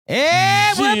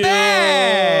And we're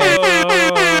back.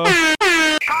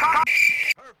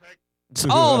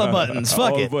 All the buttons.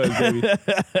 Fuck it. Buttons, baby.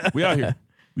 We out here.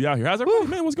 How's everybody,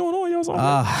 man? What's going on, y'all?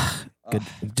 Good.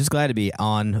 Just glad to be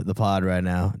on the pod right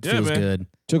now. It feels good.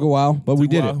 Took a while, but we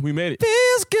did it. We made it.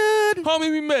 Feels good.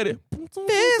 Homie, we made it.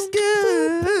 Feels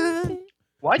good.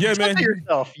 Why'd you censor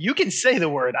yourself? You can say the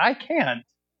word. I can't.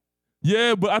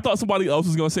 Yeah, but I thought somebody else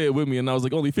was going to say it with me, and I was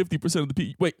like, only 50% of the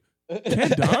people. Wait,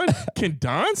 can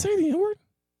Don say the N-word?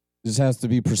 This has to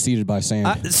be preceded by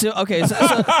sand. So hang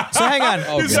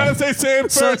on. He's trying to say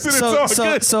sand first, and it's all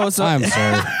good. So I'm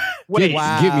sorry. Wait,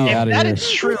 get me out of if here. that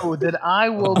is true, then I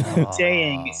will be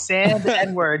saying sand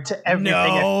N-word to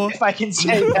everything if I can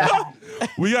say that.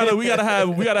 We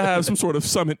gotta have some sort of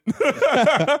summit. We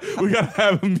gotta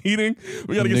have a meeting.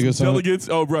 We gotta get some delegates.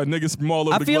 Oh, bro, niggas from all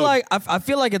over the globe. I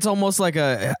feel like it's almost like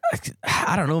I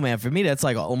don't know, man. For me, that's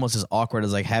like almost as awkward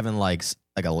as like having like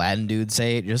a Latin dude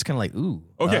say it. You're just kind of like, ooh.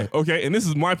 Okay. And this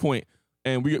is my point,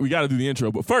 and we got to do the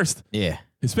intro. But first,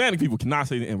 Hispanic people cannot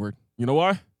say the N-word. You know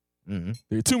why? Mm-hmm.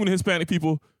 There are too many Hispanic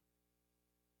people.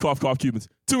 Cough, cough, Cubans.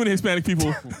 Too many Hispanic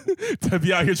people to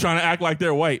be out here trying to act like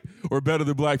they're white or better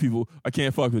than black people. I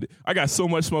can't fuck with it. I got so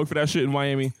much smoke for that shit in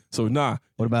Miami. So nah.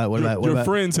 What about your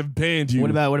friends have banned you?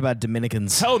 What about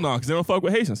Dominicans? Hell no, because they don't fuck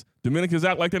with Haitians. Dominicans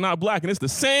act like they're not black, and it's the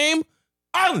same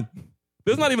island.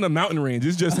 There's not even a mountain range.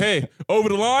 It's just, hey, over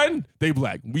the line, they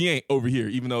black. We ain't over here,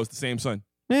 even though it's the same sun.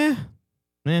 Yeah.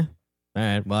 All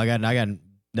right. Well, I got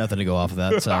nothing to go off of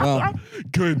that. So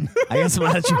good. I guess I'm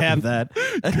glad you have that.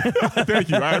 Thank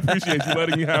you. I appreciate you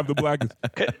letting me have the blackness.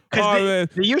 Because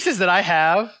the uses that I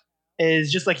have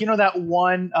is just like, that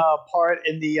one part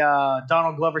in the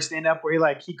Donald Glover stand-up where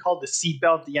he called the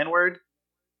seatbelt the N-word.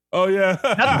 Oh yeah.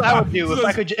 That's what I would do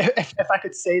if I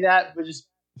could say that, but just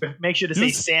make sure to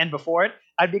say sand before it.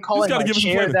 I'd be calling my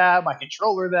chair that, my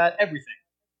controller that, everything.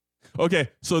 Okay,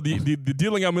 so the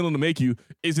dealing I'm willing to make you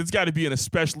is it's got to be an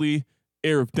especially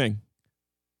Arab thing.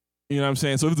 You know what I'm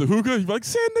saying? So if it's a hookah, you're like,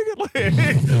 sand nigga. Like,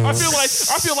 I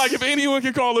feel like if anyone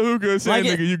can call a hookah a sand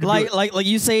nigga, you can do it. Like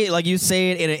you say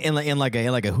it in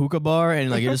a hookah bar,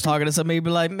 and like you're just talking to somebody, you'd be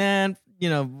like, man,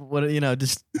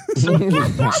 just. So if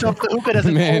the hookah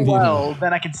doesn't go well,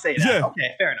 then I can say that. Yeah.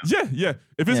 Okay, fair enough. Yeah.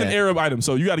 If it's an Arab item,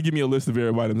 so you got to give me a list of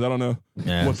Arab items. I don't know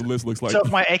what the list looks like. So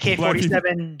if my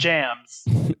AK-47 jams.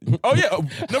 Oh yeah.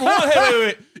 Number one,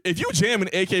 wait. If you jam an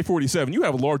AK-47, you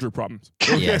have larger problems.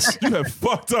 Okay? Yes. You have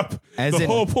fucked up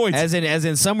whole point. As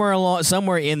in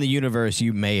somewhere in the universe,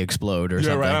 you may explode or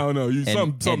something. Yeah, right. I don't know.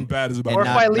 Something bad is about. Or if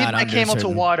I leave my camel to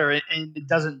water and it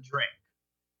doesn't drink.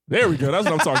 There we go. That's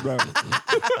what I'm talking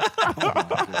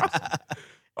about.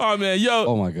 Oh man, yo.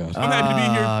 Oh my gosh. I'm happy to be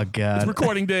here. Oh god. It's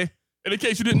recording day. And in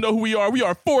case you didn't know who we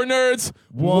are 4 nerds.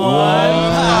 One.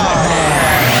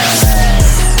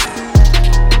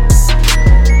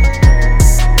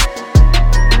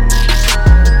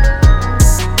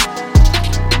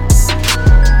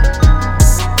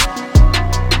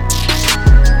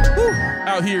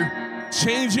 Out here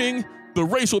changing the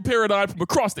racial paradigm from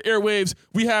across the airwaves.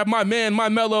 We have my man, my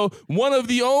mellow, one of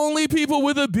the only people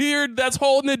with a beard that's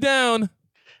holding it down.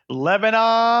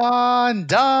 Lebanon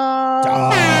Don.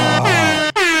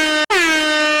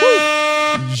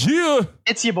 Yeah.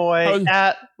 It's your boy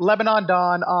at Lebanon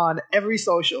Don on every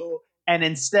social. And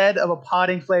instead of a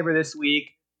potting flavor this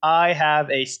week, I have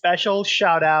a special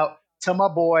shout out to my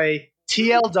boy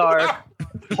TL Dark,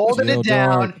 holding it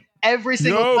down every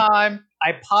single time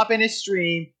I pop in his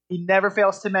stream. He never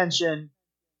fails to mention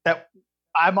that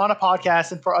I'm on a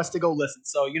podcast and for us to go listen.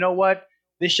 So you know what?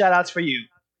 This shout out's for you.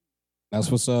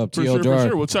 That's what's up, For TL Dark. For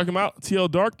sure. We'll check him out.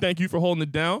 TL Dark, thank you for holding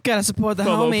it down. Gotta support the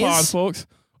Fellow homies. pod folks.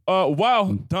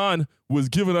 While Don was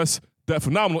giving us that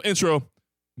phenomenal intro,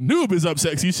 Noob is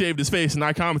upset because he shaved his face, and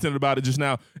I commented about it just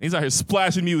now. He's out here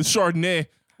splashing me with Chardonnay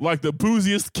like the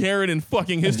booziest Karen in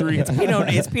fucking history.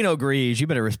 It's Pinot Gris. You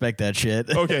better respect that shit.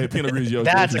 Okay, Pinot Grigio.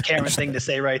 That's a Karen thing to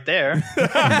say right there.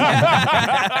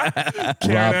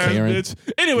 Karen, bitch.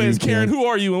 Anyways, Karen, who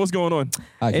are you and what's going on?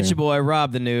 Hi, It's your boy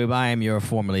Rob the Noob. I am your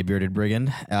formerly bearded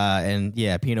brigand, and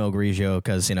Pinot Grigio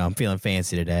because I'm feeling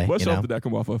fancy today. What shelf did that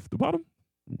come off of? The bottom?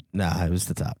 Nah, it was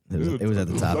the top. It was at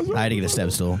the top. I had to get a step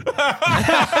stool.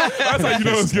 That's how you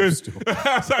know it's good.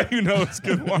 That's how you know it's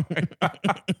good wine.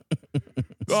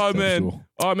 Oh man.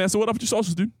 So what up with your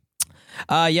socials, dude?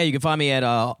 You can find me at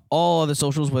all the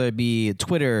socials, whether it be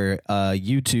Twitter,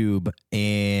 YouTube,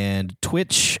 and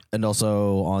Twitch, and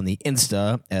also on the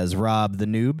Insta as Rob the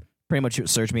Noob. Pretty much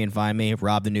search me and find me.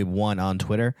 Rob the Noob 1 on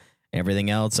Twitter. Everything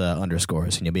else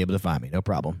underscores, and you'll be able to find me. No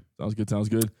problem. Sounds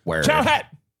good. Word. Chow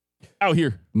hat out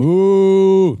here.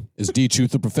 Moo. It's D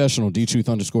Truth the professional. D Truth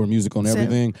 _music on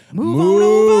everything.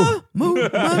 Move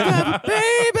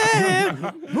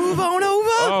move on over.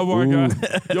 Oh my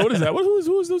God. Yo, what is that?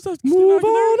 Who's that? Move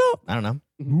on up. I don't know.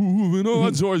 Moving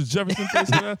on, George Jefferson.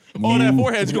 Oh, that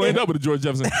forehead's going to end up with a George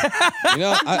Jefferson. You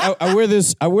know, I wear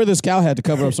this cow hat to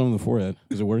cover up some of the forehead.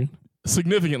 Is it working?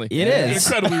 Significantly. It is.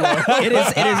 Incredibly well.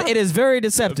 It is very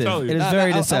deceptive. I'm telling you. It is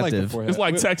very I like the deceptive. forehead. It's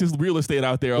like Texas real estate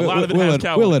out there. A We'll- lot of it we'll has let-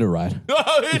 cow. We'll let it ride.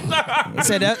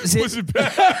 Said that- see- Push it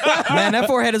back. Man, that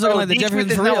forehead is looking like the D. Smith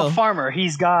Jefferson is for now real. a farmer.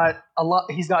 He's got a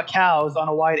lot. He's got cows on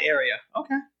a wide area.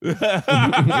 Okay.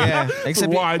 Yeah,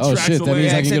 except wide Oh, tracts shit, of that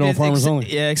means land. I can get on Farmers Only.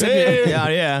 Yeah, except Hey.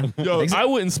 yeah. Yo, Except- I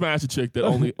wouldn't smash a chick that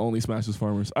only smashes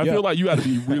farmers. I Yeah. feel like you got to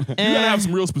be real. You got to have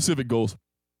some real specific goals.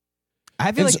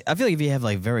 I feel like if you have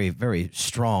like very very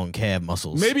strong calf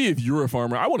muscles, Maybe if you're a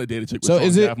farmer, I want to date a chick with So strong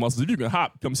is it- calf muscles. If you can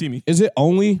hop, come see me. Is it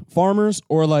only farmers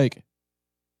or like?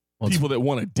 Well, it's- People that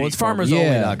want to date. well, it's farmers.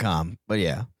 farmersonly.com, but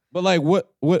yeah. But like, what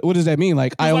does that mean?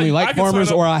 Like, I like, only I like can sign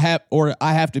farmers, up- or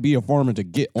I have to be a farmer to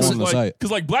get on the site. Because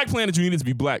like Black Planet, you need to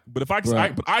be black. But if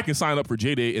Right. I can sign up for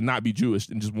J-Date and not be Jewish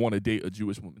and just want to date a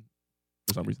Jewish woman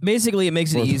for some reason. Basically, it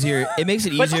makes it easier. It makes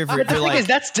it But easier the thing like is,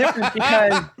 that's different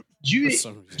because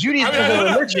Judaism is a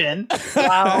religion,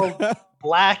 while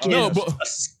black is No, but- a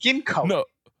skin color. No,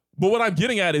 but what I'm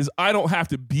getting at is I don't have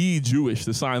to be Jewish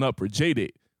to sign up for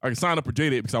J-Date. I can sign up for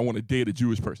J-Date because I want to date a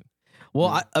Jewish person.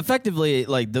 Well, effectively,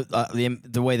 like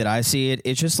the way that I see it,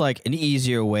 it's just like an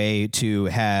easier way to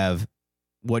have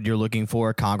what you're looking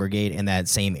for congregate in that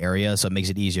same area, so it makes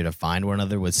it easier to find one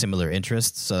another with similar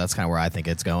interests. So that's kind of where I think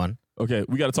it's going. Okay,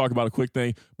 we got to talk about a quick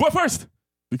thing. But first,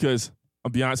 because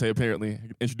I'm Beyonce, apparently, I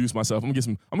can introduce myself. I'm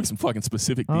gonna get some fucking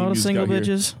specific theme All the music single out here.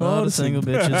 bitches, all the single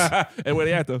bitches. And where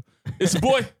they at though? It's your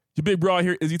boy, your big bro out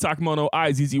here, Izzy Takamono,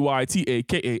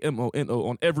 IZZYTAKAMONO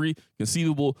on every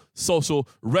conceivable social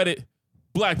Reddit,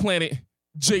 Black Planet,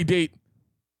 J-Date,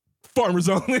 Farmers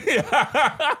Only.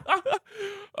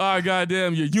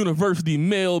 Goddamn, your university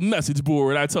mail message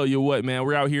board. I tell you what, man,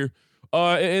 we're out here.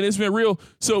 And it's been real.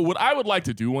 So what I would like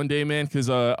to do one day, man, because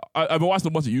I've been watching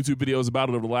a bunch of YouTube videos about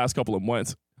it over the last couple of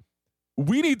months.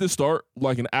 We need to start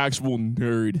like an actual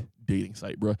nerd dating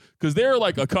site, bro. Because there are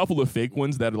like a couple of fake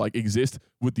ones that like exist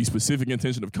with the specific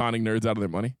intention of conning nerds out of their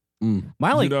money.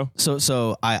 My only, You know?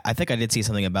 so I think I did see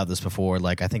something about this before.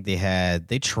 Like I think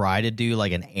they tried to do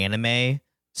like an anime They're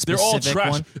specific all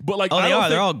trash. one. But like, Oh, I they don't are. think,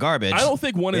 They're all garbage. I don't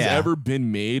think one has Yeah. ever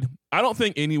been made. I don't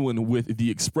think anyone with the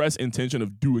express intention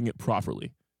of doing it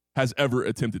properly has ever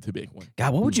attempted to make one.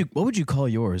 God, what would you call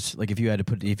yours? Like if you had to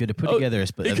put Oh, together a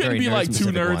It very couldn't be like too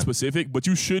nerd-specific nerd one. specific, but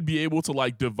you should be able to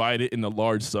like divide it into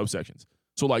large subsections.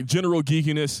 So like general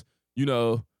geekiness, you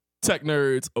know, tech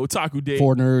nerds, otaku date,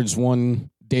 4 nerds, 1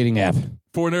 dating app.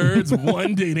 4 nerds,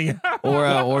 1 dating.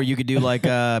 or you could do like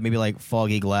maybe like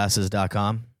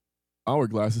foggyglasses.com. I wear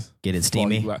glasses. Get it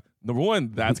steamy. Number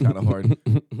one, that's kind of hard,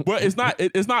 but it's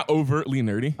not overtly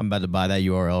nerdy. I'm about to buy that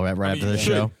URL right I mean, after the you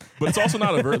show. should, but it's also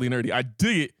not overtly nerdy. I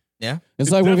dig it. Yeah. It's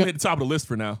It's like definitely at the top of the list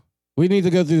for now. we need to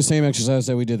go through the same exercise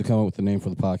that we did to come up with the name for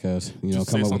the podcast. You know,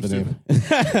 Just come say up with the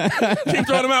something name. Keep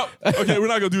throwing them out. Okay, we're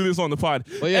not gonna do this on the pod.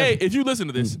 Well, yeah. Hey, if you listen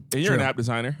to this and you're an True. app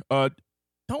designer,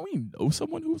 don't we know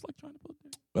someone who's like trying to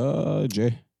build it?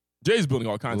 Jay. Jay's building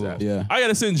all kinds of apps. Yeah. I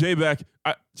gotta send Jay back.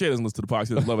 Jay doesn't listen to the podcast,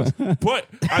 he doesn't love us. But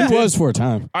He was for a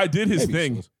time. I did his Maybe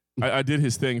thing. he was. I did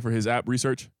his thing for his app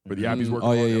research for the app he's working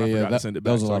Oh, on. yeah, and yeah, I yeah. forgot to That- send it that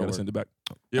back, was a so I lot gotta of send it back.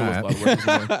 Yeah, it was a All lot of work. It was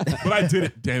annoying. But I did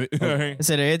it, damn it. All right. I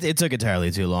said it took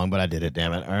entirely too long, but I did it.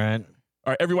 Damn it! All right.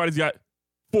 All right, everybody's got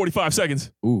 45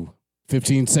 seconds. Ooh,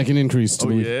 15-second increase. To Oh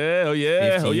yeah, oh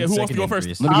yeah, oh yeah. Who wants to go first?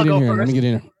 increase. Let me I'll get in go here. Let me first. get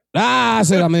in here. I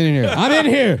said I'm in here. I'm in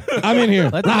here. I'm in here.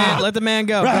 Let the man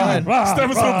go. Go ahead. Step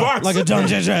into the box. Like a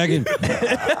dungeon dragon.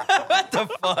 What the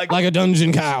fuck? Like a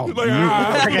dungeon cow. Like,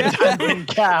 ah. Like a dungeon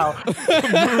cow.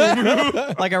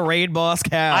 Like a raid boss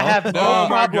cow. I have no Oh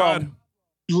my problem god.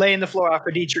 laying the floor out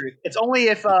for D-Truth. It's only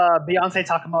if Beyonce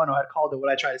Takamono had called it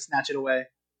would I try to snatch it away.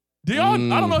 Do y'all,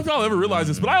 I don't know if y'all ever realize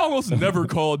this, but I almost never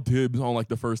called dibs on like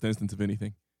the first instance of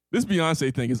anything. This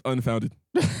Beyonce thing is unfounded.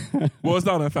 Well, it's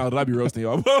not unfounded. I'd be roasting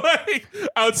y'all. But like,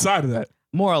 outside of that,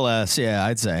 More or less, yeah,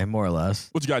 I'd say more or less.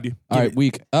 what you got, D? All right,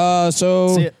 week. So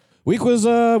See it. week was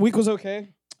okay.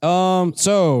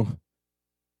 So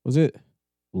was it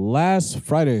last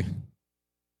Friday?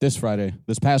 This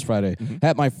past Friday,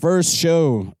 had my first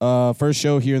show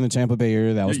here in the Tampa Bay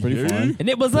area. That was pretty Yeah. fun. And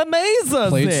it was amazing.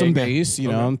 Played some bass, you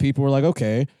know, Okay. and people were like,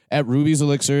 okay. At Ruby's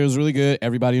Elixir, it was really good.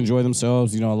 Everybody enjoyed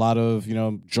themselves. You know, a lot of, you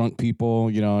know, drunk people,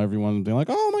 you know, everyone being like,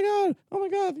 oh my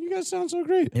God, you guys sound so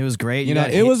great. It was great. You know,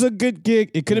 got it was a good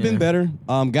gig. It could have Yeah. been better.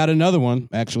 Got another one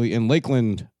actually in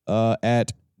Lakeland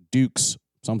at Duke's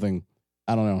something.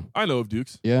 I don't know. I know of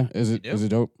Dukes. Yeah, is it do? is it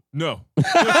dope? No.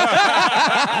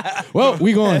 Well,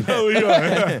 we going. Oh, we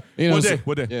are. You know, What day? so-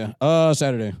 What day? Yeah.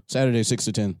 Saturday 6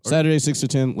 to 10. Saturday 6 to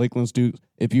 10. Lakeland Stoops.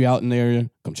 If you out in the area,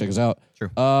 come check us out. True.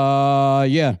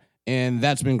 Yeah. And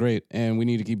that's been great, and we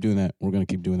need to keep doing that. We're gonna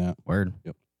keep doing that. Word.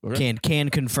 Yep. Okay. Can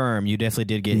confirm you definitely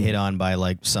did get hit on by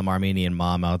like some Armenian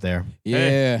mom out there.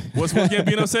 Yeah. What's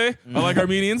Gambino say? I like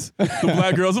Armenians, the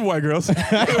black girls and white girls.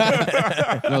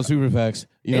 No, super facts.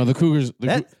 You know, the Cougars.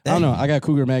 I don't know. I got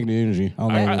Cougar magnet energy. I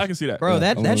don't know. I can see that. Bro, Yeah, I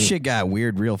that love it. shit got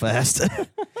weird real fast.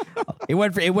 it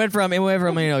went from you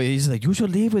know, he's like, you should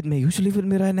leave with me. You should leave with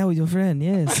me right now with your friend.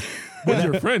 Yes. What's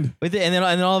your friend? And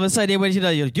then all of a sudden, when you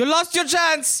lost your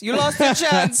chance. You lost your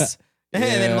chance. And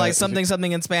then like something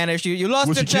in Spanish. You lost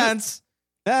Was your she cute? chance.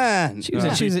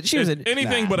 She was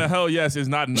Anything but a hell yes is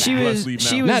not She let's was- leave now.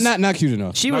 she was- Not cute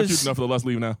enough. she not was cute enough for the let's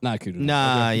leave now. Not cute enough.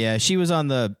 nah, yeah, she was on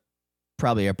the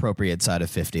probably appropriate side of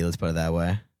 50. Let's put it that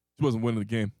way. She wasn't winning the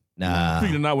game. Nah.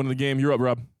 Speaking of not winning the game, you're up,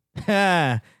 Rob.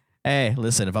 Hey,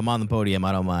 listen, if I'm on the podium,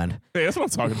 I don't mind. Hey, that's what I'm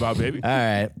talking about, baby. All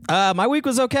right. My week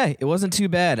was okay. It wasn't too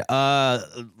bad.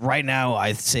 Right now,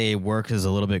 I'd say work is a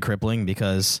little bit crippling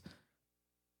because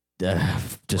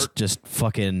just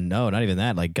fucking no, not even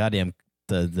that. Like goddamn,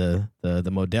 the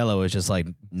Modelo is just like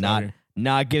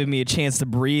not giving me a chance to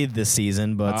breathe this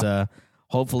season. But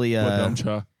hopefully, What dumb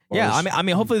cha. yeah. I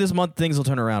mean, hopefully this month things will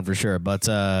turn around for sure. But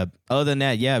other than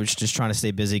that, yeah, I was just trying to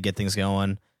stay busy, get things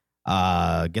going,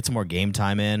 get some more game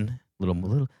time in, little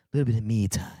bit of me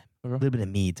time. A Okay. little bit of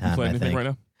me You time, play I anything think.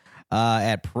 right now?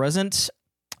 At present,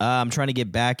 I'm trying to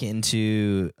get back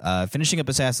into finishing up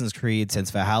Assassin's Creed since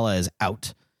Valhalla is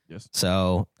out. Yes.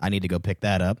 So I need to go pick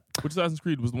that up. Which Assassin's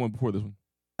Creed was the one before this one?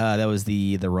 That was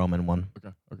the Roman one.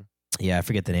 Okay. Yeah, I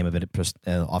forget the name of it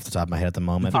off the top of my head at the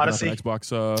moment. Odyssey. Xbox.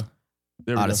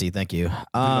 There we Odyssey, thank you. Go.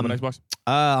 On Xbox.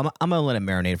 I'm gonna let it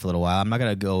marinate for a little while. I'm not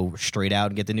gonna go straight out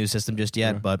and get the new system just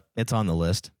yet, Okay. but it's on the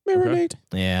list. Marinate.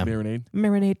 Yeah, Marinade.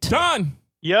 marinate. Don!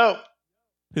 Yo.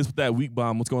 Here's that week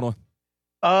bomb. What's going on?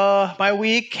 My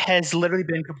week has literally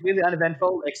been completely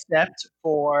uneventful except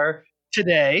for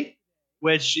today,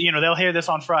 which, you know, they'll hear this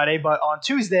on Friday, but on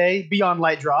Tuesday, Beyond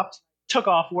Light dropped, took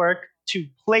off work to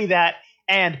play that,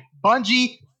 and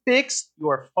Bungie fixed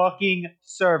your fucking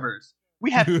servers. We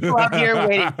have people out here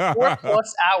waiting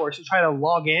 4+ hours to try to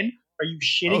log in. Are you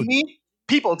shitting me?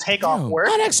 People take off work.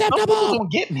 Some people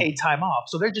don't get paid time off,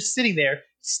 so they're just sitting there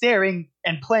staring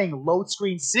and playing load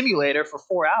screen simulator for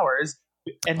 4 hours.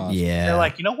 And Yeah. they're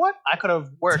like, you know what? I could have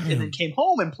worked and then came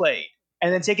home and played,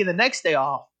 and then taken the next day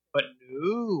off. But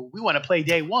no, we want to play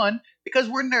day one because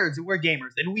we're nerds and we're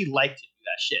gamers and we like to do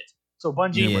that shit. So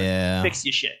Bungie, Yeah, fix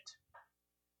your shit.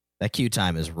 that queue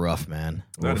time is rough, man.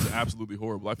 That Oof. is absolutely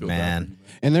horrible. I feel Man. bad for you,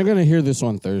 man. And they're gonna hear this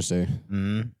on Thursday.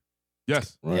 Mhm.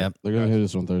 Yes. Right? Yep. They're gonna hear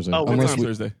this on Thursday. Oh, What Unless time we-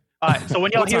 Thursday? All right, so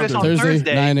when y'all What hear time this on Thursday,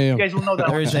 Thursday, 9 a.m. you guys will know that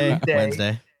Thursday, on Tuesday,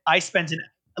 Wednesday. I spent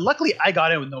luckily I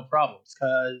got in with no problems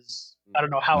because I don't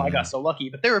know how I Mm-hmm. got so lucky,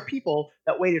 but there were people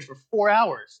that waited for 4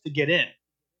 hours to get in.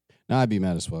 Nah, I'd be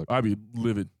mad as fuck. I'd be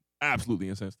livid. Absolutely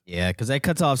incensed. Yeah, because that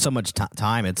cuts off so much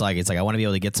time. It's like I want to be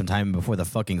able to get some time before the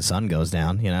fucking sun goes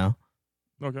down. You know?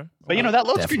 Okay. But you know that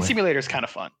load screen Definitely. simulator is kind of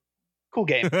fun. Cool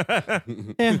game.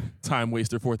 Yeah. Time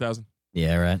waster 4,000.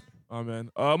 Yeah. Right. Oh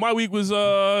man. My week was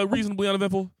reasonably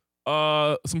uneventful.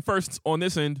 Some firsts on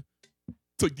this end.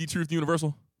 Took D-Truth to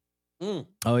Universal.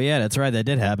 Oh yeah, that's right. That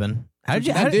did happen. How did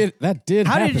you? That did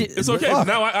how happen. did you? It's okay. Fuck.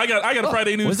 Now I got a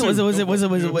Friday news. Was too.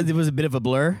 it was a bit of a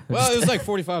blur? Well, it was like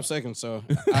 45 seconds, so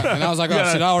and I was like, oh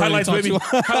Yeah, shit, I already highlights, talked baby.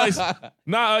 to Highlights.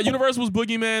 Nah, Universal's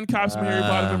Boogeyman, cops from Harry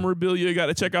Potter memorabilia. Got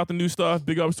to check out the new stuff.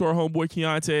 Big ups to our homeboy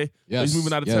Keontae. Yes, He's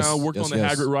moving out of yes, town. Worked yes, on the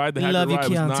yes. Hagrid ride. The We Hagrid love you, ride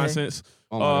was Keontae. nonsense.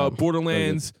 Oh my God.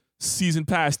 Borderlands Season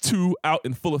Pass 2 out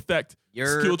in full effect.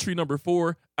 Yer. Skill Tree number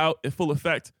 4 out in full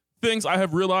effect. Things I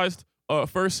have realized.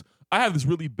 First, I have this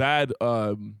really bad.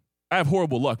 I have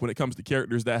horrible luck when it comes to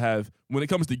characters that have. When it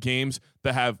comes to games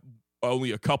that have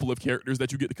only a couple of characters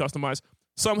that you get to customize.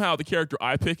 Somehow the character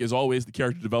I pick is always the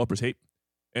character developers hate,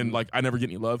 and like I never get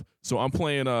any love. So I'm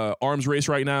playing Arms Race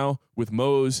right now with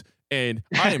Moze, and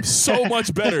I am so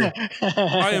much better.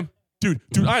 I am. Dude,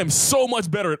 I am so much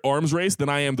better at Arms Race than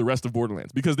I am the rest of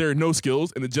Borderlands because there are no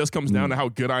skills and it just comes down to how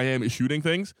good I am at shooting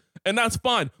things. And that's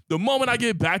fine. The moment I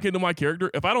get back into my character,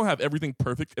 if I don't have everything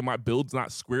perfect and my build's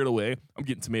not squared away, I'm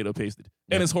getting tomato pasted.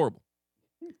 And it's horrible.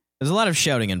 There's a lot of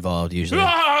shouting involved usually.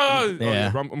 Ah! Yeah. Oh,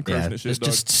 yeah, I'm cursing Yeah, at shit,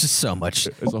 dog. just so much,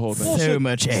 It's a whole thing. so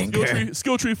much anger.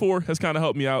 Skill tree 4 has kind of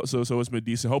helped me out, so it's been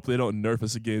decent. Hopefully they don't nerf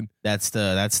us again. That's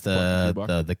Fuck,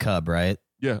 the cub, right?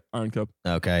 Yeah, Iron Cup.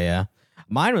 Okay, yeah.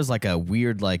 Mine was like a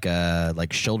weird, like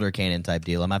shoulder cannon type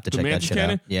deal. I'm gonna have to The check that Mantis shit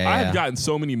cannon? out. Yeah, I yeah. have gotten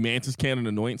so many Mantis cannon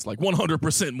anoints, like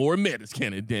 100% more Mantis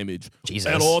cannon damage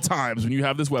Jesus. at all times when you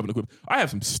have this weapon equipped. I have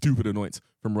some stupid anoints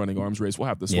from running arms race. We'll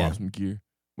have to swap Yeah. some gear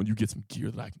when you get some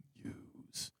gear that I can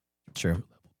use. True.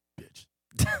 Bitch.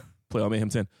 Play on Mayhem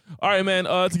 10. All right, man.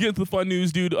 To get into the fun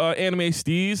news, dude, Anime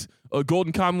Steez,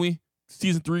 Golden Kamuy,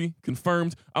 season 3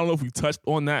 confirmed. I don't know if we touched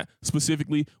on that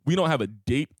specifically. We don't have a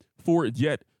date for it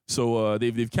yet. So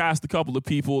they've cast a couple of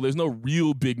people. There's no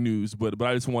real big news, but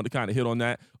I just wanted to kind of hit on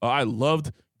that. I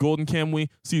loved Golden Kamuy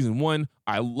season 1.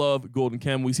 I love Golden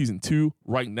Kamuy season 2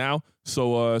 right now.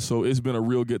 So it's been a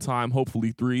real good time.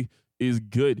 Hopefully 3 is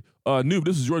good. Noob,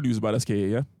 this is your news about SKA,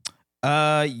 yeah?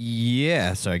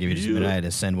 Yeah. Sorry, give you just a minute. I had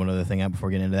to send one other thing out before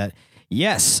getting into that.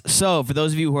 Yes. So for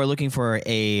those of you who are looking for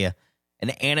an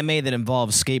anime that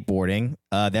involves skateboarding,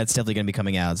 that's definitely going to be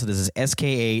coming out. So this is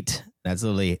SK8. That's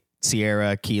literally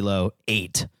Sierra Kilo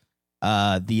 8.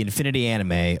 The Infinity anime.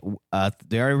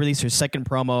 They already released their second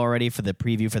promo already for the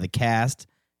preview for the cast.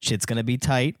 Shit's going to be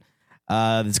tight.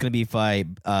 It's going to be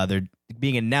they're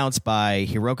being announced by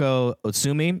Hiroko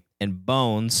Otsumi and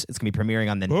Bones. It's going to be premiering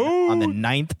on the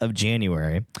 9th of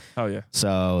January. Oh, yeah.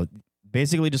 So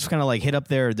basically just kind of like hit up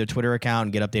their Twitter account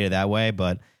and get updated that way.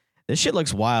 But this shit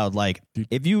looks wild. Like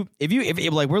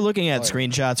if like we're looking at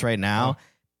screenshots right now,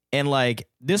 and like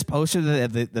this poster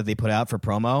that they put out for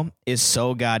promo is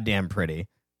so goddamn pretty.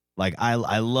 Like I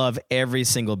love every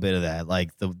single bit of that.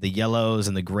 Like the yellows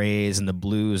and the grays and the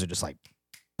blues are just like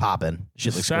popping.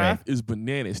 Shit looks great. Staff is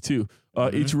bananas too.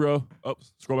 Ichiro,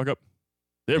 scroll back up.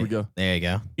 There we go. There you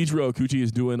go. Ichiro Okuchi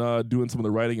is doing some of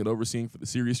the writing and overseeing for the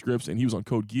series scripts, and he was on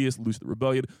Code Geass, Loose the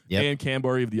Rebellion, and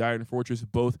Kanbari of the Iron Fortress,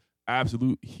 both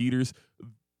absolute heaters.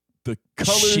 The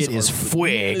colors shit is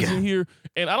fwig in here,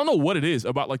 and I don't know what it is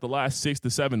about like the last 6 to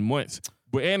 7 months,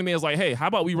 but anime is like, hey, how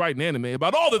about we write an anime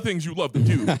about all the things you love to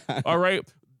do? All right.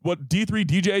 What D3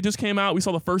 DJ just came out. We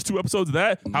saw the first 2 episodes of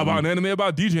that. How about an anime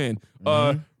about DJing?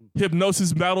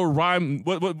 Hypnosis battle rhyme.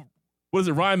 What is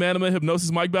it? Rhyme anime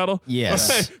hypnosis mic battle?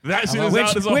 Yes. That shit is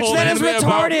out as a which whole that is anime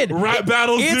retarded. about rap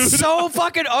battles, It's dude. so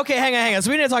fucking okay. Hang on.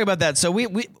 So we need to talk about that. So we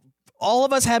all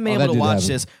of us haven't been able to watch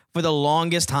this for the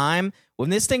longest time. When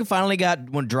this thing finally got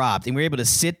dropped and we were able to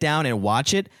sit down and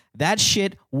watch it, that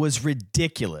shit was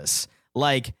ridiculous.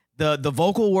 Like the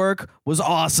vocal work was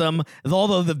awesome.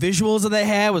 All the visuals that they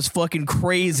had was fucking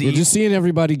crazy. You're just seeing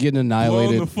everybody getting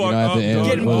annihilated Blown the fuck at the up, end. dog.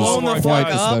 Getting was blown the quite fuck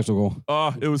the up.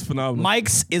 spectacle. It was phenomenal.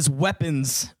 Mike's is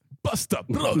weapons. Bust up,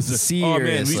 bros. Seriously. Oh,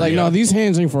 man, It's like, no, these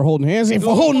hands ain't for holding hands, ain't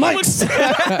for holding mics.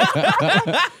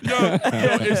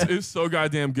 It's so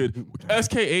goddamn good.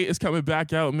 SK8 is coming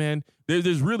back out, man.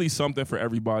 There's really something for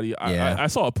everybody. Yeah. I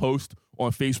saw a post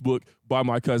on Facebook by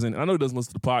my cousin. I know he doesn't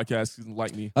listen to the podcast. He doesn't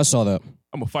like me. I saw that.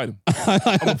 I'm going to fight him. I'm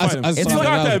going to fight him. I He's saw not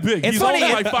that. that big. It's He's funny.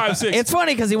 only like 5'6". It's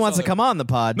funny because he wants to come on the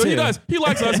pod No, too. he does. He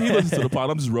likes us. He listens to the pod.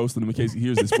 I'm just roasting him in case he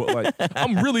hears this. But like,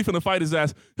 I'm really finna fight his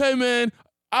ass. Hey, man,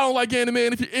 I don't like anime.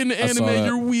 And if you're into saw anime, that.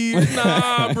 you're weird.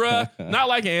 Nah, bruh. Not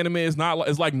like anime is not.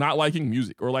 It's like not liking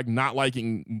music or like not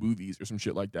liking movies or some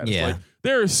shit like that. It's Yeah. like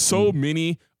there are so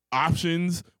many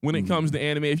options when it comes to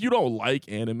anime. If you don't like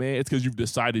anime, it's because you've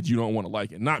decided you don't want to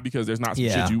like it, not because there's not some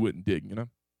Yeah. shit you wouldn't dig. You know.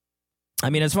 I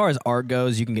mean, as far as art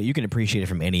goes, you can appreciate it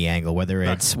from any angle, whether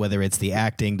it's the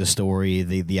acting, the story,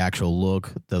 the actual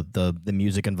look, the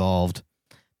music involved.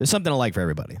 There's something to like for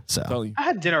everybody. So Telling you. I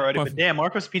had dinner already, but damn,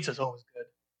 Marco's Pizza's always good.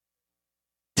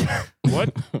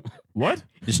 What? What?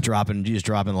 just dropping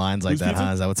lines like Who's that, pizza?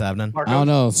 huh? Is that what's happening? Marco's. I don't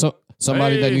know. So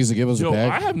somebody that Hey, needs to give us yo, a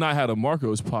bag. I have not had a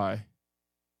Marco's pie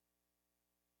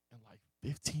in like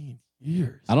 15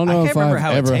 years. I don't know I if can't remember I've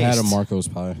how it ever had a tastes. Marco's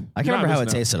pie. I can't You're remember not how it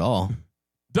missing out. tastes at all.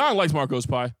 Don likes Marco's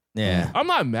pie. Yeah, I'm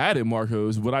not mad at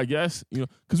Marco's, but I guess,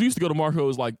 because we used to go to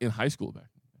Marco's like in high school back.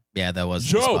 yeah, that was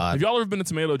the Joe, spot. have y'all ever been to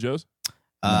Tomato Joe's?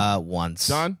 Once,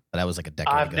 Don? but that was like a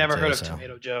decade I've ago. never too, heard of so.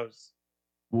 Tomato Joe's.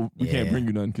 Well, we can't Yeah. bring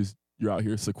you none because you're out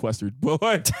here sequestered. But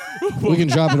like, We can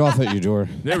drop it off at your door.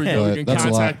 there we go. But We can that's a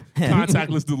lot.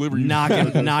 contactless delivery.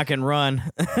 knock and run.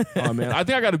 Oh man, I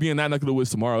think I got to be in that neck of the woods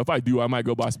tomorrow. If I do, I might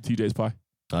go buy some TJ's pie.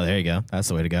 Oh, there you go. That's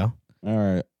the way to go. All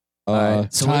right.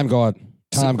 right, so Time God.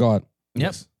 Time God.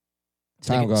 Yep.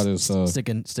 Time God is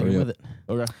sticking yeah. with it.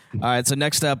 Okay. All right. So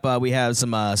next up, we have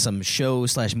some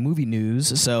show/movie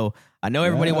news. So I know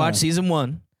everybody Yeah. watched season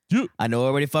 1. Yeah. I know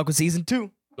everybody fuck with season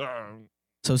 2.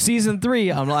 So season 3,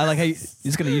 I like how you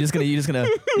just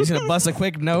gonna bust a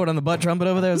quick note on the butt trumpet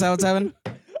over there. Is that what's happening?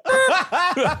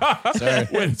 Sorry.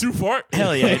 Wait, did you fart?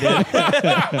 Hell yeah,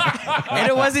 I did. And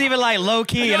it wasn't even like low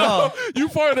key at all. You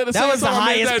farted at the same was the time I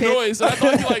made highest that pitch. noise. I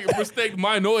thought you like mistaked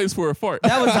my noise for a fart.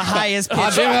 That was the highest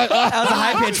pitch. That was a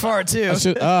high pitch fart too.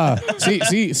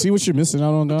 See what you're missing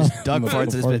out on, Don? Doug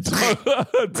farts in his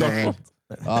bitch. Dog.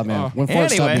 Oh man, when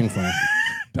farts stop Anyway. being fun.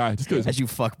 Die. Just because. As you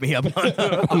fuck me up. My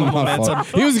fault.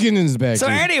 He was getting in his bag. So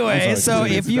too. anyway, I'm so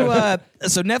sorry. if you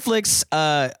so Netflix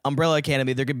Umbrella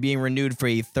Academy, they're being renewed for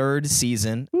a third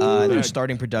season. They're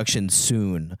starting production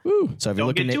soon. Woo. So if you're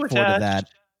Don't get looking too forward to attached.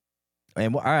 that,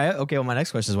 and all right, okay. Well, my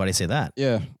next question is why do you say that?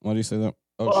 Yeah, why do you say that?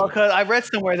 Oh, Well, shit. because I read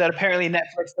somewhere that apparently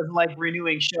Netflix doesn't like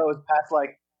renewing shows past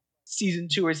like season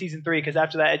 2 or season 3 because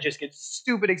after that it just gets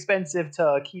stupid expensive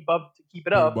to keep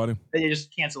it up. Everybody. Then you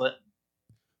just cancel it.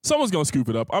 Someone's gonna scoop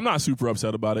it up. I'm not super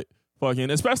upset about it.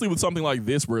 Fucking, especially with something like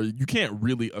this where you can't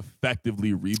really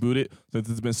effectively reboot it since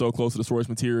it's been so close to the source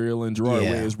material and Gerard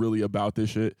Yeah. Way is really about this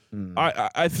shit. Hmm.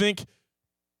 I think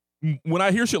when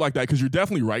I hear shit like that, because you're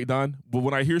definitely right, Don, but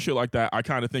when I hear shit like that, I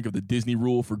kind of think of the Disney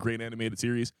rule for great animated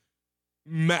series.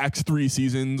 Max 3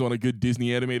 seasons on a good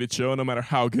Disney animated show, no matter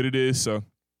how good it is. So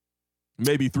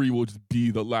maybe 3 will just be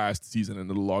the last season and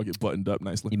it'll all get buttoned up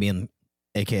nicely. You mean,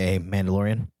 AKA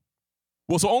Mandalorian?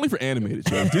 Well, so only for animated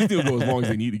shows. Disney will go as long as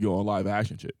they need to go on live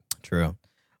action shit. True.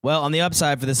 Well, on the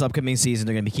upside for this upcoming season,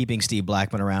 they're going to be keeping Steve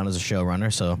Blackman around as a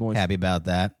showrunner, so Nice. happy about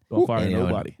that. Don't fire And, you know,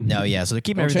 nobody. No, yeah, so they're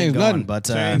keeping Don't everything change going. nothing. But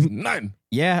Change nothing.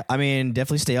 yeah, I mean,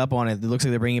 definitely stay up on it. It looks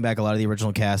like they're bringing back a lot of the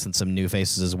original cast and some new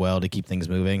faces as well to keep things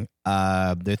moving.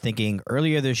 They're thinking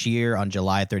earlier this year on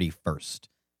July 31st.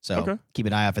 So Okay. keep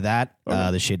an eye out for that.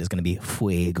 Okay. The shit is going to be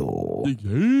fuego.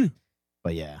 Yeah.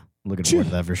 But yeah, looking forward to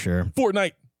that for sure.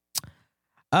 Fortnite.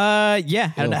 Yeah,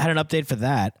 had an update for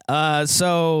that.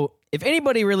 So if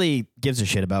anybody really gives a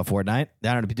shit about Fortnite,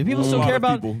 I don't know, do people A still lot care of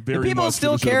about? people Do very people much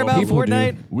still give a shit care about about People do.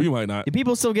 Fortnite? We might not. Do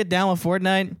people still get down with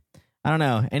Fortnite? I don't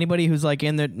know. Anybody who's like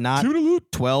in there not Toodaloo.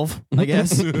 12, I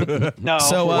guess. No,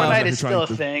 So, Fortnite You're is still a trying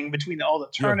to- thing between all the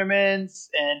tournaments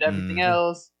and everything Mm.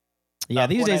 else. Yeah,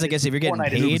 these days I guess if you're getting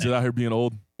Fortnite is- paid, Is out here being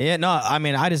old. yeah, no, I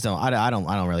mean I just don't, I don't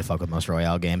really fuck with most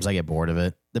Royale games. I get bored of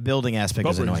it. The building aspect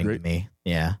is Spellbreak's annoying great. to me.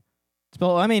 Yeah,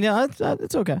 well, I mean, yeah,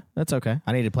 it's okay. That's okay.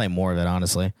 I need to play more of it,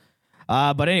 honestly.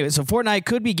 But anyway, so Fortnite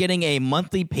could be getting a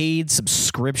monthly paid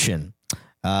subscription.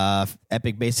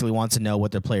 Epic basically wants to know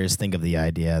what their players think of the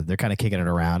idea. They're kind of kicking it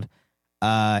around.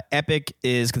 Epic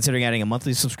is considering adding a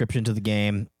monthly subscription to the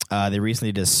game. They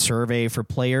recently did a survey for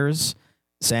players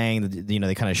saying that, you know,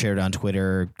 they kind of shared it on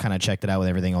Twitter, kind of checked it out with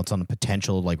everything else on the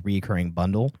potential like recurring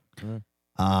bundle. Right.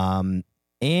 Depends on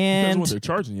what And they're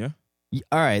charging, yeah.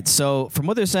 all right, so from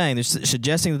what they're saying, they're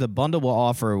suggesting that the bundle will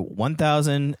offer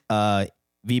 1,000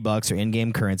 V-Bucks or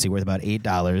in-game currency worth about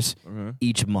 $8 Okay.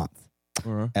 each month,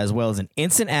 All right. as well as an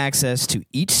instant access to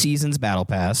each season's battle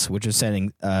pass, which is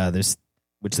setting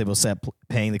which they will set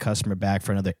paying the customer back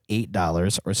for another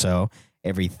 $8 or so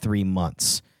every 3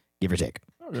 months, give or take.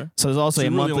 Okay. So there's also So a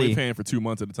you're really monthly. only paying for 2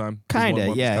 months at a time. 'Cause one Kinda,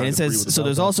 month is yeah. And kinda it free with says the so.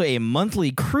 There's battle also a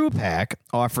monthly crew pack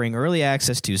offering early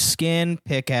access to skin,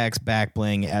 pickaxe, back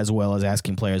bling, as well as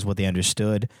asking players what they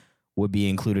understood would be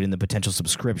included in the potential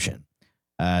subscription.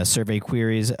 Survey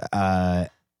queries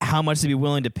how much they'd be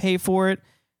willing to pay for it,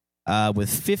 with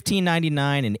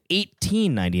 $15.99 and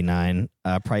 $18.99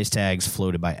 price tags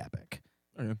floated by Epic.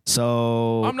 Okay.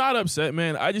 So I'm not upset,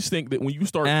 man. I just think that when you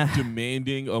start Eh.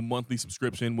 demanding a monthly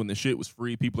subscription when the shit was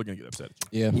free, people are gonna get upset at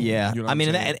you. Yeah. yeah, You know what I I'm mean,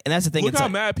 and, saying? and that's the thing. Look It's how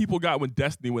like, mad people got when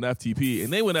Destiny went FTP,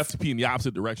 and they went FTP in the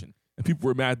opposite direction. And people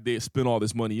were mad they spent all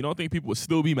this money. You don't think people would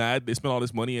still be mad they spent all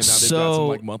this money and now they've got So- some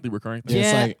like monthly recurring thing?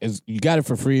 Yeah, Yeah. it's like you got it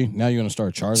for free. Now you're gonna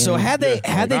start charging. So had they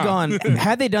Yeah, had they nah. gone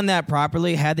had they done that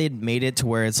properly, had they made it to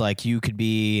where it's like you could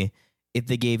be, if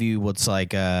they gave you what's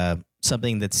like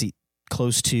something that's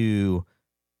close to,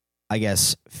 I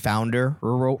guess, founder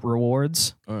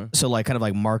rewards. So like kind of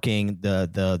like marking the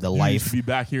You used life, to be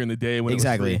back here in the day when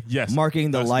exactly. it was free. Yes,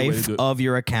 marking the that's the way to life do it. of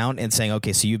your account and saying,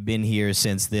 okay, so you've been here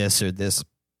since this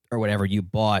or whatever. You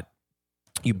bought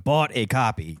a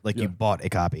copy, like Yeah. you bought a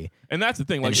copy. And that's the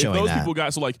thing. And Like if showing those that. people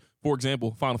got, so like for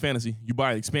example, Final Fantasy, you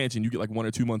buy an expansion, you get like 1 or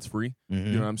 2 months free. Mhm.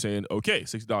 You know what I'm saying? Okay,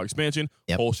 $60 expansion,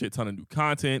 Yep. whole shit ton of new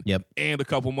content, Yep. and a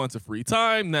couple months of free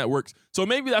time. That works. So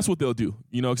maybe that's what they'll do.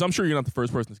 You know, because I'm sure you're not the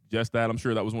first person to suggest that. I'm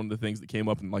sure that was one of the things that came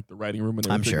up in like the writing room when they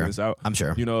were I'm figuring sure. this out. I'm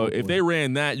sure. You know, if they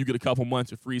ran that, you get a couple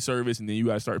months of free service, and then you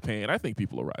got to start paying. I think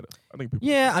people will ride it. I think people.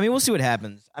 Yeah, I mean, we'll see what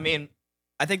happens. I mean,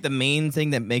 I think the main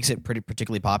thing that makes it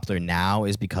particularly popular now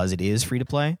is because it is free to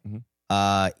play. Mhm.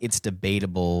 It's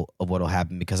debatable of what will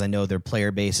happen because I know their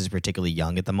player base is particularly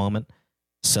young at the moment.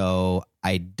 So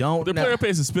I don't Their know. player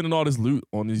base is spending all this loot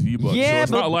on these V-Bucks. Yeah, so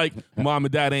it's but- not like mom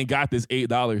and dad ain't got this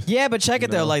 $8. Yeah, but check it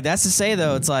You know? though. Like that's to say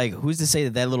though, it's like who's to say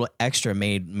that little extra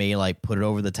may like put it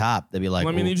over the top? They'd be like,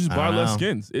 I mean, "Ooh, you just I buy don't less know."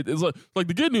 skins. It's like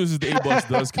the good news is the $8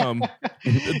 does come.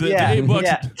 The yeah, $8.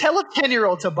 yeah. Tell a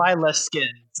 10-year-old to buy less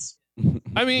skins.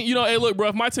 I mean, hey, look, bro.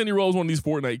 If my 10-year-old was one of these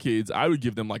Fortnite kids, I would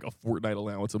give them like a Fortnite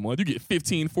allowance a month. You get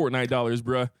 $15 Fortnite,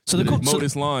 bro. So the to cool, mow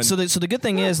this lawn. So the good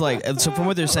thing is like so from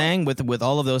what they're saying with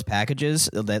all of those packages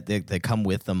that come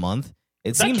with the month,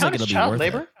 it Does that seems count like as it'll be child worth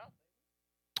labor? it.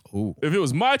 Ooh. if it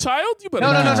was my child, you better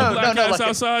No, not no, put no, black no, ass like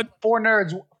outside. Four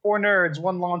nerds,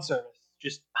 one lawn service.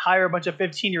 Just hire a bunch of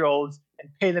 15-year-olds and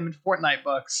pay them in Fortnite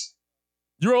bucks.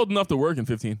 You're old enough to work in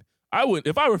 15. I would,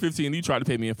 if I were 15, you tried to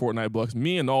pay me in Fortnite bucks.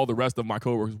 Me and all the rest of my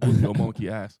coworkers would go monkey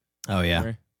ass. Oh yeah.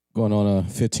 Okay? Going on a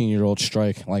 15-year-old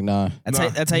strike. Like, nah. That's Nah,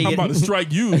 how you I'm get. about to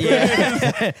strike you. Yeah.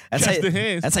 that's, Catch how, the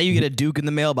hands. that's how you get a Duke in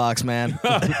the mailbox, man.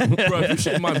 Bro, if you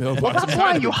shit in my mailbox, Well, I'm that's why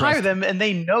kind of you hire impressed. them and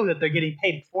they know that they're getting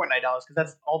paid Fortnite dollars because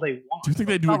that's all they want. Do you think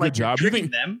they It's do a not good like you're job? Do you tricking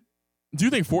think- them? Do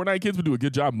you think Fortnite kids would do a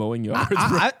good job mowing yards?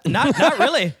 bro? Not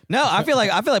really. No, I feel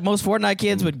like most Fortnite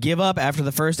kids would give up after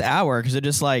the first hour because they're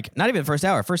just like not even the first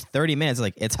hour, first 30 minutes.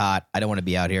 Like it's hot. I don't want to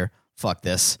be out here. Fuck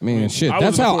this. I mean, shit. I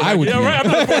That's wasn't a how I Fortnite- would Yeah, be. right.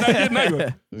 I'm not a Fortnite kid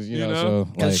neither. You know? know, so,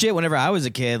 Because like, shit, whenever I was a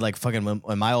kid, like fucking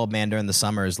when my old man during the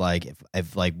summers, like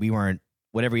if like we weren't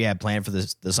whatever he had planned for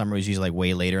the summer was usually like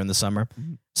way later in the summer.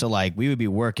 So like we would be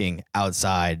working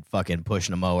outside, fucking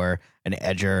pushing a mower, an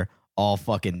edger all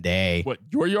fucking day, What,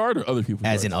 your yard or other people's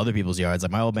as yards? in other people's yards.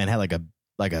 Like my old man had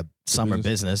like a summer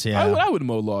business. Yeah, I would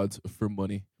mow lawns for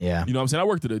money. yeah. You know what I'm saying? I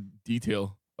worked at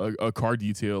a car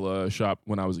detail shop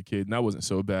when I was a kid, and that wasn't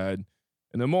so bad.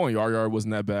 And then mowing our yard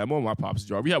wasn't that bad. Mowing my pop's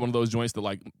yard, we had one of those joints that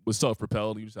like was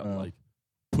self-propelled. You just have to like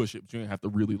push it, but you didn't have to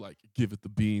really like give it the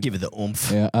beam, Give it the oomph.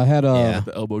 yeah, I had Yeah.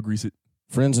 the elbow grease it.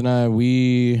 friends and I,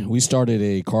 we started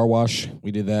a car wash.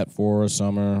 We did that for a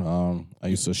summer. I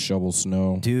used to shovel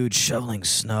snow. Dude, shoveling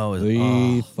snow is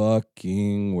The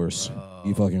fucking worst.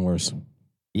 The fucking worst.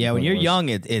 yeah. When you're worse. young,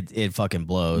 it fucking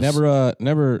blows.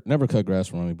 Never cut grass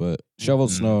for money, but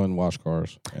shoveled snow and washed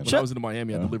cars. And- When I was in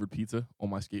Miami, I delivered pizza on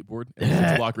my skateboard in a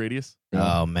 6-block radius.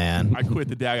 Oh man. I quit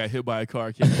the day I got hit by a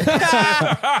car. Kid.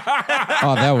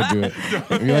 oh, that would do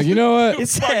it. You're like, you know what? He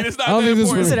said, It's not I don't that think this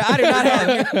important. he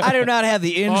said, I do not have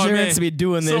the Oh, insurance man. to be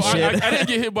doing So this I shit. didn't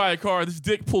get hit by a car. This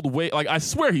dick pulled away. Like I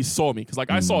swear he saw me because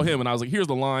like I saw him and I was like, here's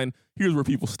the line. Here's where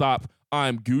people stop.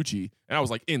 I'm Gucci. And I was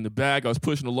like in the bag. I was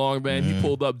pushing along, man. He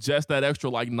pulled up just that extra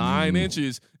like 9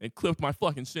 inches and clipped my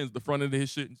fucking shins. The front end of his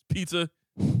shit. Pizza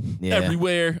Yeah.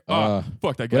 everywhere.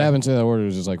 Fuck that guy. What happened to that order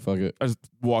was just like, fuck it. I just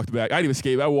walked back. I didn't even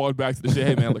escape. I walked back to the shit.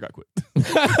 Hey man, look, I quit.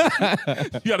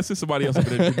 You gotta send somebody else up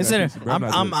there. to give me that Instead pizza, of, bro. I'm,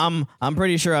 not doing I'm, I'm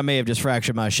pretty sure I may have just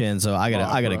fractured my shin, so I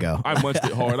gotta bro. go. I munched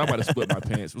it hard. I might have split my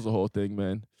pants. It was a whole thing,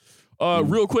 man.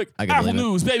 Real quick, I can Apple believe it.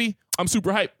 news, baby. I'm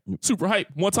super hype. Super hype.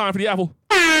 One time for the Apple.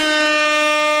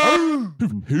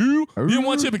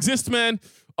 M1 chip exists, man.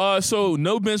 So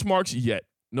no benchmarks yet.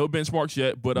 No benchmarks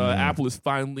yet, but Apple is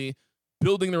finally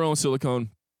building their own silicone.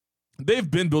 They've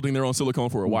been building their own silicone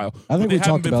for a while. I but think they we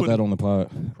haven't talked been about putting- that on the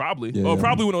pod. Probably. Yeah. Oh,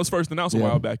 probably when it was first announced a Yeah.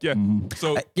 while back. Yeah.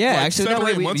 So Yeah, like actually, 7 no, or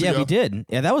wait, 8 months yeah, ago, we did.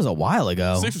 Yeah, that was a while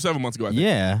ago. 6 or 7 months ago, I think.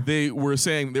 Yeah. They were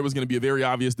saying there was going to be a very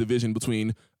obvious division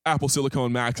between Apple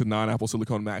Silicon Macs and non-Apple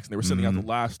Silicon Macs, and they were sending out the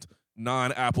last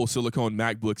non-Apple Silicon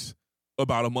MacBooks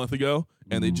about a month ago,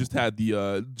 and they just had the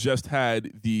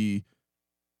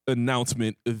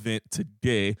announcement event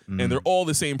today, and they're all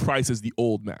the same price as the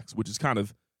old Macs, which is kind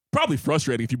of probably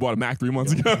frustrating if you bought a Mac 3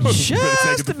 months ago. You better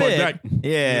take it Just the a fuck bit. back.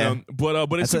 Yeah. You know?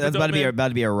 But it's That's super about to dope, be man. about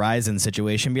to be a Ryzen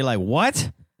situation. Be like,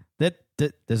 what? That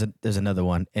there's another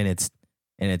one, and it's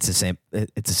the same.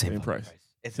 It's the same, Same price.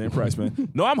 It's Same price, man.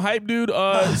 No, I'm hyped, dude.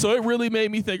 So it really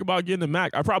made me think about getting a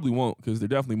Mac. I probably won't because they're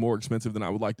definitely more expensive than I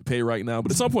would like to pay right now.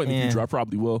 But at some point in the Yeah. future, I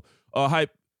probably will. Hype.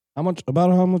 How much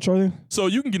are they? So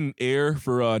you can get an Air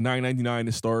for $999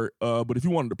 to start. But if you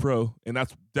wanted a Pro, and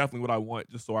that's definitely what I want,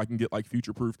 just so I can get like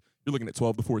future proof, you're looking at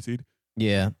 12 to 14.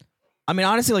 Yeah. I mean,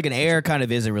 honestly, like an Air kind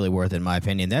of isn't really worth it in my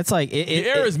opinion. That's like The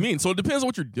Air is mean, so it depends on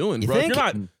what you're doing, You bro. think? If you're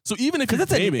not, so even if because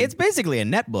you're gaming, it's basically a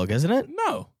netbook, isn't it?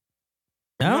 no.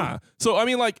 No. Nah. So I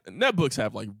mean, like netbooks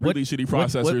have like really shitty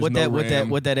processors. What no that RAM.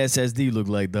 SSD look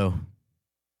like though?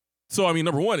 So I mean,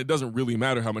 number one, it doesn't really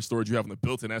matter how much storage you have on the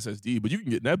built-in SSD, but you can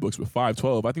get netbooks with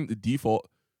 512. I think the default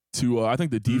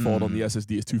on the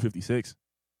SSD is 256.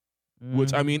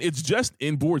 Which I mean, it's just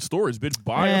inboard storage, bitch.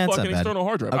 Buy Yeah, a it's not fucking bad. external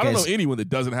hard drive. I Okay, don't know so- anyone that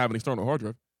doesn't have an external hard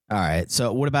drive. All right.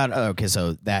 So what about? Okay,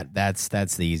 so that's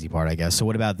the easy part, I guess. So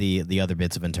what about the other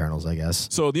bits of internals? I guess.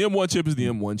 So the M1 chip is the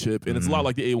M1 chip, and it's a lot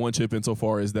like the A1 chip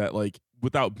insofar as that, like,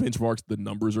 without benchmarks, the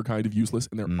numbers are kind of useless,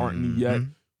 and there aren't any yet.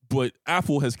 But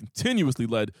Apple has continuously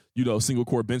led, single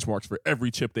core benchmarks for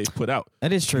every chip they've put out.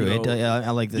 That is true. I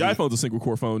like the iPhone's a single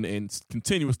core phone and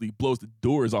continuously blows the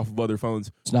doors off of other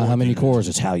phones. It's not how many cores;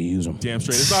 it's how you use them. Damn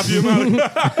straight. It's not the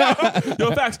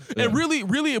amount. Facts. Yeah. And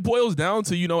really, it boils down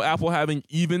to Apple having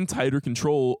even tighter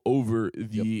control over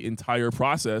the entire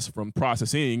process, from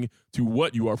processing to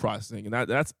what you are processing, and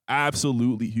that's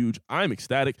absolutely huge. I'm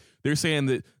ecstatic. They're saying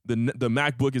that the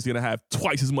MacBook is going to have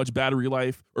twice as much battery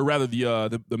life, or rather,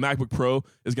 the MacBook Pro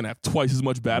is going to have twice as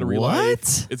much battery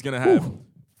life. It's going to have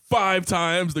 5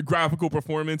 times the graphical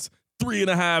performance,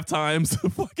 3.5 times the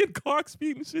fucking clock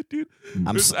speed and shit, dude.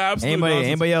 It's absolutely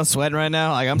anybody else sweating right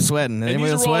now? Like, I'm sweating. And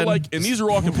these are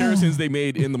all comparisons they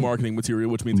made in the marketing material,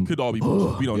 which means it could all be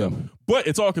bullshit. We don't know. But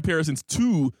it's all comparisons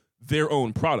to their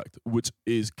own product, which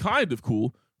is kind of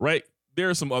cool, right? There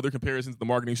are some other comparisons in the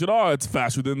marketing shit. Oh, it's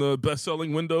faster than the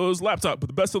best-selling Windows laptop,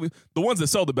 but the ones that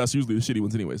sell the best are usually the shitty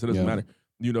ones anyway, so it doesn't matter.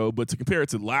 But to compare it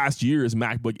to last year's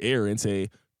MacBook Air and say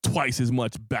twice as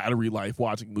much battery life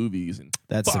watching movies and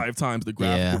 5 times the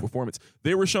graphical performance.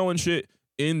 They were showing shit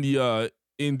in the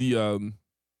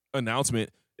announcement.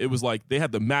 It was like they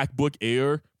had the MacBook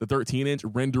Air, the 13-inch,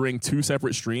 rendering 2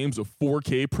 separate streams of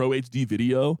 4K Pro HD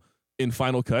video in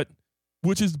Final Cut,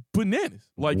 which is bananas.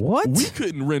 Like, what? We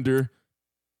couldn't render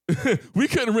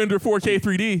 4K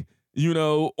 3D,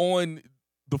 on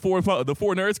the four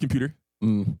nerds computer.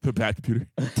 The bad computer.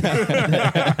 The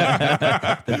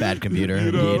bad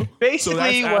computer.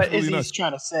 Basically, what Izzy's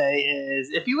trying to say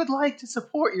is, if you would like to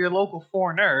support your local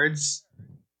 4 nerds,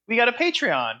 we got a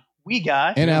Patreon.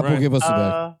 And Apple give us the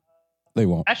back. They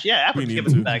won't. Actually, yeah, Apple give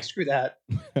us the back. Screw that.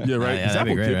 Yeah, right.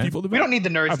 Apple give right? people the back. We don't need the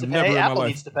nerds to pay. Apple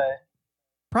needs to pay.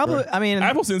 Probably. I mean,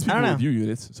 Apple sends people review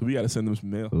units, so we got to send them some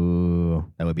mail. Ooh,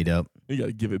 that would be dope. You got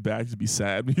to give it back. Just be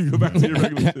sad when you go back to your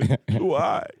regular shit.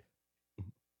 Why?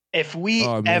 If we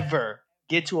ever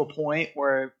get to a point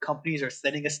where companies are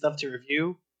sending us stuff to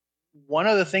review, one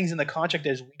of the things in the contract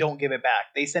is we don't give it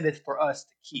back. They send it for us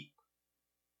to keep.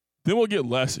 Then we'll get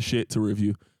less shit to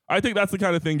review. I think that's the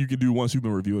kind of thing you can do once you've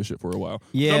been reviewing shit for a while.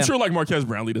 Yeah. So I'm sure like Marquez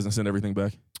Brownlee doesn't send everything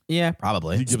back. Yeah,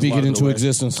 probably. Speak it into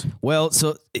existence. Well,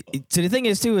 so the thing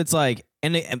is too, it's like,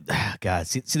 God,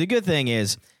 see the good thing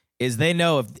is they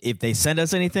know if they send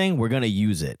us anything, we're gonna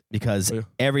use it because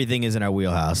everything is in our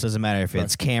wheelhouse. Doesn't matter if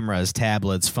it's cameras,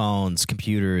 tablets, phones,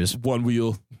 computers, one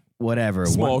wheel, whatever,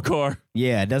 small car.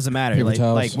 Yeah, it doesn't matter. Paper like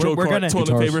towels. we're gonna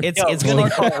toilet paper. It's gonna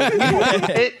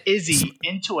fit Izzy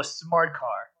into a smart car.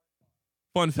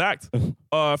 Fun fact,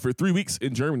 for 3 weeks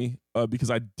in Germany, because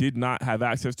I did not have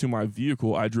access to my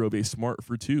vehicle, I drove a Smart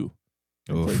for 2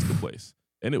 from place to place.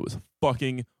 And it was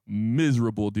fucking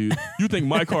miserable, dude. You think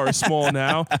my car is small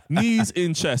now? Knees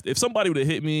in chest. If somebody would have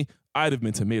hit me, I'd have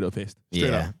been tomato paste.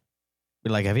 Straight up. Be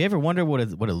like, have you ever wondered what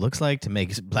it looks like to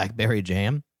make blackberry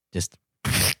jam? Just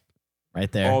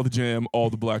right there. All the jam, all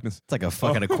the blackness. It's like a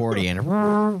fucking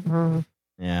accordion.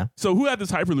 Yeah. So who had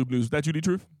this Hyperloop news? Was that Judy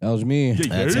Truth? That was me.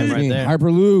 That's him right there.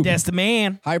 Hyperloop. That's the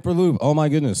man. Hyperloop. Oh my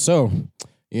goodness. So,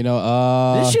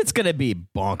 this shit's gonna be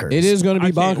bonkers. It is gonna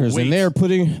be bonkers,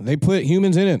 and they put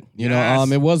humans in it.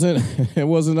 It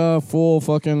wasn't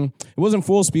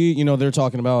full speed. They're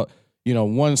talking about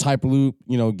once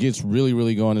Hyperloop gets really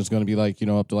really going, it's gonna be like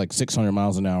up to like 600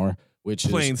 miles an hour, which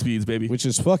plane speeds, baby, which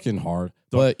is fucking hard.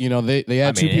 But they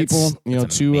had 2 people,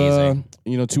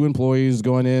 two employees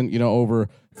going in, over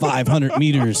 500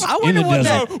 meters in the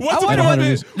desert. I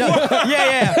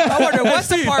wonder what's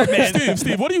the department.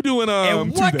 Steve, what are you doing?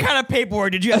 And what kind of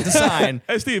paperwork did you have to sign?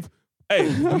 Hey, Steve. Hey,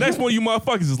 the next one of you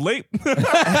motherfuckers is late.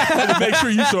 To make sure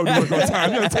you show up to work on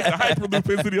time. You're gonna take the Hyperloop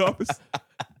into the office.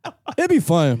 It'd be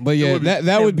fun, but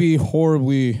that would be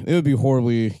horribly. It would be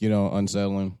horribly,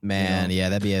 unsettling. Man,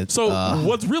 that'd be So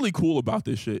what's really cool about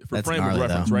this shit for frame of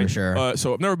reference, though, right? For sure.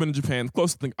 So I've never been to Japan. The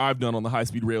closest thing I've done on the high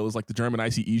speed rail is like the German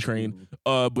ICE train.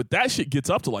 But that shit gets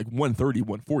up to like 130,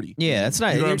 140. Yeah, that's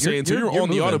not. You know what I'm saying? So you're on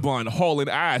moving. the Autobahn hauling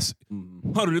ass,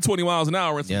 120 miles an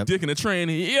hour, and some dick in a train.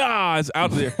 Yeah, it's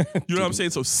out there. You know what I'm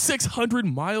saying? So 600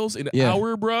 miles an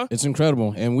hour, bruh. It's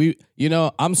incredible, and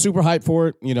I'm super hyped for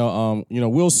it.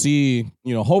 We'll see.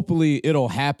 Hopefully it'll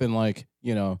happen like,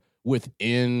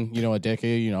 within, a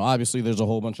decade. Obviously there's a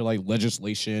whole bunch of like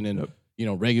legislation and,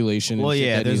 regulation. Well,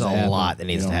 and there's a lot that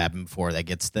needs to happen before that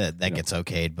gets gets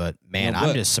okayed. But man,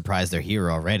 I'm just surprised they're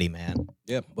here already, man.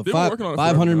 Yeah, but They've been working on it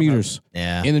 500 forever. meters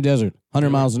in the desert,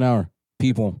 100 miles an hour.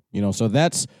 people. So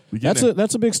that's We get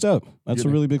that's it. a big step. That's Get a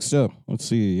it. really big step. Let's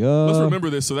see. Let's remember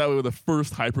this so that way when the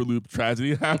first Hyperloop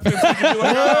tragedy happens, we can be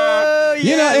like, "Ah,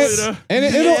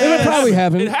 it'll probably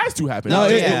happen. It has to happen. No,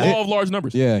 It's it- the law of large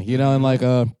numbers. Yeah, and like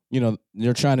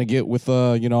they're trying to get with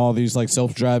all these like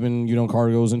self-driving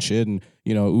cargos and shit, and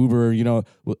Uber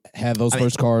had those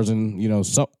first cars, and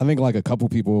so I think like a couple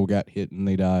people got hit and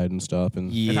they died and stuff,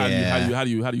 and And how do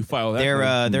you file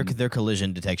that? Their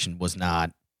collision detection was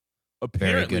not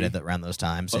very good around those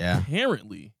times. Yeah.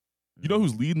 Apparently, you know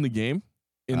who's leading the game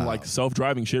in like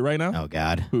self-driving shit right now? Oh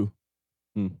God. Who?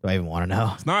 Do I even want to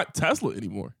know? It's not Tesla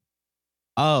anymore.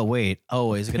 Oh wait.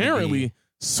 Oh, is it going to be? Apparently,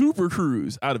 Super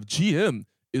Cruise out of GM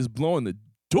is blowing the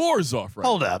doors off right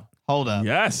Hold now. up. Hold up.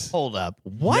 Yes. Hold up.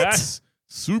 What? Yes.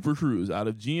 Super Cruise out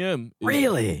of GM is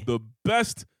Really? the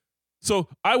best. So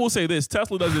I will say this: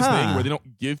 Tesla does this thing where they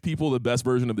don't give people the best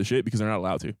version of the shit because they're not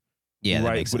allowed to. Yeah, that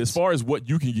right. makes But sense. as far as what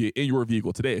you can get in your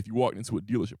vehicle today, if you walked into a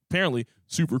dealership, apparently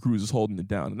Super Cruise is holding it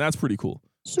down, and that's pretty cool.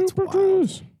 Super wild.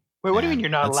 Cruise. Wait, what do you Man, mean you're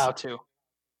not that's- allowed to?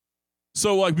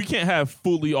 So like we can't have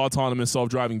fully autonomous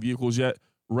self-driving vehicles yet,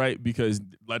 right? Because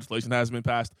legislation hasn't been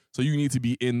passed. So you need to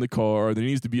be in the car. There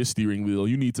needs to be a steering wheel.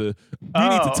 You need to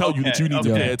tell you that you need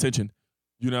to okay. pay attention.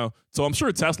 So I'm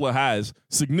sure Tesla has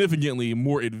significantly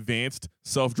more advanced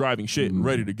self-driving shit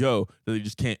ready to go that they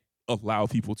just can't allow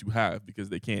people to have because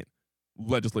they can't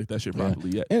legislate that shit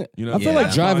properly yet. And You know, I feel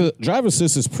Yeah. like drive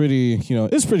assist is pretty,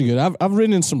 it's pretty good. I've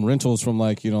ridden in some rentals from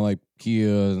like Kia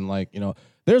and like,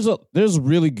 there's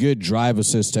really good drive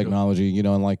assist technology,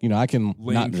 and like, I can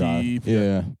Lane not drive. keep,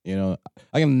 Yeah.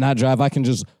 I can not drive. I can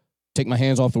just take my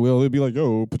hands off the wheel. It'd be like,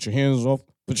 yo, put your hands on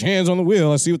the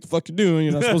wheel. I see what the fuck you're doing.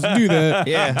 You're not supposed to do that.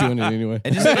 Yeah. I'm doing it anyway.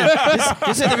 And just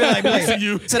sit there and be like, Listen,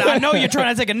 you. said, I know you're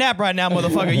trying to take a nap right now,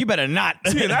 motherfucker. You better not.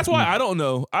 See, that's why I don't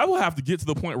know. I will have to get to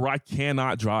the point where I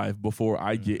cannot drive before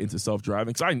I get into self-driving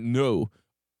because I know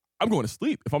I'm going to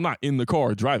sleep if I'm not in the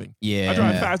car driving. Yeah. I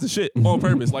drive fast as shit on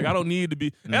purpose. Like I don't need to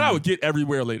be, and I would get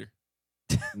everywhere later.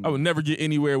 I would never get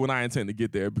anywhere when I intend to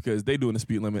get there because they doing the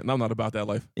speed limit, and I'm not about that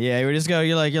life. Yeah, you just go.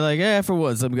 You're like, for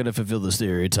once, I'm gonna fulfill the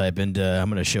stereotype, and I'm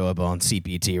gonna show up on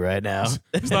CPT right now.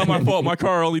 It's not my fault. My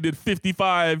car only did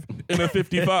 55 in a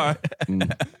 55,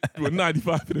 with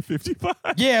 95 in a 55.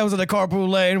 Yeah, I was in the carpool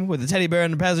lane with the teddy bear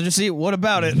in the passenger seat. What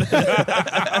about it?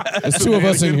 There's two of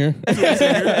us in here.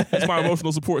 It's my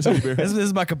emotional support teddy bear. This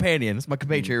is my companion. It's my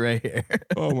compatriot right here.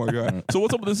 Oh my god. So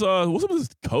what's up with this? What's up with this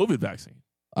COVID vaccine?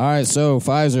 All right, so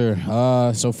Pfizer.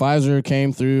 Pfizer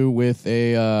came through with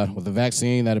a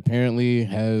vaccine that apparently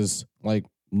has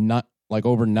not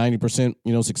over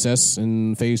 90% success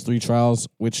in phase 3 trials,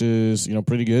 which is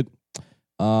pretty good.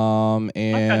 And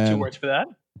I got 2 words for that.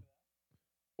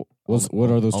 what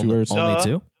are those 2 words? Only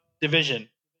 2. Division.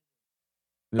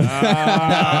 Get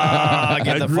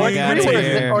the fuck out of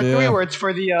here. Or 3 Yeah. words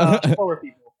for the forward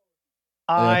people.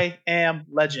 I am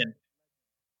legend.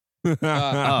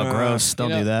 Oh, gross!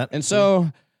 Don't do that. And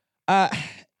so,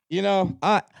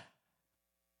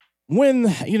 when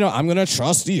I'm gonna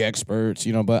trust the experts,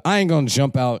 but I ain't gonna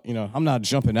jump out. I'm not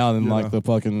jumping out in like the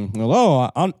fucking.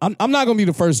 I'm not gonna be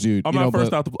the first dude. I'm not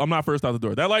first out the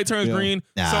door. That light turns Yeah. green.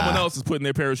 Nah. Someone else is putting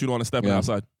their parachute on and stepping Yeah.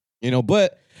 outside.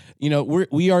 But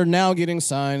we are now getting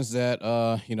signs that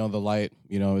the light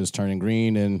is turning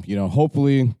green, and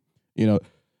hopefully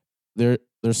they're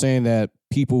saying that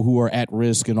people who are at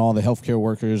risk and all the healthcare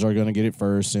workers are going to get it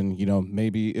first, and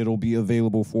maybe it'll be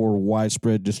available for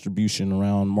widespread distribution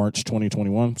around March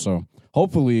 2021. So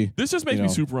hopefully, This just makes me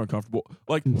super uncomfortable.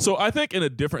 Like, so I think in a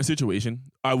different situation,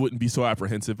 I wouldn't be so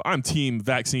apprehensive. I'm team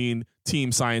vaccine,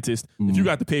 team scientist. If you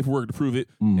got the paperwork to prove it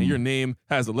and your name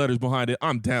has the letters behind it,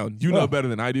 I'm down. You know better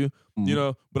than I do,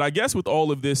 But I guess with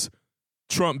all of this,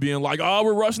 Trump being like, "Oh,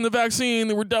 we're rushing the vaccine,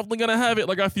 and we're definitely gonna have it."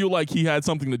 Like, I feel like he had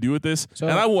something to do with this, and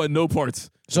I want no parts.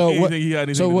 So of what? anything he had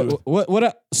anything So to do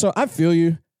with. so I feel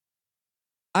you.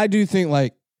 I do think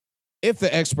like if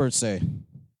the experts say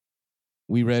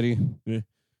we ready,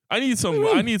 I need some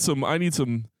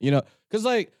because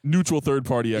like neutral third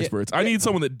party experts. I need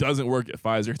someone that doesn't work at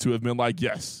Pfizer to have been like,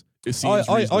 yes, it seems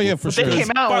oh reasonable. yeah, for But they sure.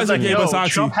 came out and was Pfizer like, gave us no,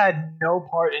 Oxy. Trump had no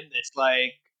part in this.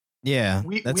 Like, Yeah,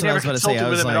 we that's what I never was about to say. consulted I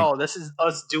with was him like, at all. This is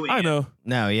us doing I it. know.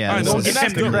 no, yeah, I this know. is Give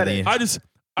him the really- credit.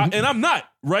 And I'm not,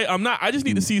 right? I'm not. I just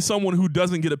need to see someone who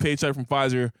doesn't get a paycheck from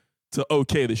Pfizer to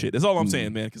okay the shit. That's all I'm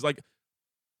saying, man. Because like,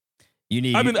 You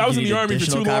need. I was you in need the army for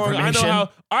too additional long. confirmation.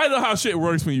 I know how shit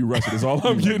works when you rush it. Is all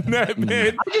I'm getting at,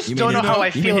 man. I just You don't mean know it- how I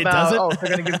you feel mean it about, doesn't? they're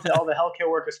going to give it to all the healthcare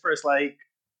workers first. Like,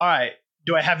 all right,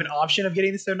 do I have an option of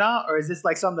getting this or not? Or is this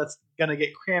like something that's going to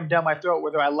get crammed down my throat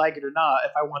whether I like it or not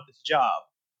if I want this job?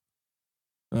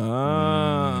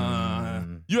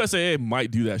 USAA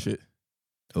might do that shit.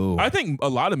 Ooh. I think a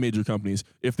lot of major companies,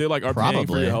 if they like are paying for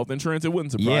Probably. your health insurance, it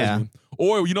wouldn't surprise Yeah. me.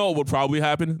 Or you know what would probably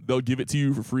happen? They'll give it to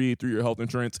you for free through your health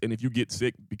insurance, and if you get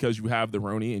sick because you have the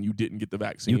Roni and you didn't get the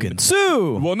vaccine, You can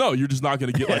sue. Well, no, you're just not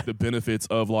going to get like the benefits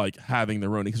of like having the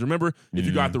Roni. Because remember, if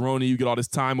you got the Roni, you get all this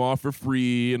time off for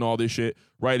free and all this shit,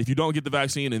 right? If you don't get the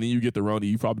vaccine and then you get the Roni,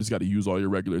 you probably just got to use all your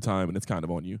regular time, and it's kind of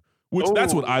on you. Which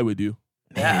that's what Ooh. I would do.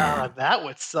 Yeah, that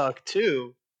would suck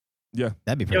too.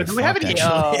 That'd be Yo, pretty do we have fucked, any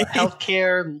actually.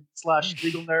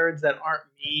 healthcare/legal nerds that aren't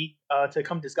me to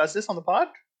come discuss this on the pod?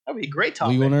 That would be a great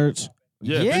topic. Legal nerds.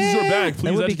 Yeah, if this is your bag, please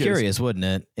that would be educate us. curious, wouldn't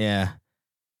it? Yeah.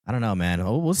 I don't know, man.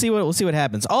 We'll see what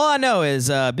happens. All I know is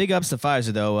big ups to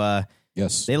Pfizer though.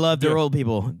 Yes. They love their Yeah. old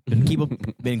people.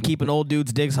 Been keeping old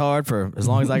dudes' dicks hard for as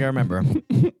long as I can remember.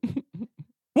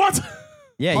 What?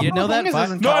 Yeah, you didn't know that? As long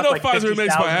as it doesn't No, I cost, know like, Pfizer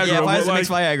makes 50,000. Viagra. Yeah, but Pfizer like- makes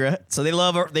Viagra, so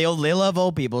they love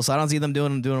old people. So I don't see them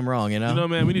doing them wrong. You know, You know,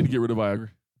 man, we need to get rid of Viagra.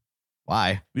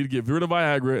 why? We need to get rid of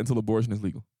Viagra until abortion is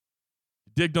legal.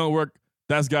 Dick don't work.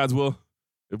 That's God's will.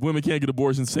 If women can't get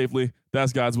abortions safely,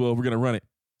 that's God's will. We're gonna run it.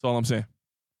 That's all I'm saying.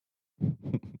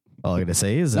 All I'm gonna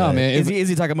say is, No, man, if-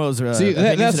 Izzy Takamo's. See,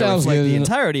 that sounds like good. the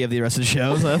entirety of the rest of the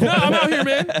show. So. No, I'm out here,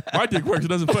 man. My dick works. It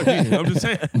doesn't fuck me. I'm just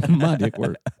saying. My dick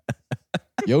work.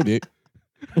 Yo, dick.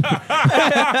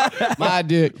 My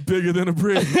dick. Bigger than a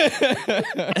brick.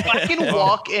 If I can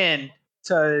walk in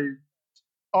to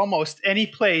almost any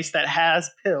place that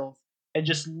has pills and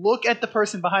just look at the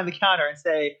person behind the counter and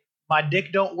say, "My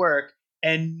dick don't work,"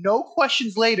 and no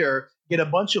questions later get a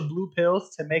bunch of blue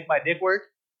pills to make my dick work.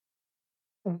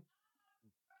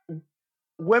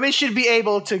 Women should be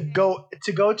able to go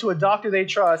to a doctor they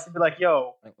trust and be like,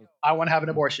 "Yo, I want to have an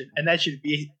abortion," and that should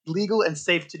be legal and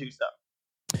safe to do so.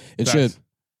 It Facts. should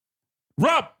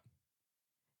Rob,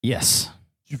 Yes.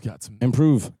 you've got some.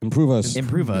 improve us.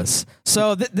 Improve us.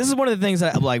 So this is one of the things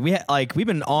that like we've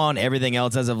been on everything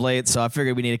else as of late. So I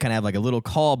figured we need to kind of have like a little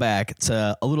callback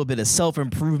to a little bit of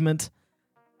self-improvement.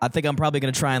 I think I'm probably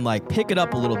gonna try and like pick it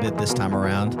up a little bit this time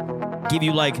around. Give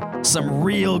you like some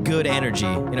real good energy.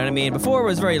 You know what I mean? Before it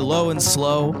was very low and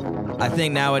slow. I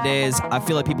think nowadays I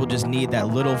feel like people just need that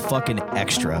little fucking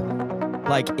extra.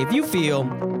 Like if you feel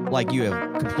like you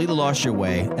have completely lost your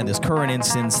way and this current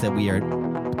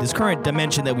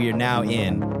dimension that we are now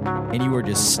in, and you are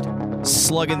just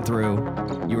slugging through,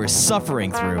 you are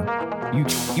suffering through, you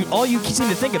all you seem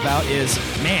to think about is,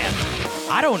 man,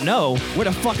 I don't know what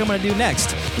the fuck I'm gonna do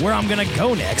next, where I'm gonna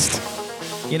go next.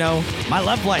 You know, my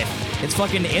love life, it's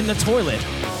fucking in the toilet.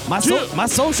 My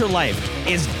social life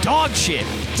is dog shit.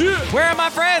 Where are my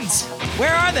friends?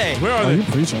 Where are they? Where are Oh, they? you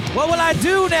preaching. What will I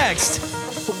do next?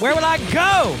 Where will I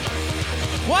go?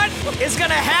 What is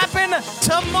gonna happen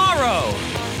tomorrow?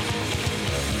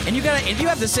 And you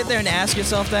have to sit there and ask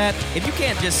yourself that. If you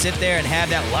can't just sit there and have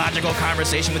that logical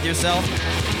conversation with yourself,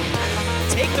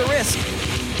 take the risk.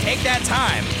 Take that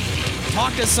time.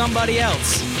 Talk to somebody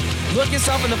else. Look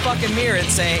yourself in the fucking mirror and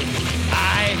say,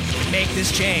 I make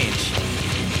this change.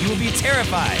 You will be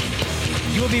terrified.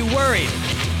 You will be worried.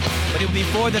 But it will be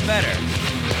for the better.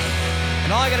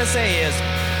 And all I gotta say is,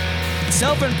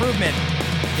 self-improvement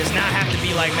does not have to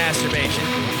be like masturbation.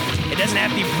 It doesn't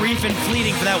have to be brief and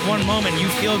fleeting for that one moment. You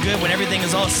feel good when everything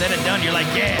is all said and done. You're like,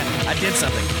 yeah, I did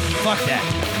something. Fuck that.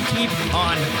 Keep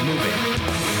on moving.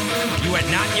 You are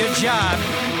not your job.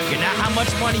 You're not how much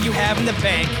money you have in the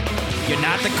bank. You're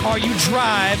not the car you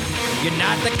drive. You're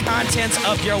not the contents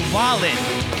of your wallet.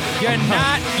 You're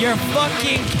not your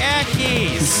fucking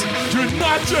khakis. You're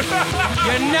not your.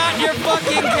 You're not your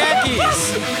fucking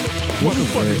khakis. What the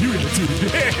fuck are you gonna do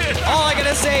today? All I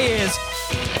gotta say is,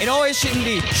 it always shouldn't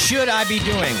be, should I be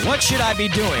doing? What should I be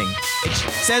doing? It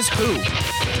says who.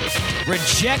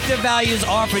 Reject the values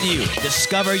offered to you.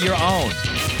 Discover your own.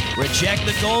 Reject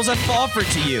the goals that offered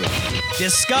to you.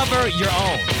 Discover your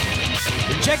own.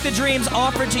 Reject the dreams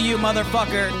offered to you,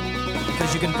 motherfucker,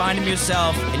 because you can find them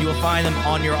yourself and you will find them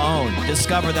on your own.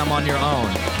 Discover them on your own.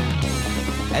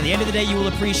 At the end of the day, you will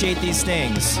appreciate these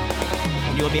things.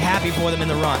 And you will be happy for them in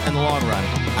the long run.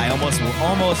 I almost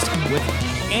with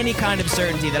any kind of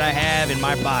certainty that I have in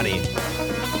my body,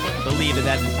 believe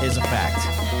that is a fact.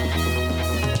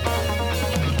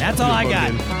 That's all I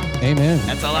got. Amen.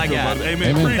 That's all I got.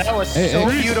 Amen. Amen. Preach. That was Hey, so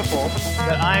hey. beautiful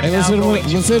that I'm Hey, now let's hit going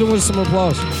him with some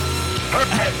applause.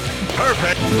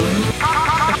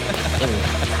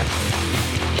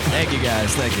 Thank you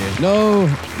guys. Thank you. No,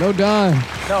 Don.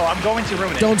 No, I'm going to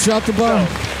ruin it. Don't drop the bomb.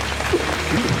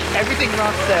 Everything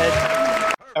Rob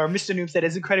said, or Mr. Noob said,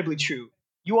 is incredibly true.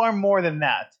 You are more than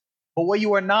that. But what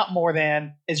you are not more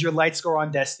than is your light score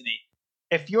on Destiny.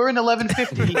 If you're an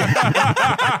 1150, if you're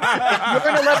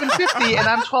an 1150 and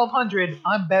I'm 1200,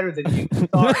 I'm better than you.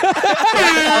 Sorry.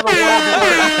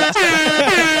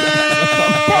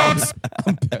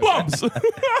 Bumps.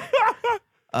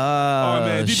 Oh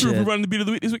man, did you shit. running the beat of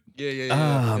the week this week?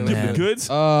 Oh, Give man. the goods.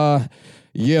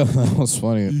 Yeah, that was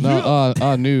funny. No,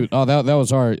 Newt. Oh, that was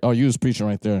hard. Oh, you was preaching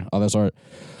right there. Oh, that's hard.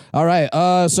 All right.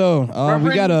 So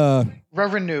we got a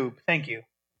Reverend Noob. Thank you.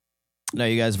 No,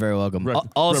 you guys are very welcome.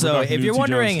 Reverend Also, Dr. if you're Newt T.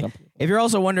 wondering, Jones. if you're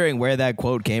also wondering where that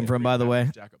quote came from, by the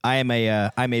way, I'm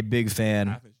a big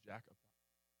fan.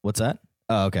 What's that?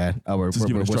 Oh, okay. Oh, we're Just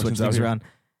giving switching instructions out things here. around.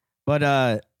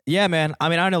 But yeah, man. I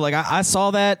mean, I don't know. Like, I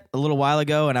saw that a little while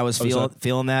ago, and I was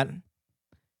feeling that.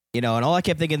 You know, and all I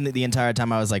kept thinking the entire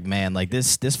time, I was like, man, like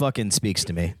this fucking speaks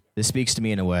to me. This speaks to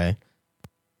me in a way.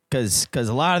 Because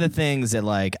a lot of the things that,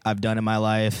 like, I've done in my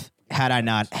life, had I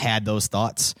not had those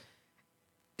thoughts,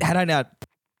 had I not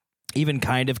even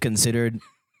kind of considered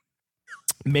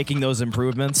making those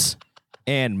improvements,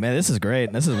 and, man, this is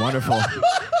great. This is wonderful.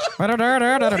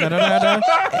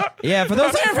 Yeah, for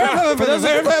those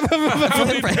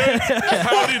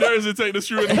How many nerves it take to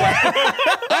screw it in?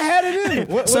 I had it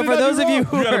in. So for those of you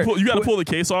who You gotta pull the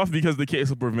case off because the case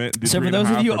will prevent. So for those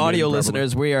of you audio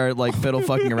listeners, we are like fiddle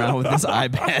fucking around with this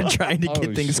iPad trying to get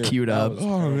Oh, things shit. queued up.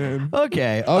 Oh man,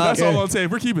 Okay. that's all on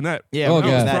tape. We're keeping that. Yeah, Oh, we're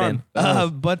putting God. that Fun.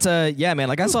 in. But yeah, man,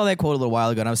 like I saw that quote a little while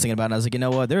ago and I was thinking about it and I was like, you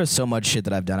know what? There is so much shit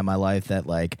that I've done in my life that,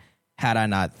 like, had I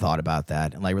not thought about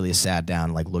that and like really sat down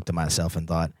and like looked at myself and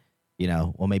thought, you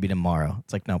know, well, maybe tomorrow.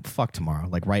 It's like, no, fuck tomorrow.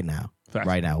 Like right now. Facts.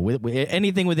 Right now. With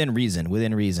anything within reason,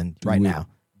 right now.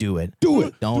 Do it. Do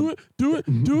it. Don't, Do it.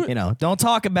 you know, don't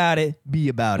talk about it, be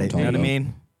about it. Don't You know talk what I about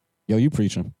mean? Yo, you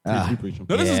preaching. Ah. You preaching.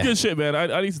 No, this is Yeah. good shit, man.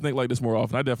 I need to think like this more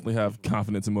often. I definitely have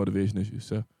confidence and motivation issues,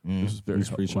 so this is very He's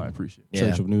helpful. preaching. I appreciate it. Yeah.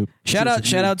 Church of Noob. Shout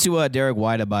out to Derek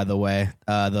White, by the way,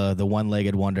 the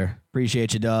one-legged wonder.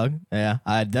 Appreciate you, dog. Yeah,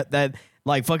 that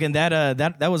like fucking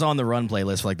that was on the Run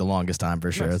playlist for like the longest time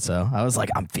for sure. Nice. So I was like,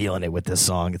 I'm feeling it with this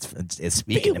song. It's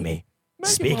speaking to me.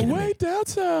 Speaking Making to my way me. down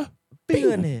to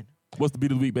Feeling it. What's the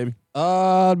beat of the week, baby? Beat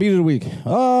of the week.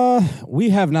 We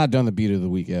have not done the beat of the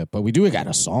week yet, but we do got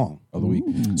a song of the week.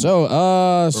 So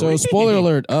spoiler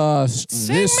alert. This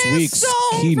week's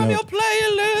keynote.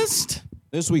 playlist.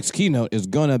 This week's keynote is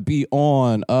gonna be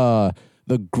on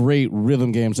the great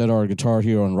rhythm games that are Guitar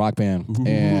Hero and Rock Band,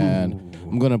 and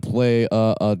I'm gonna play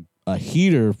a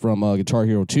heater from Guitar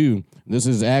Hero 2. This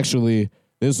is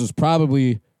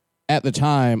probably at the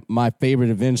time my favorite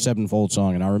Avenged Sevenfold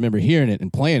song, and I remember hearing it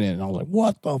and playing it, and I was like,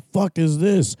 "What the fuck is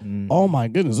this? Oh my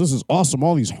goodness, this is awesome!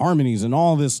 All these harmonies and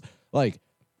all this like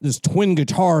this twin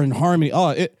guitar and harmony.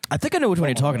 Oh, I think I know which one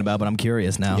you're talking about, but I'm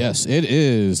curious now. yes, it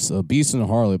is Beast and the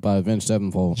Harlot by Avenged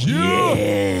Sevenfold.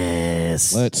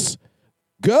 Yes. Let's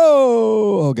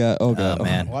go. Oh god. Oh god. Oh,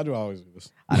 man. Why do I always do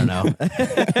this? I don't know.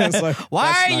 It's like, Why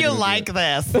that's are not you gonna do like it.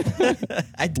 this?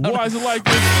 I don't Why is it like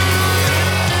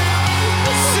this?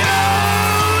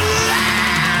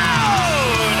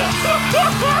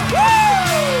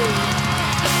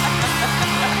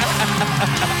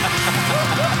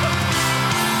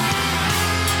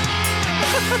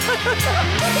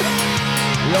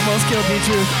 We almost killed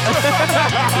Pichu.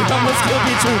 We almost killed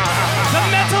Pichu. The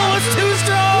metal was too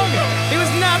strong. He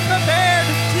was not prepared.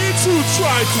 Pichu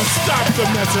tried to stop the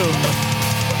metal.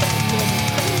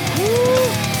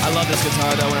 I love this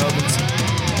guitar though when it opens.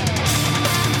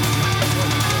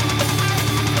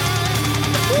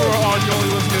 For our audio only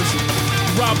listeners,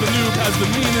 Rob the Noob has the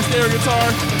meanest air guitar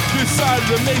this side of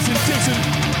the Mason-Dixon.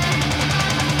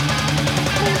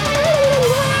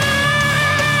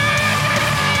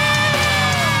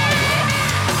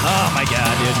 Oh my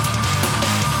god, dude.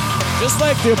 Just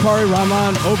like the Apari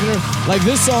Rahman opener, like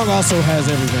this song also has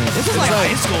everything. This is like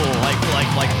high school, like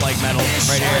metal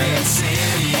right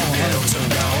here.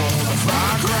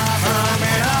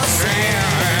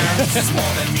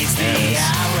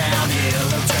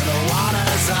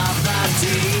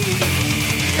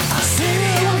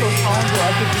 One of those songs where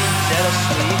I could be dead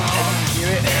asleep and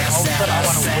hear it, and all of a sudden I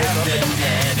want to wake up and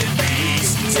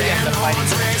end up fighting.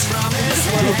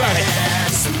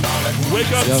 Wake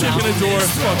up, chick in the door,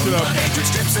 fucked it up.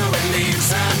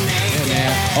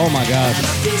 Oh my god.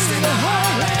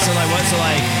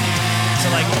 So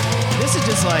like this is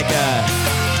just like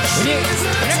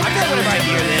whenever I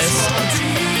hear this,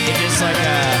 it just like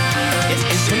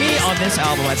it's for me on this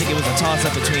album. I think it was a toss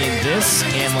up between this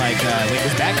and like wait,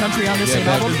 was Backcountry on this same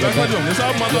album? This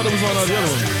album, I thought it was on the other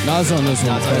one. No, it's on this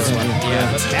one. No, it's on this one.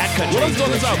 Yeah, but Backcountry. What else is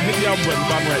on this album? Hit the album button,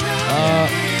 bottom right.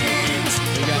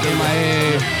 We got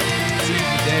MIA,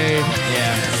 Day,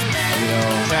 Yeah. you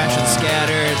know. Trash and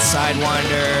Scattered,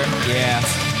 Sidewinder. Yeah.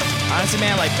 Honestly,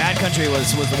 man, like Bad Country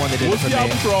was the one that did What's it for the me.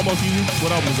 album for Almost Easy?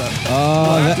 What album was that?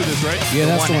 After this, right? Yeah,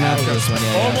 that's the one after this one.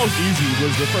 Yeah, Almost Easy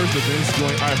was the first Vince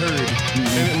joint I heard,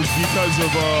 and it was because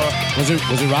of Was it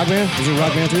Rock Band? Was it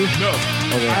Rock Band too? no.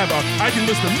 Okay. I can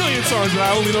list a million songs that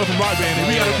I only know from Rock Band, and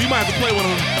we might have to play one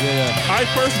of them. Yeah. I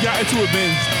first got into a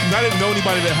Vince. I didn't know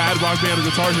anybody that had Rock Band or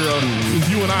Guitar Hero. Because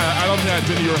you and I don't think I'd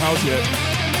been to your house yet.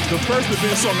 The first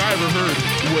Vince song I ever heard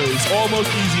was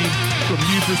Almost Easy from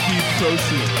Need for Speed Pro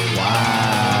Street.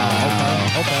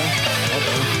 Wow. Okay.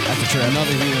 That's a trip.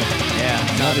 Another hero. Yeah,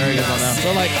 not very good one though.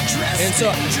 So like, and so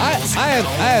I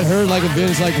had heard like a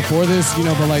Vince like before this, you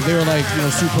know, but like they were like, you know,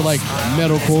 super like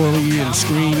metalcore-y and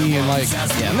screamy and like,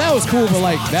 and that was cool, but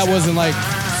like that wasn't like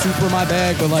super my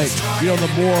bag, but like, you know, the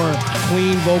more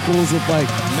clean vocals with like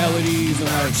melodies and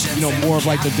like, you know, more of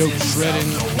like the dope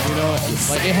shredding, you know,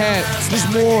 like it had just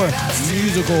more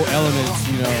musical elements,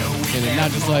 you know, and it, not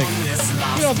just like,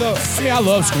 you know, I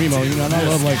love screamo, you know, and I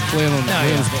love like playing on the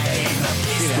drums, but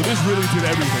But this really did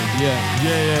everything.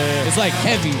 yeah. It's like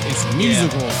heavy. It's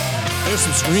musical. There's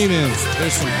some screaming.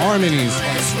 There's some harmonies.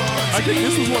 I think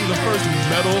this was one of the first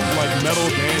metal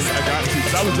bands I got into.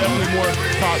 Because I was definitely more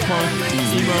pop punk,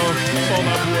 emo, Fall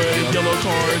Out Boy, Yellow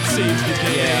Card, Save the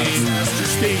Day,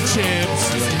 State Champs,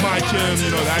 My Kim,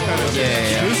 you know, that kind of shit.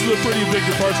 Yeah. This is a pretty big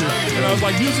departure. And I was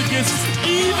like, music gets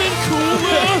even cooler.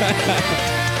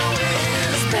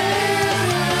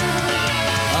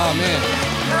 Oh man.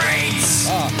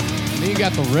 Then you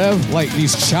got the rev, like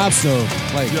these chops though,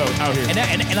 like Yo, out here. And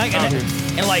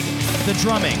like the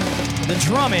drumming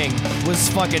was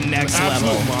fucking next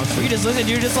Absolute level. monster. You just listen,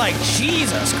 you're just like,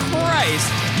 Jesus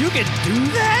Christ, you can do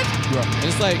that?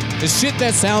 it's like it's shit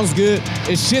that sounds good.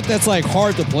 It's shit that's like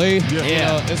hard to play. Yeah. You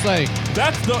know, it's like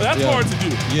That's Yeah. hard to do.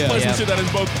 Yeah. Play some Yeah. shit that is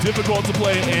both difficult to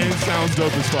play and sounds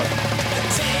dope as fuck.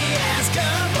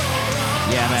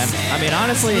 Yeah, man. I mean,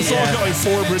 honestly, This song's yeah. got like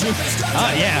 4 bridges.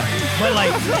 Yeah, but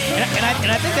like, and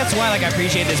I think that's why like I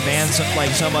appreciate this band so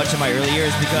much in my early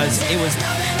years, because it was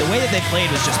the way that they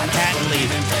played was just patently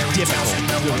difficult.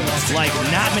 Like,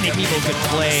 not many people could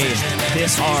play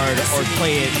this hard or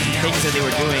play it things that they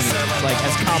were doing like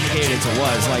as complicated as it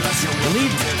was. Like the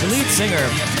lead singer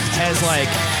has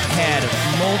like had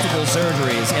multiple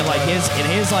surgeries, and like his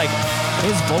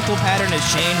vocal pattern has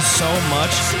changed so much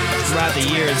throughout the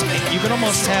years. You can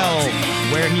almost tell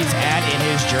where he's at in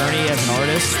his journey as an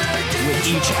artist with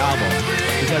each album,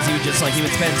 because he would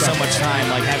spend so much time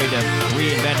like having to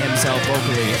reinvent himself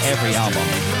vocally every album.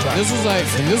 this was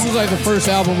like the first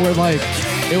album where like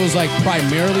it was like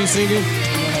primarily singing. You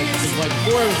know, like, 'cause, like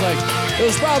before it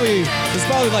was probably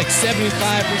like 75%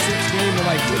 scream or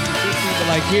like 50-50, but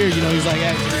like here, you know, he's like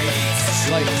actually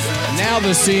like now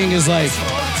the singing is like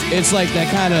it's like that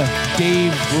kind of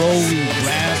Dave Grohl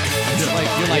rap. Like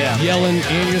you're like yelling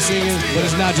and you're singing, but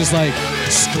it's not just like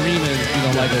screaming, you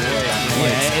know, like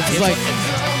it's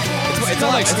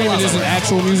not like screaming isn't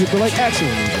actual music, but like actual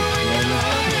music.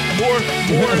 More to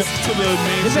the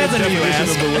main Depends on who you definition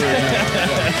ask. of the word.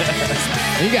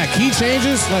 And you got key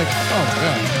changes, like oh my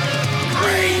god.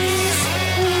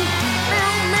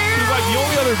 Because like the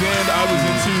only other band I was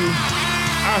into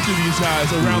after these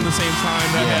guys around the same time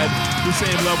that had the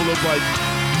same level of like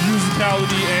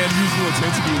musicality and musical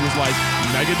intensity was like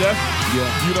Megadeth. Yeah.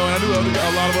 You know, and I knew a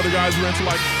lot of other guys were into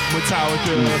like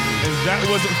Metallica, and that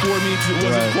wasn't for me because it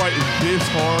wasn't quite this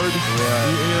hard.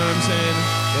 You know what I'm saying?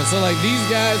 And so like these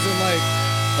guys and like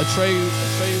Atreyu was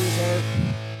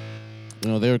you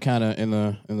know, they were kind of in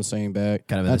the same bag.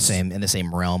 Kind of in the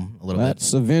same realm a little bit.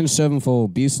 That's Avenged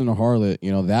Sevenfold, Beast and the Harlot.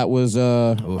 You know, that was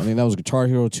I mean that was Guitar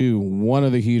Hero 2, one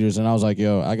of the heaters, and I was like,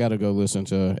 yo, I gotta go listen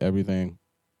to everything.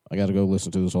 I gotta go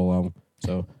listen to this whole album.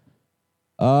 So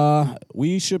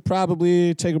we should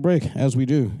probably take a break as we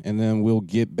do, and then we'll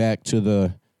get back to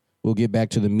the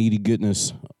meaty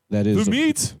goodness that is The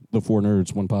meat. the Four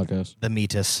Nerds One Podcast. The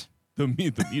meatus. The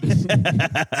meat is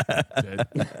dead.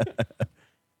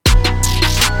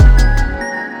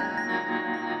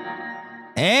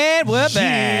 And we're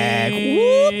back.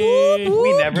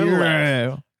 We never Yeah.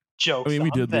 left. Jokes. I mean, we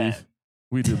on did them. leave.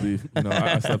 We did leave. You know,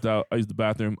 I slept out. I used the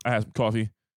bathroom. I had some coffee. It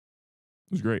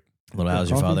was great. Little how's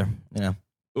your Coffee? father? You know.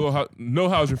 Oh,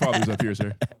 how's your father's up here,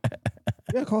 sir?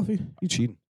 Yeah, coffee. You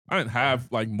cheating? I didn't have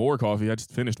like more coffee. I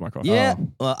just finished my coffee. Yeah.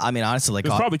 Well, I mean, honestly, like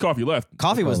There's probably coffee left.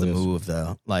 coffee was the probably is. move,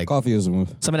 though. Like Coffee is a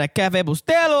move. some of that Cafe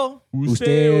Bustelo.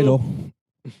 Ustelo.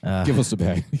 Give us the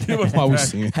bag. Give us the While we bag.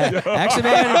 sing it. Actually,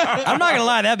 man, I'm not gonna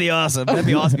lie, that'd be awesome. That'd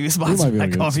be awesome. Be sponsored be by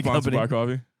able to get coffee Sponsored company. by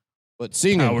coffee. But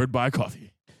singing. Powered by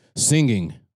coffee.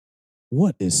 Singing.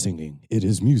 What is singing? It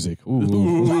is music. Ooh.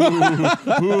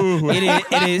 Ooh.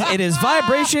 It is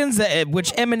vibrations that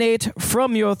which emanate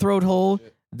from your throat hole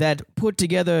that put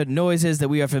together noises that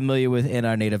we are familiar with in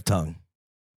our native tongue.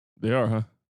 They are, huh?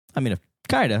 I mean,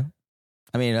 kind of.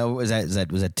 I mean, was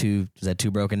that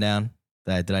too broken down?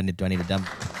 Do I need to dump?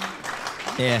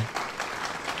 Yeah.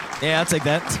 Yeah, I'll take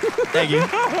that. Thank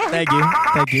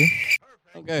you.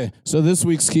 Okay, so this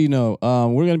week's keynote,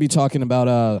 we're going to be talking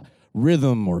about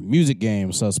rhythm or music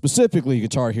games, specifically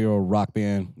Guitar Hero Rock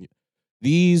Band.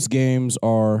 These games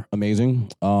are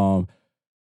amazing. I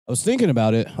was thinking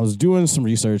about it. I was doing some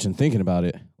research and thinking about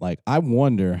it. Like, I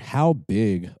wonder how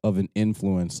big of an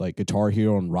influence like Guitar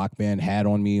Hero and Rock Band had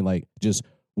on me, like just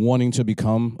wanting to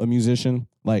become a musician.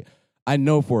 Like, I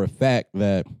know for a fact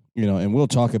that, and we'll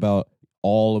talk about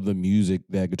all of the music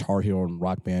that Guitar Hero and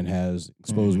Rock Band has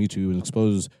exposed me to and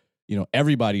exposed,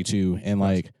 everybody to. And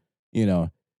like,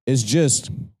 it's just,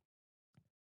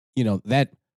 that,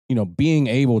 being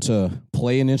able to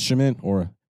play an instrument or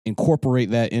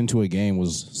incorporate that into a game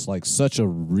was like such a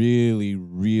really,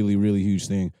 really, really huge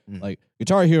thing. Like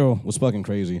Guitar Hero was fucking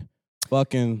crazy.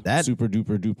 Fucking super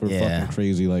duper duper fucking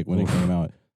crazy. Like when it came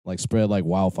out. Like spread like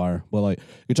wildfire. But like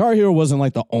Guitar Hero wasn't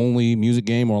like the only music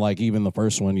game or like even the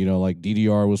first one, like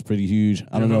DDR was pretty huge.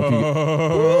 I don't know if you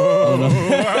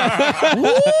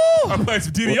I played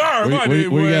some DDR.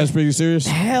 Were you guys pretty serious?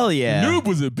 Hell yeah. Noob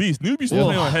was a beast. Noob used to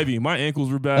play on heavy. My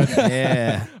ankles were bad.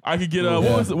 Yeah. I could get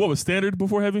what was standard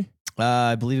before heavy?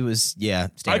 I believe it was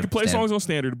standard, I could play songs on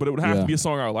standard, but it would have to be a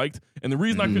song I liked. And the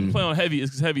reason I couldn't play on heavy is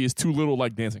because heavy is too little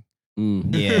like dancing.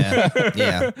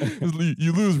 Yeah.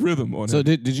 You lose rhythm on it. So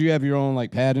did you have your own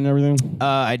like pad and everything?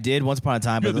 I did once upon a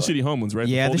time. You had the shitty home ones, right?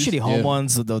 Yeah, the shitty home Yeah.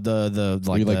 ones. The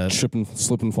like, you like trip and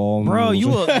slip and fall. bro, you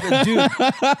will, dude.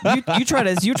 You try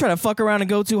to fuck around and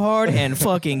go too hard and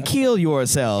fucking kill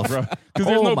yourself, Because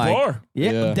there's no bar.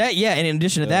 Yeah, Yeah. And in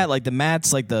addition to that, like the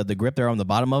mats, like the grip there on the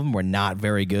bottom of them were not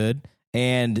very good.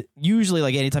 And usually,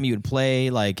 like anytime you would play,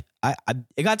 like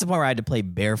it got to the point where I had to play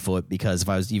barefoot because if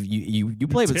I was you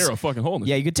play with Tear a fucking hole in it.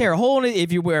 yeah, you could tear a hole in it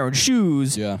if you're wearing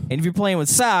shoes. Yeah. And if you're playing with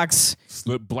socks,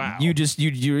 Slip blow.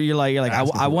 you're like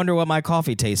I wonder what my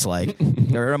coffee tastes like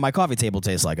or my coffee table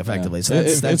tastes like effectively. Yeah. So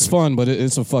that's it's fun, but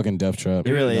it's a fucking death trap.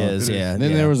 it really No, is. it is. Yeah. And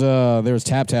then yeah. there was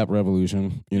Tap Tap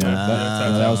Revolution.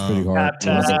 That was pretty hard.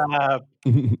 Tap.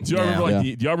 Do y'all remember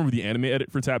Yeah. do y'all remember the anime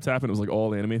edit for Tap Tap and it was like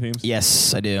all anime themes?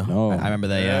 Yes, I do. No. I remember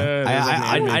that. Yeah, Yeah, there's like an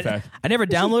anime pack. I never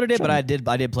downloaded it, but I did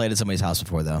play it at somebody's house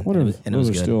before though. What if and it was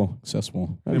those are good. still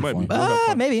accessible? They might be.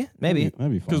 fun. Maybe. That'd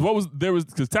be fun.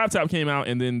 Because Tap Tap came out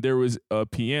and then there was a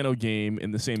piano game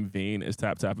in the same vein as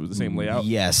Tap Tap. It was the same layout.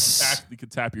 Yes. Actually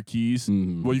could tap your keys.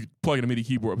 Mhm. Well, you could plug in a MIDI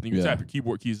keyboard, but then you could Yeah. tap your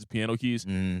keyboard keys as piano keys.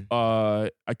 Mm.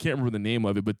 I can't remember the name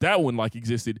of it, but that one like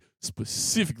existed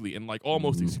specifically and like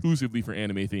almost exclusively for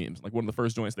anime themes. Like one of the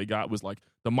first joints they got was like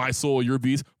the My Soul, Your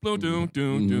Beats, boom, doom,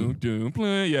 doom, doom, doom,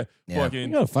 play. Yeah, Yeah.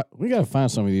 fucking. We gotta find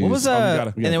some of these. What was we gotta-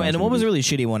 and we gotta then, find and some what of was a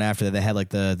these. really shitty one after that? They had like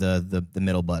the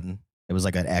middle button. It was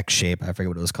like an X shape. I forget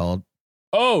what it was called.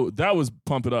 Oh, that was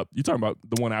Pump It Up. You talking about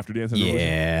the one after Dancing Revolution?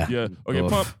 Yeah. Yeah. Okay,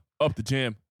 Oof. Pump Up the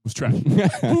Jam was trash.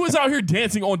 Who was out here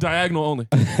dancing on diagonal only?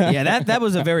 Yeah, that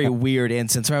was a very weird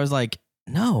instance where I was like,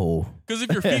 no. Because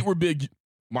if your feet were big,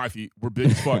 my feet were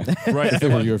big as fuck, right? They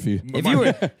were your feet.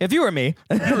 If you were me,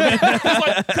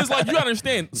 Because like you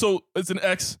understand, so it's an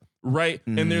X, right?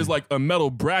 And there's like a metal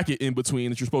bracket in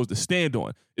between that you're supposed to stand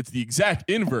on. It's the exact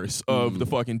inverse of the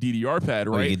fucking DDR pad,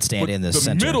 Where right? you'd stand in the the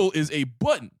center. middle is a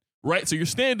button. Right, so you're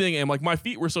standing, and like my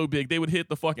feet were so big, they would hit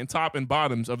the fucking top and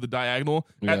bottoms of the diagonal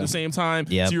at the same time.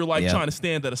 Yep, So you're like yep. trying to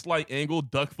stand at a slight angle,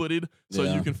 duck-footed, so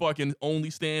Yeah. you can fucking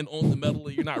only stand on the metal,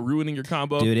 and you're not ruining your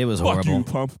combo. Dude, it was Fuck horrible. you,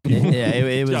 pump. yeah,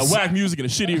 it You got was. whack music and a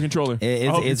shittier controller. It-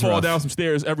 I hope it's you fall rough. down some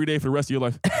stairs every day for the rest of your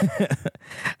life.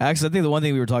 Actually, I think the one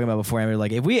thing we were talking about before, I mean,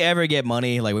 like, if we ever get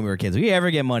money, like when we were kids, if we ever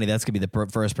get money, that's gonna be the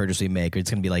first purchase we make. It's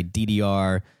gonna be like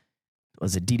DDR.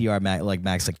 Was it DDR Max, like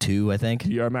Max 2? I think.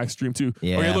 DDR Max Stream 2.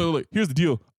 Yeah. Okay, look. Here's the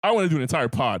deal. I want to do an entire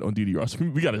pod on DDR. So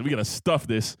we gotta stuff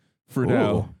this for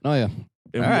now, Oh yeah. and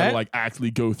we All gotta right. like actually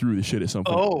go through the shit at some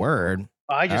point. Oh, Word.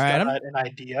 I just All right, got an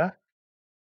idea.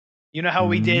 You know how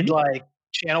we did like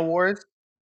Channel Wars?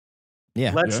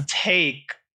 Yeah. Let's Yeah.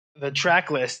 take the track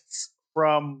lists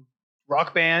from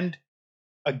Rock Band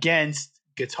against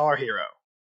Guitar Hero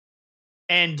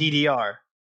and DDR.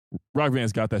 Rock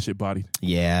Band's got that shit bodied.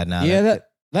 Yeah. No. Yeah,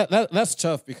 that's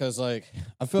tough because like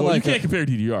I feel Well, like you can't compare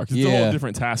DDR because it's a Yeah. whole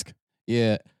different task.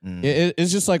 yeah, Mm.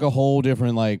 it's just like a whole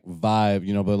different like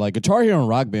vibe, But like Guitar Hero and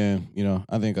Rock Band,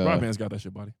 I think Rock Band's got that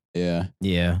shit bodied. yeah,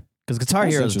 Yeah. Because Guitar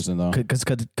that's Hero, interesting though. because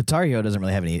Guitar Hero doesn't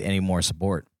really have any more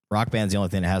support. Rock Band's the only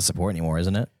thing that has support anymore,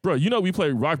 isn't it? Bro, you know we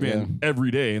play Rock Band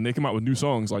every day, and they come out with new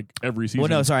songs like every season. Well,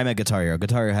 no, sorry, I meant Guitar Hero.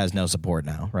 Guitar Hero has no support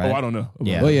now, right? Oh, I don't know.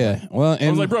 Yeah. Well, yeah. Well, and I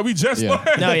was like, bro, we just Yeah.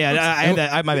 No, yeah, I had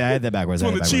that. I had that backwards. It's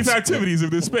one of the chief activities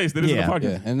of this space that is in the Yeah.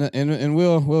 podcast. yeah, and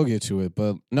we'll get to it,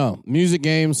 but no, music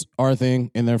games are a thing,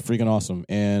 and they're freaking awesome.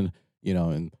 And you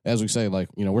know, and as we say, like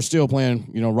we're still playing,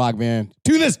 Rock Band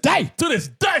to this day. To this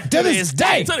day. To this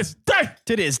day. To this day.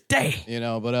 To this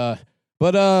day.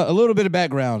 But a little bit of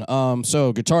background.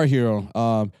 So Guitar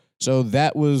Hero. So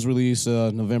that was released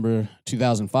November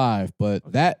 2005,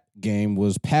 but that game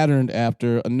was patterned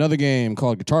after another game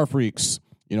called Guitar Freaks.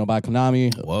 By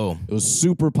Konami. Whoa. It was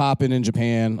super popping in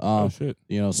Japan. Oh shit.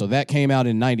 So that came out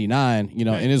in '99.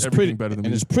 And it's Everything pretty better than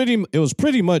and music. it was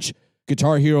pretty much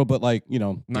Guitar Hero, but like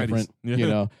 90s. different.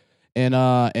 Yeah.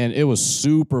 And it was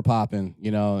super popping.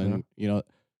 Red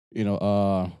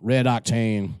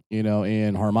Octane,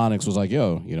 and Harmonix was like,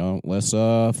 yo, let's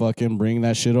fucking bring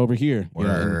that shit over here.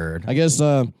 Word. I guess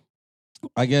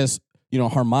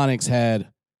Harmonix had,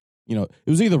 it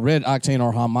was either Red Octane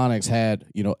or Harmonix had,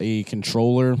 a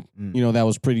controller, that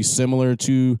was pretty similar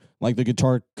to like the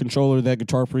guitar controller that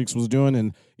Guitar Freaks was doing,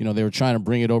 and they were trying to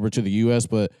bring it over to the US,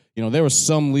 but there was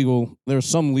some legal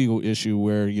issue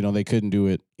where they couldn't do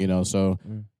it, so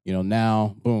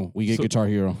now boom, we get Guitar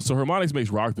Hero. So Harmonix makes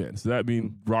Rock Band. Does that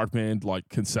mean Rock Band like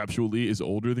conceptually is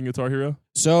older than Guitar Hero?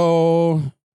 So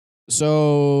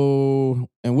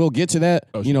and we'll get to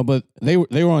that, but they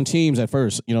were on teams at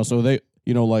first, so they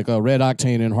like Red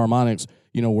Octane and Harmonix,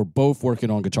 were both working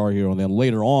on Guitar Hero, and then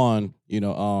later on,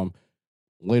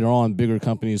 bigger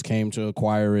companies came to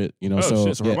acquire it, Oh so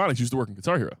shit. So Harmonix used to work in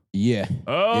Guitar Hero. yeah.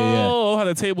 Oh, how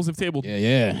the tables have tabled.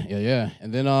 Yeah.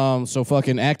 And then so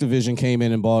fucking Activision came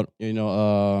in and bought,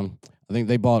 I think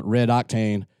they bought Red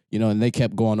Octane, and they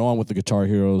kept going on with the Guitar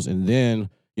Heroes, and then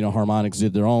Harmonix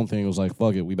did their own thing. It was like,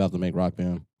 fuck it, we about to make Rock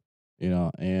Band,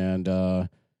 and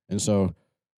so,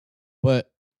 but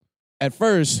at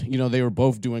first, they were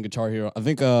both doing Guitar Hero. I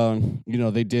think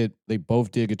they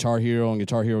both did Guitar Hero and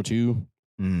Guitar Hero 2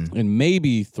 and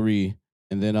maybe 3,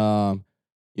 and then I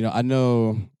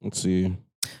know, let's see.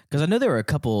 Because I know there were a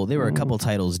couple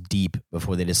titles deep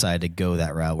before they decided to go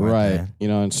that route. Right.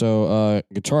 And so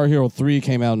Guitar Hero 3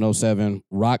 came out in 2007.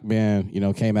 Rock Band,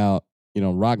 came out,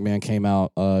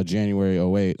 January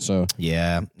 2008. So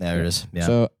yeah, there it is. Yeah.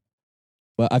 So,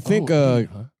 but I think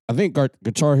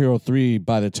Guitar Hero 3,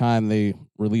 by the time they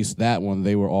released that one,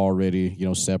 they were already,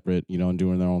 separate, and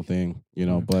doing their own thing,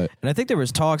 but. And I think there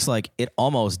was talks like it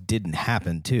almost didn't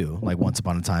happen too, like once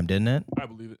upon a time, didn't it? I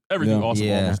believe it. Everything also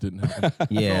almost didn't happen.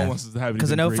 Yeah.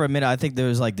 Because I know for a minute, I think there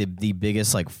was like the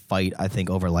biggest like fight, I think,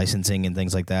 over licensing and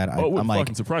things like that. Oh, it would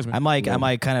fucking surprise me. I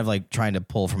might kind of like trying to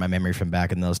pull from my memory from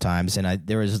back in those times. And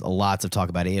there was lots of talk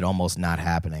about it almost not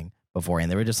happening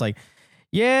beforehand. They were just like,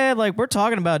 yeah, like we're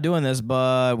talking about doing this,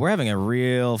 but we're having a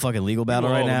real fucking legal battle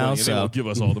right now. So give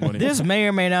us all the money. This may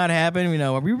or may not happen.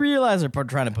 We realize they're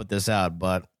trying to put this out,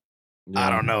 but I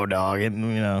don't know, dog.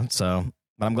 So,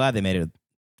 but I'm glad they made it.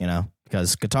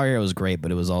 Because Guitar Hero was great,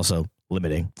 but it was also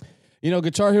limiting.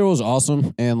 Guitar Hero was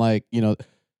awesome, and like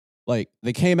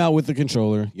they came out with the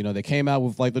controller. They came out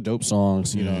with like the dope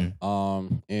songs.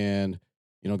 And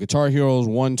Guitar Heroes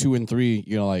 1, 2, and 3.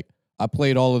 Like. I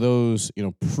played all of those,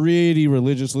 pretty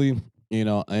religiously,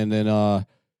 and then,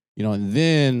 and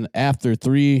then after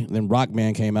 3, then Rock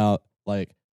Band came out,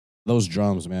 like those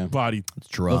drums, man. Body.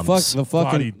 Drums.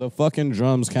 The fucking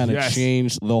drums kind of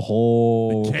changed the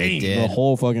whole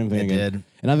fucking thing. It did.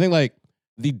 And I think like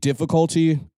the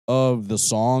difficulty of the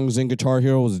songs in Guitar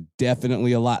Hero was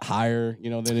definitely a lot higher,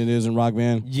 than it is in Rock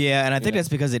Band. Yeah, and I think that's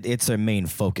because it's their main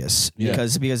focus.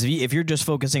 Because if you're just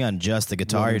focusing on just the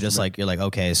guitar, you're like,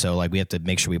 okay, so like we have to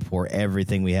make sure we pour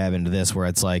everything we have into this. Where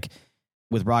it's like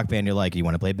with Rock Band, you're like, do you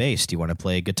want to play bass? Do you want to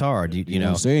play guitar? Do you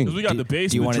know? Sing? Because we got the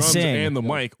bass, do you the want to drums, sing? and the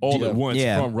mic all at once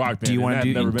from Rock Band. Do you want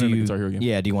to never been in a Guitar Hero game?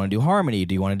 Yeah. Do you want to do harmony?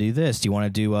 Do you want to do this? Do you want to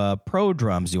do pro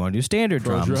drums? Do you want to do standard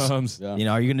drums? Yeah.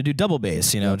 Are you going to do double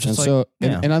bass? Just and like, so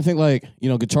and I think like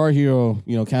Guitar Hero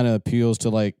kind of appeals to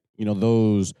like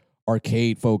those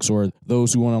arcade folks or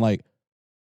those who want to like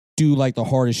do like the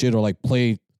hardest shit or like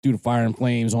play. Do the Fire and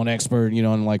Flames on Expert,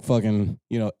 and like fucking,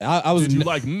 I was. Did you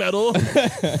like metal?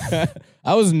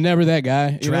 I was never that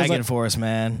guy. Dragon Force,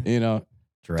 man. Dragon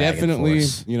definitely.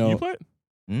 Force. You play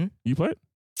it? You play it?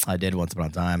 I did once upon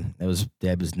a time. It was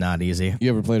not easy.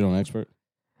 You ever played it on Expert?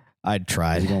 I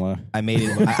tried. You gonna lie? I made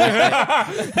it.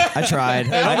 I tried.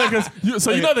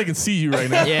 They can see you right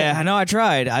now. Yeah, I know. I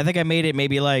tried. I think I made it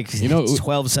maybe like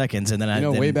 12 seconds, and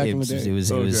then way back in the day. It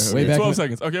was way back 12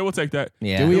 seconds. Okay, we'll take that.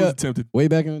 Yeah. Did we, it was attempted. Way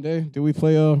back in the day, did we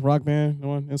play Rock Band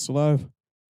on Insta Live?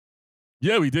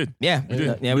 Yeah, we did. Yeah, We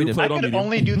did. yeah, we did. played I on could Medium.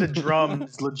 only do the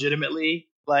drums legitimately.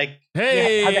 Like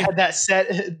Hey! they had that set.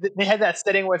 They had that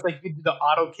setting where it's like you could do the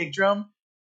auto kick drum,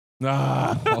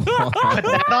 Nah. put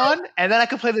that on, and then I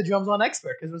could play the drums on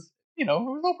expert because it was it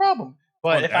was no problem.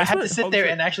 But On if I had to Expert? sit Oh, there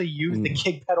shit. and actually use the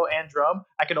kick pedal and drum,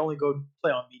 I could only go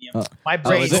play on medium. Oh. My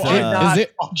brain is did it- not is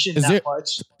it- function is that it-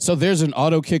 much. So there's an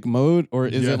auto kick mode, or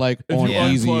is Yeah. it like If on you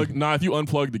easy? unplug, if you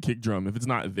unplug the kick drum, if it's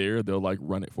not there, they'll like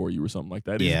run it for you or something like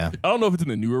that. Yeah. I don't know if it's in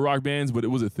the newer rock bands, but it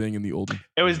was a thing in the old.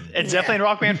 It's definitely in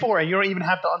Rock Band 4, and you don't even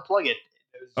have to unplug it.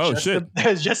 Oh, just shit.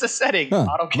 There's just a setting. Huh.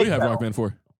 Auto We kick have pedal. Rock Band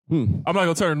 4. Hmm. I'm not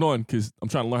gonna turn it on because I'm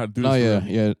trying to learn how to do this. No, for yeah,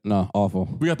 real. yeah, no,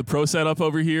 awful. We got the pro setup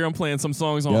over here. I'm playing some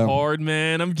songs on Yeah. hard,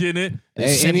 man. I'm getting it.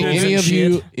 Hey, Symbols any and of shit.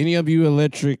 you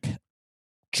electric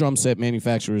drum set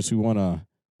manufacturers who want to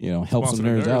help Sponsor some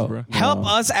the nerds nerds, out, bro. Help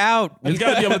us out. It's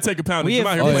got to be able to take a pound. We I'm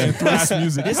out have- here Oh, playing yeah. thrash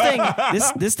music. This thing,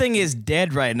 this thing is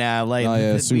dead right now. Like, Oh,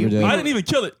 yeah, super dead. I didn't even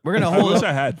kill it. We're gonna I hold wish it.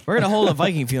 I had. We're gonna hold a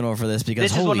Viking funeral for this because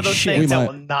This is holy one of those shit. things We that might-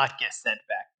 will not get sent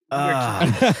back.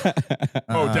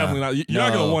 Oh, definitely not. You're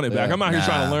not gonna no, want it back. yeah. I'm out here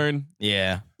trying to Nah. learn.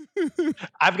 Yeah.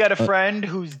 I've got a friend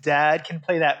whose dad can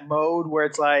play that mode where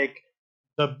it's like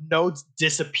the notes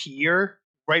disappear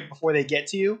right before they get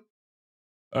to you,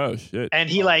 Oh shit. and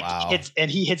he Oh, like wow. hits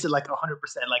it like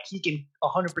 100%. Like he can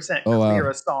 100% Oh, wow. clear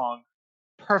a song,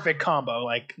 perfect combo,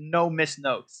 like no missed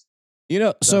notes.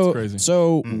 so crazy.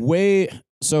 Mm.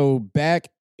 so back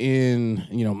in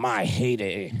my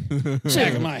heyday,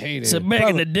 back in my heyday. So back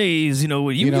in the days, when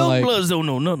you, You know, young like- bloods don't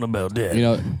know nothing about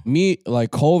that. me like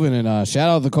Colvin and shout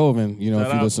out to Colvin. If Shout you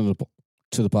out. listen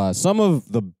to the pod, some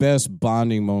of the best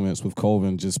bonding moments with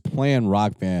Colvin just playing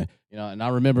Rock Band. And I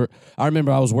remember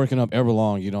I was working up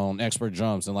Everlong, on expert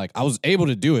drums, and like I was able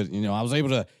to do it. I was able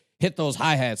to hit those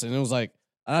hi hats, and it was like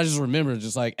I just remember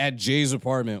just like at Jay's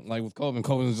apartment, like with Colvin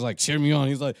was just like cheer me on.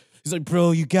 He's like,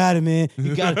 bro, you got it, man.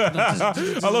 You got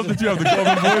it. I love that you have the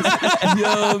Coleman voice.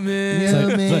 Yo, man.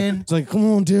 It's like, it's like,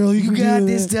 come on, Daryl, you can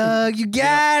do it. dog. You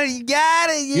got it. You got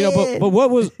it. Yeah. But what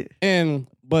was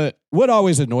but what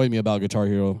always annoyed me about Guitar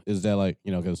Hero is that like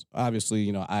because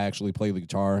obviously I actually play the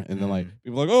guitar, and then like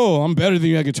people are like, oh, I'm better than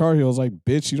you at Guitar Hero. It's like,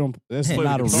 bitch, you don't. That's Play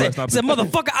not the a guitar. real. It's not It's a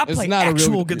motherfucker. I It's play not a real-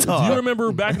 actual Do guitar. Do you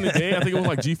remember back in the day? I think it was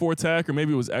like G4 Tech or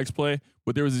maybe it was X Play,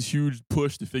 but there was this huge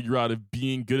push to figure out if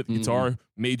being good at the guitar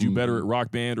made you better at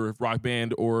Rock Band, or if Rock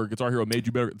Band or Guitar Hero made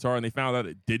you better at guitar, and they found out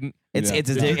it didn't. It's Yeah. it's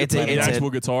a If you di- could it's play a the it's actual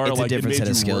a guitar, it's a like it different made set of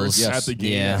you skills. worse Yes. at the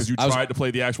game Yeah. because you I was- tried to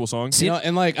play the actual song.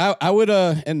 And like I would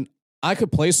and I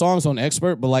could play songs on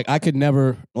expert, but like I could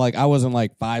never like I wasn't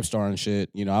like 5-star and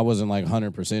shit. I wasn't like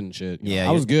 100% and shit. Yeah,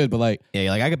 I was good, but like yeah.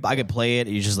 Like I could play it.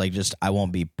 You just I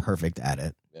won't be perfect at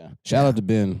it. yeah. Shout out to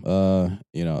Ben.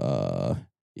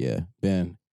 Yeah,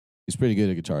 Ben. He's pretty good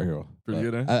at Guitar Hero. Pretty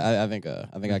But good, eh? I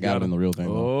think I got him in the real thing.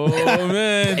 though. Oh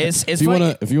man! It's If you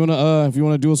funny.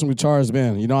 wanna duel some guitars,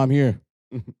 Ben, I'm here.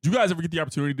 Do you guys ever get the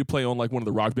opportunity to play on like one of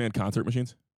the Rock Band concert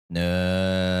machines?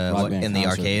 No, Rock what, Band in the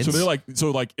concert. arcades. So they're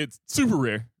like it's super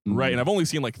rare, right? Mhm. And I've only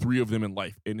seen like 3 of them in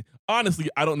life. And honestly,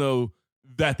 I don't know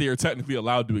that they are technically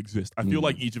allowed to exist. I feel Mhm.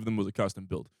 like each of them was a custom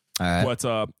build. All right.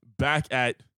 But back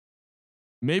at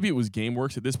maybe it was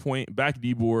GameWorks at this point, back at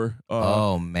Debor,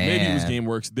 Oh man. maybe it was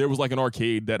GameWorks. There was like an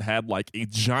arcade that had like a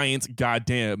giant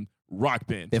goddamn Rock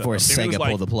Band Before setup. And it Sega was,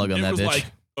 pulled the plug on it that was bitch. like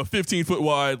a 15-foot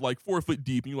wide, like 4 foot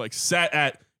deep, and you like sat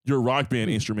at your Rock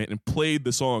Band instrument and played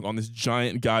the song on this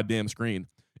giant goddamn screen.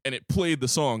 And it played the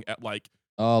song at like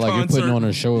Oh, like you're putting concert. on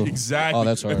a show. exactly. Oh,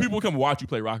 that's and hard. people would come watch you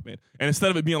play Rock Band. And instead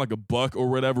of it being like $1 or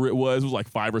whatever it was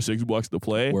like $5 or $6 to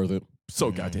play. Worth it. So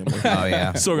goddamn worth it. Oh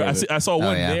yeah. So good. I saw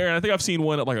one yeah. there, and I think I've seen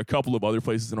one at like a couple of other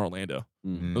places in Orlando.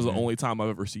 Mhm. That was the only time I've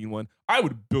ever seen one. I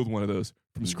would build one of those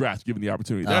from scratch, given the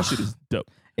opportunity. That Ugh. shit is dope.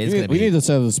 It's We gonna need, we be. need to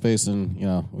set up the space, and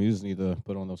we just need to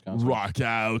put on those concerts. Rock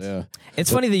out. Yeah.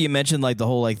 It's funny that you mentioned like the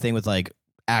whole like thing with like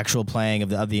actual playing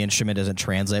of the instrument doesn't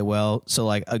translate well. So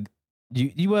like,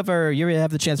 you ever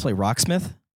have the chance to play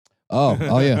Rocksmith?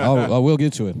 Oh yeah. Oh, we'll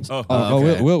get to it. Oh,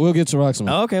 okay. We'll get to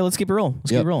Rocksmith. Oh, okay, let's keep it rolling.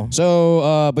 Let's Yep. keep it rolling.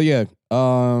 So, but yeah,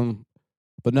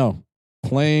 but no,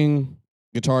 playing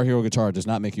Guitar Hero guitar does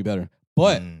not make you better.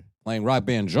 But Mm. playing Rock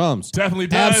Band drums definitely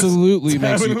does.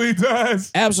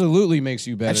 absolutely makes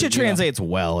you better. That shit you know? translates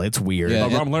well. It's weird. Yeah.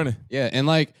 I'm learning. Yeah, and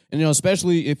like, and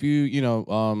especially if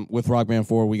with Rock Band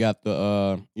 4, we got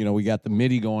the we got the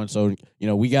MIDI going, so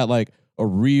we got like a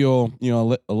real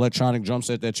electronic drum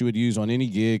set that you would use on any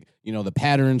gig. The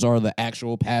patterns are the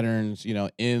actual patterns,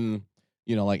 in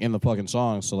like in the fucking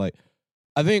song. So like,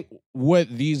 I think what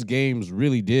these games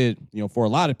really did, for a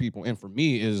lot of people and for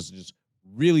me, is just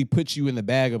really put you in the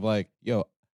bag of like, yo,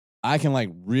 I can like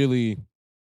really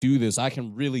do this. I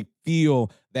can really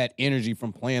feel that energy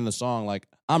from playing the song. Like,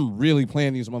 I'm really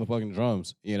playing these motherfucking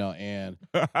drums, you know, and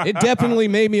it definitely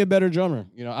made me a better drummer.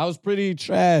 You know, I was pretty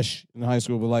trash in high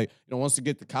school, but like, you know, once you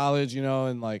get to college, you know,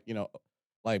 and like, you know,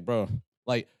 like, bro,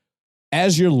 like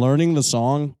as you're learning the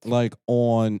song, like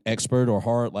on expert or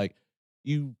hard, like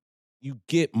you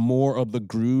get more of the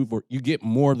groove or you get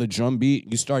more of the drum beat.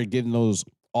 You start getting those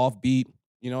offbeat,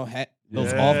 you know,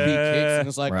 those offbeat kicks, and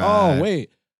it's like, Right. oh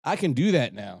wait, I can do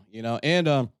that now, you know. And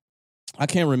I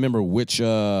can't remember which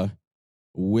rock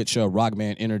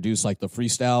band introduced like the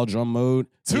freestyle drum mode.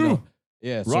 Two. You know?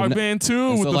 Yeah, so Rock na- Band 2 and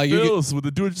with so, the like, you get- fills, with the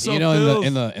do-it-yourself you know, fills.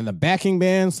 in the backing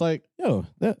bands, like, yo,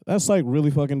 that's like really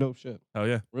fucking dope shit. Hell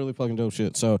yeah. Really fucking dope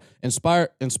shit. So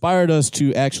inspired us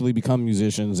to actually become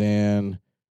musicians, and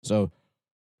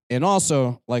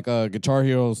also like Guitar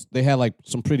Heroes, they had like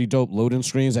some pretty dope loading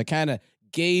screens that kind of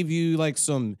gave you like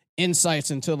some insights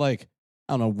into like,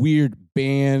 I don't know, weird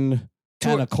band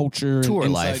kind of culture and tour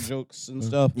inside life. jokes and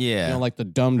stuff. Yeah. You know, like the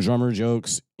dumb drummer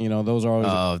jokes, you know, those are always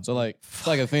Oh. so like it's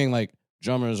like a thing, like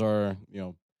drummers are, you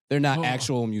know, they're not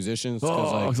actual musicians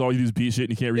because like all you do is beat shit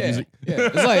and you can't read music. yeah,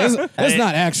 it's like it's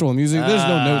not actual music. There's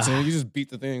no notes in it. You just beat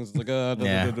the things. It's like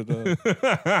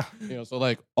Yeah. you know. So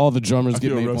like all the drummers I get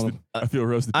feel made fun roasted. of. I feel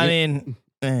roasted. I mean,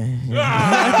 He's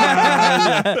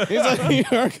like, you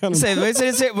are kind of. say,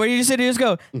 what do you say? You just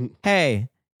go, hey,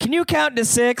 can you count to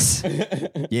 6?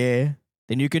 Yeah.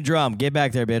 Then you can drum. Get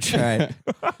back there, bitch. All right.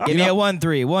 Give me a 1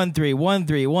 3 1 3 1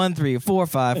 3 1 3 4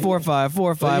 5 4 5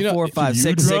 4 5 you know, 4 5 can you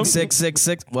 6 drum? 6 6 6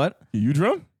 6. What? you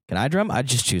drum? Can I drum? I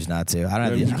just choose not to. I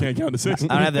don't have You the. can't count to 6.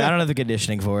 I don't have the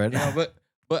conditioning for it. No,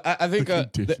 but I think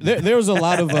there was a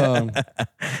lot of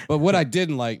but what I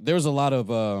didn't like, there was a lot of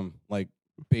like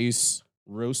bass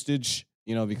roastage,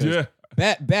 you know, because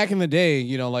Yeah. back in the day,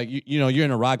 you know, like you know, you're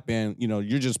in a rock band, you know,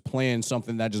 you're just playing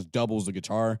something that just doubles the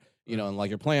guitar, you know, and like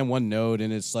you're playing one note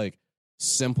and it's like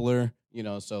simpler, you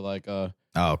know, so like Oh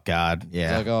God,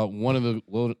 yeah. like one of the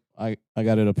load I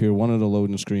got it up here. One of the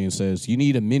loading screens says you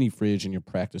need a mini fridge in your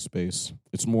practice space.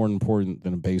 It's more important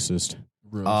than a bassist.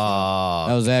 Oh,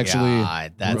 That was actually-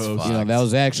 God, that's Gross. fucked. You know, that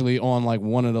was actually on like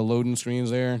one of the loading screens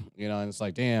there, you know, and it's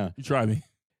like, damn. You try me.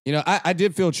 You know, I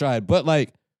did feel tried, but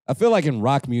like I feel like in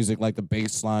rock music, like the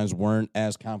bass lines weren't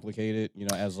as complicated, you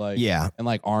know, as like yeah. and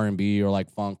like R&B or like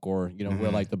funk or, you know, where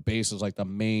Mhm. like the bass is like the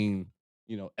main,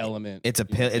 you know, element. It's a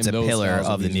you know, it's in a those pillar styles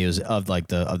of the music of like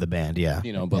the band. Yeah.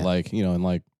 You know, but Yeah. like, you know, in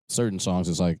like certain songs,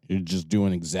 it's like you're just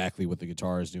doing exactly what the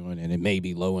guitar is doing, and it may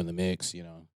be low in the mix, you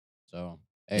know. So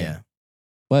hey. Yeah.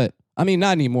 But I mean,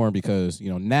 not anymore because, you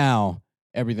know, now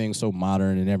everything's so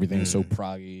modern and everything's so Mm.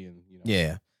 proggy and, you know.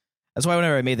 Yeah. That's why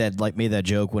whenever I made that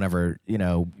joke, whenever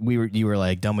you were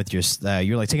like done with your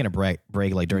you were like taking a break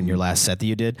like during your last set that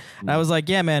you did, and I was like,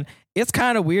 yeah, man, it's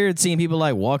kind of weird seeing people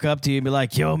like walk up to you and be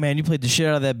like, yo, man, you played the shit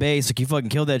out of that bass, like you fucking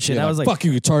killed that shit. Yeah, And I was like, fuck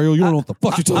you, Guitar Hero. You don't know what the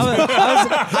fuck you're talking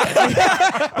about.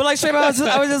 but like straight up,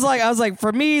 I was like,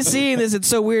 for me seeing this, it's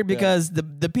so weird because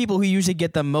the people who usually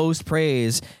get the most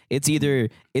praise, it's the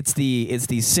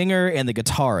singer and the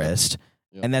guitarist.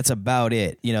 Yep. And that's about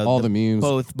it, you know. All the memes.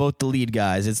 both the lead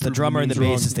guys. It's the drummer and the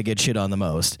bassist that get shit on the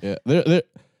most. Yeah,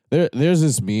 there's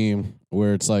this meme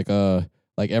where it's like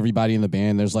everybody in the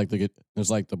band. There's like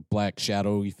the black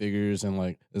shadowy figures, and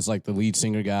like it's like the lead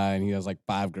singer guy, and he has like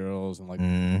 5 girls, and like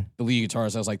Mm. the lead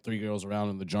guitarist has like 3 girls around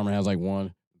him. The drummer has like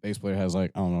 1. The bass player has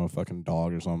like, I don't know, a fucking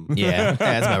dog or something. Yeah,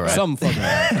 that's about right. Something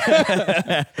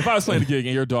fucking If I was playing a gig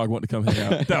and your dog wanted to come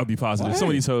hang out, that would be positive. Why? Some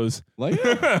of these hoes. like,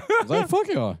 yeah. It's like fuck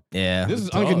y'all. Yeah. This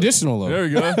is Dog. unconditional though. There we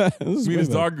go. This is Me way and his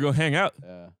better. dog go hang out.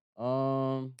 Yeah.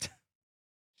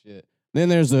 Shit. Then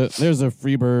there's a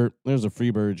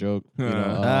Freebird joke. You know,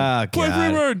 Oh, Play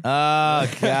God. Freebird. Oh,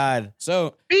 God.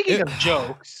 so Speaking of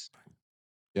jokes,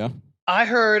 Yeah. I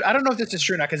heard. I don't know if this is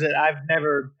true or not because I've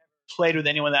never played with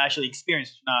anyone that actually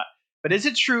experienced it or not. But is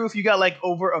it true if you got like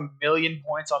over 1 million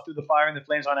points off Through the Fire and the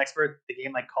Flames on Expert, the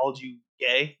game like called you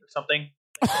gay or something?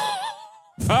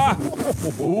 Ah,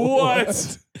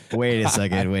 what? Wait a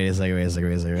second.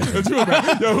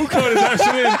 Yo, who coded that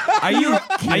shit in?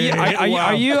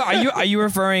 Are you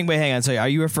referring? Wait, hang on. Sorry. Are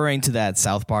you referring to that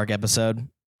South Park episode?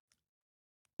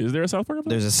 Is there a South Park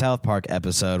episode? There's a South Park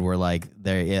episode where like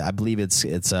I believe it's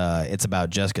about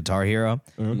just Guitar Hero,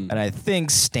 Mhm. and I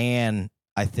think Stan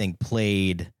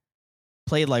played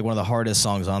like one of the hardest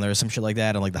songs on there or some shit like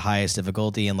that, and like the highest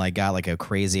difficulty, and like got like a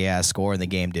crazy ass score, and the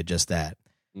game did just that.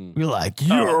 Mm. You're like,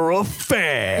 you're a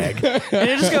fag, and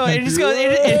it just goes, and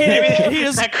he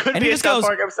just That could and be he a just South goes,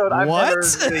 Park episode. I've "What?" never really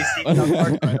seen South Park.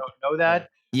 So I don't know that.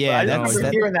 yeah, But I just that's remember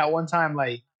that. hearing that one time,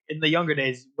 like in the younger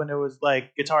days when it was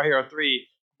like Guitar Hero 3.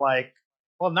 Like,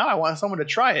 well, now I want someone to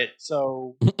try it.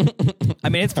 So I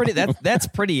mean, it's pretty. That's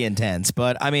pretty intense.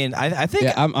 But I mean, I think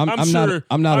Yeah, I'm sure-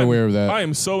 not aware of that. I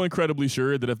am so incredibly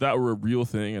sure that if that were a real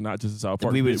thing and not just a South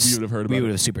Park, we we would would have heard about we it.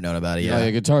 would have super known about it. yeah,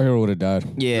 Yeah, Guitar Hero would have died.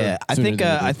 yeah. I Sooner think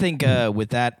than it I did. think with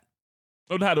that.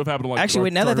 It would have to have happened like Actually,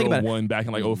 wait, now that I think about it- 1 back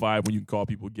in like 05 when you could call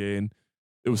people gay and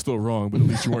it was still wrong, but at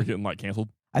least you weren't getting like canceled.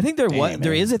 I think there Damn,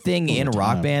 there man. is a thing What was in the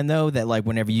Rock time? Band though that like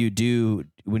when you do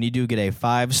get a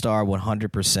 5-star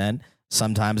 100%,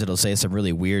 sometimes it'll say some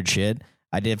really weird shit.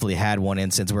 I definitely had one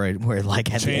instance where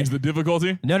like at the Change end, the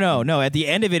difficulty. no. At the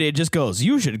end of it, it just goes,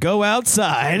 "You should go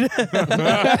outside."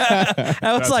 I was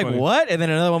That's like, funny. "What?" And then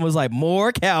another one was like,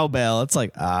 "More cowbell." It's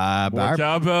like, More our-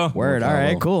 cowbell. word. More All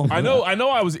right, cowbell. cool. I know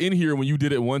I was in here when you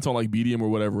did it once on like BDM or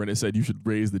whatever, and it said you should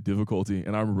raise the difficulty,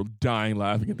 and I remember dying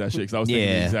laughing at that shit because I was thinking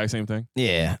the Yeah. exact same thing.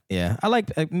 Yeah. I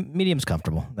like medium's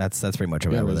comfortable. That's pretty much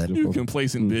what I Yeah, remember let's that. do You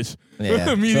complacent bitch.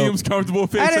 Yeah. Medium's comfortable.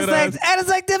 Face I that ass. just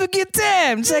like to have a good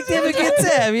time. Just like to have a good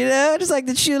time, you know? Just like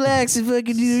to chillax and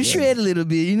fucking do the shred a little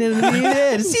bit, you know what I mean?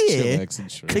 Yeah, just, yeah. Chillax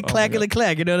and shred. Click, Oh my clack, God. and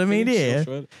clack, you know what I mean? Yeah.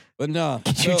 But no.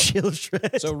 You So, chill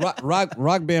shred. so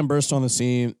rock band burst on the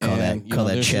scene. Call that- and, you call know,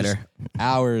 that there's cheddar. just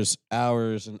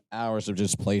hours and hours of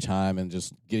just playtime and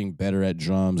just getting better at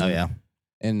drums. Oh, and, yeah.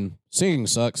 And singing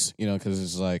sucks, you know, because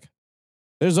it's like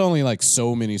there's only like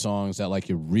so many songs that like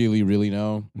you really, really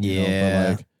know. You know,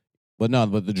 Yeah. but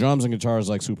the drums and guitar is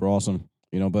like super awesome,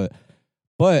 you know. But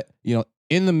you know,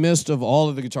 in the midst of all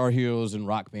of the Guitar Heroes and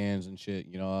rock bands and shit,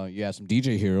 you know, you have some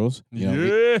DJ heroes. You know,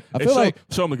 Yeah. I Hey, feel like-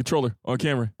 show them the controller on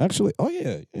camera. actually, oh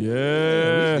yeah,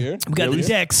 Yeah. he's here. We got Yeah, the we-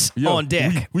 decks Yo, on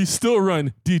deck. We still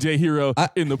run DJ Hero I-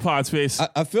 in the pod space.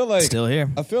 I feel like Still here.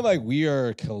 I feel like we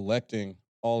are collecting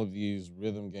all of these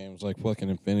rhythm games like fucking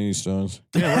Infinity Stones.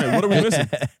 yeah, right. What are we missing?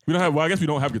 We don't have. Well, I guess we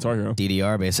don't have Guitar Hero.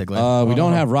 DDR, basically. We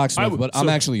don't have I Rocksmith, would- but I'm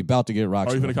so- actually about to get Rocksmith.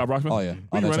 Are you gonna cop Rocksmith? Oh yeah, We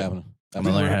oh, can that's run it. happening. I'm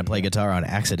going to learn how to play guitar on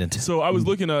accident. So I was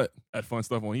looking at fun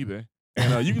stuff on eBay,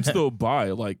 and you can still buy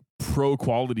like pro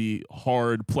quality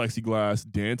hard plexiglass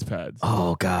dance pads.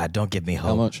 Oh, God, don't give me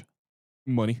How hope. much?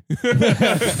 Money.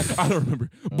 I don't remember,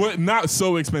 but not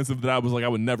so expensive that I was like I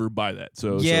would never buy that.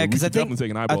 So Yeah, we 'cause should I think- definitely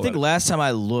take an eyeball. I think at it. last time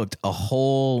I looked, a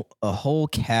whole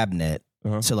cabinet.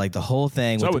 Uh-huh. So like the whole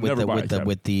thing So I with, would never buy a cabinet.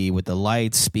 with the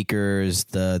lights, speakers,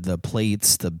 the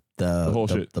plates, the whole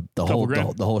shit. the Couple whole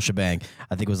grand? the whole shebang.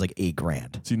 I think it was like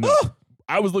 $8,000. See, no,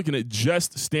 I was looking at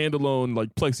just standalone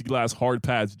like plexiglass hard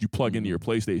pads that you plug into your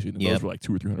PlayStation, and Yep. those were like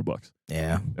 $200 or $300.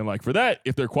 Yeah, And like for that,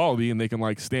 if they're quality and they can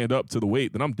like stand up to the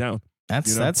weight, then I'm down.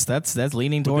 that's You know? that's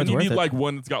leaning But then towards you worth need it. like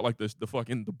one that's got like the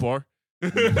fucking the bar. Yeah,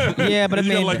 but I you gotta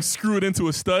mean- like screw it into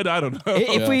a stud. I don't know.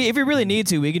 If we really need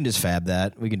to, we can just fab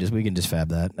that. We can just fab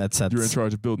that. That's You're in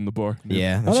charge of building the bar.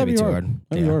 yeah. That Oh, should that'd be be too hard. hard.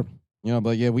 That'd be Yeah. hard. You know,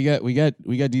 but yeah, we got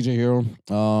DJ Hero.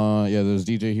 Yeah, there's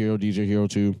DJ Hero 2.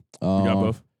 You got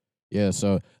both. Yeah,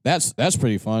 so that's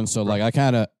pretty fun. So like I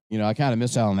kind of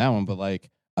missed out on that one, but like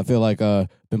I feel like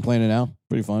been playing it now,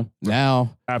 pretty fun.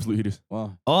 Now, Absolute heaters.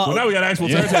 well, Well, now we got actual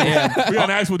Yeah. turntable. Yeah. We got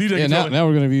an actual DJ yeah, now, controller. now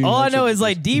we're gonna be. All I know is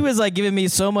like D was like giving me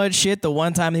so much shit the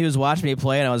one time he was watching me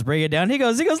play and I was breaking it down. He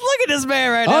goes, look at this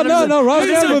man right now. Oh And I'm no, just- no, Rob's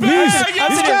got him a beast. bag. He's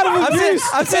I'm sitting- got him a I'm sitting- beast.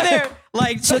 I'm sitting there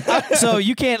like so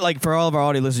you can't like for all of our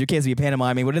audio listeners you can't see a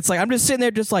pantomiming, but it's like I'm just sitting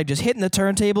there just hitting the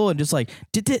turntable and just like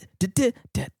and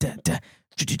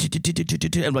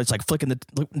it's like flicking the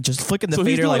So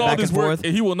he's fader doing like all back this and work, forth.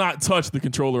 and he will not touch the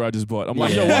controller I just bought. I'm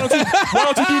like, Yeah. yo,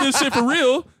 why don't you do this shit for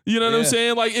real? You know what I'm Yeah.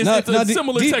 saying? Like, it's a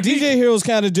similar technique. DJ Hero's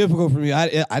kind of difficult for me.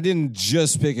 I didn't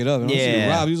just pick it up. And I see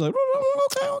Yeah. Rob, he's like,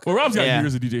 okay. Well, Rob's got Yeah.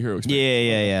 years of DJ Hero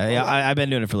experience. Yeah. I've been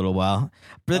doing it for a little while,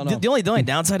 but the only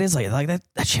downside is like that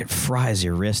shit fries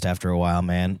your wrist after a while,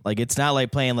 man. Like it's not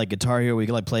like playing like Guitar Hero. We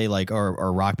can like play like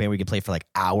or Rock Band. We can play for like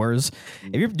hours.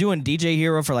 If you're doing DJ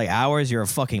Hero for like hours, you're a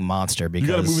fucking monster. Because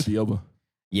You got to move with the elbow.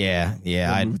 yeah.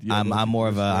 gotta move with the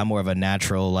elbow. I'm more of a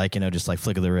natural like just like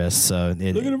flick of the wrist. So Look at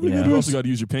him, look at You him. also got to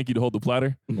use your pinky to hold the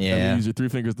platter. And then yeah. use your 3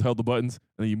 fingers to hold the buttons,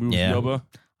 and then you move Yeah. with the elbow.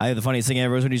 I think the funniest thing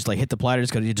ever is when you just like hit the platter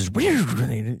because you just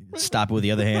stop it with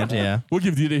the other hand. Yeah. We'll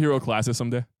give DJ Hero classes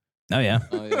someday. Oh yeah.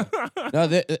 Oh, yeah.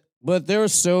 No, but there are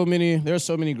so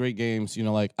many great games. You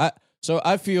know, like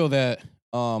I feel that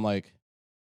like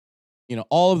you know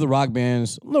all of the rock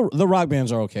bands, the rock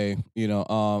bands are okay. You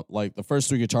know, like the first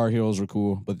 3 Guitar Heroes were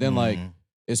cool, but then like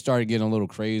it started getting a little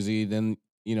crazy. Then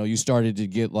you know you started to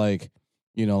get like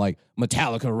like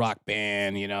Metallica Rock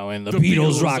Band, and the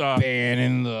Beatles Rock Band,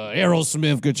 and the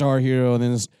Aerosmith Guitar Hero, and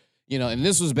then and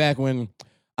this was back when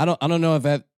I don't know if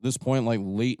at this point like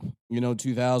late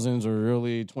 2000s or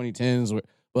early 2010s,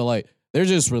 but like they're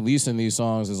just releasing these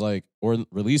songs as like or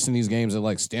releasing these games as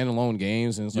like standalone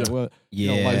games, and it's like Yeah. well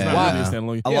Yeah. like, It's not why- really a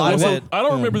standalone. A lot of Also, it- I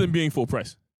don't remember them being full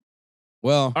price.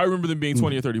 Well, I remember them being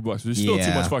 20 or 30 bucks, which is still too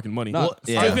Yeah. much fucking money. Not-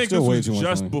 yeah. I think Still this way was too much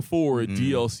just money. before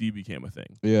DLC became a thing.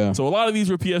 yeah. So a lot of these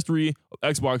were PS3,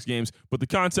 Xbox games, but the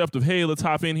concept of, hey, let's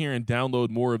hop in here and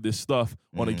download more of this stuff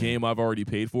on a game I've already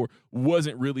paid for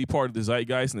wasn't really part of the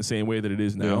zeitgeist in the same way that it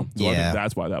is now. So I Yeah. think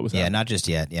that's why that was Yeah, happening. not just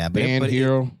yet. Yeah, but Band but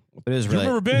Hero. It is Do you really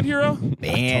remember Band Hero?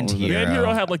 Band Hero. Band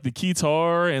Hero had like the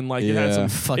guitar and like it had Yeah. some.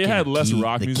 Fucking It had less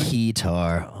rock the music.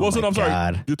 guitar. Oh Well, so my I'm sorry.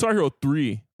 God. Guitar Hero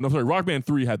 3. No, I'm sorry. Rock Band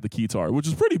 3 had the guitar, which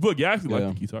is pretty big. Yeah, I actually Yeah.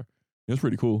 like the guitar. It was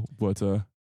pretty cool. But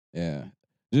Yeah.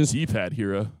 Just D-pad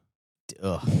Hero.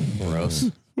 Ugh,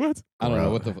 gross. What? I don't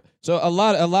know what the. So a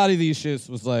lot of these shits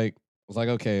was like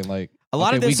okay, like A lot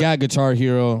okay, of we this- got Guitar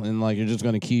Hero, and like you're just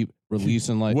gonna keep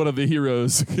releasing like What are the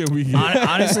heroes can we get?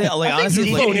 Honestly, like I think honestly,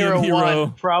 DJ like, Euphonium Hero, Hero.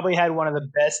 1 probably had one of the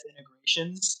best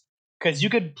integrations because you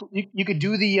could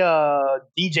do the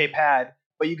DJ pad,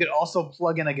 but you could also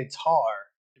plug in a guitar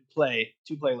and play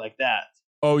like that.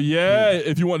 Oh yeah,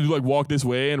 if you want to like walk this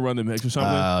way and run the mix or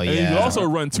something. Oh, and then you yeah. could also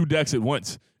run 2 decks at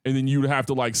once, and then you'd have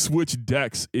to like switch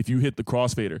decks if you hit the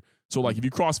crossfader. So like if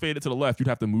you crossfade it to the left, you'd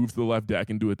have to move to the left deck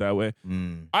and do it that way.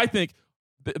 mm, I think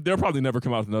they'll probably never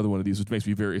come out with another one of these, which makes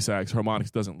me very sad. 'Cause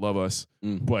Harmonix doesn't love us,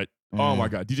 but oh my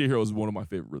god, DJ Hero is one of my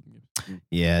favorite rhythm games.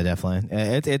 yeah, definitely.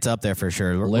 It's up there for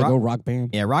sure. Lego Rock Band,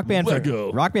 Yeah, Rock Band.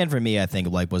 Lego. Rock Band for me, I think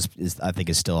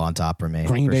is still on top for me.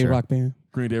 Green for Day sure. Rock Band.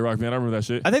 Green Day Rock Band, I remember that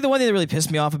shit. I think the one thing that really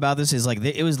pissed me off about this is like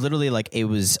it was literally like it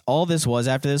was all this was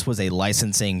after this was a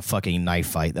licensing fucking knife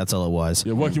fight. That's all it was.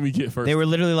 Yeah, what can we get first? They were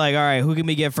literally like, all right, who can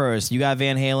we get first? You got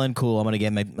Van Halen, cool. I'm gonna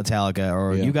get Metallica,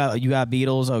 or Yeah. you got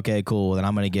Beatles, okay, cool. Then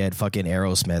I'm gonna get fucking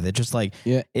Aerosmith. It just like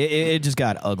Yeah. it just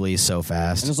got ugly so And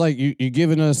fast. it's like you're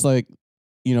giving us like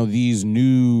these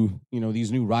new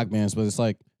rock bands, but it's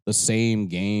like the same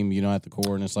game, at the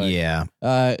core, and it's like Yeah,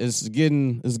 it's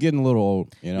getting a little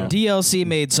old, DLC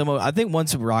made some. I think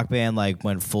once Rock Band like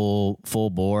went full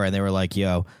bore, and they were like,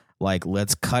 yo, like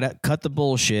let's cut the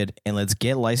bullshit and let's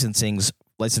get licensing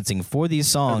for these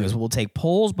songs. We'll take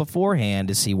polls beforehand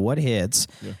to see what hits.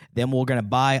 Yeah. Then we're gonna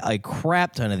buy a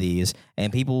crap ton of these,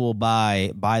 and people will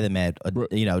buy them at Bro,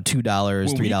 $2,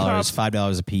 $3,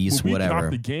 $5 a piece, when we whatever.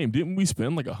 got the game, didn't we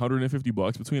spend like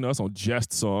 $150 between us on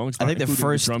just songs? I think the including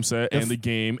first- drum set the and the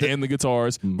game and the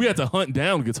guitars. We had to hunt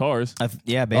down guitars.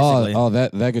 Yeah, basically. Oh,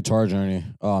 that guitar journey.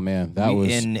 Oh man, that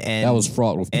was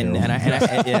fraught with and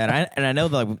peril. I know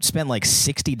that we spent like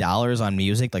 $60 on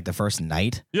music like the first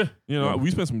night. Yeah,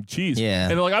 we spent some cheese. Yeah.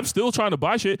 And like I'm still trying to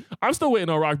buy shit. I'm still waiting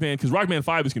on Rock Band because Rock Band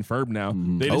 5 is confirmed now.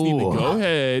 They just need to Oh. go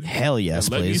ahead Hell yes,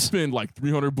 and let me please. spend like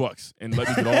 $300 and let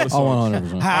me get all the Oh,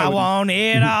 songs. 100%. I want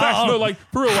it That's all. no, like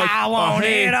for real, like I want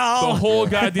hey, it all. the whole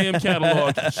goddamn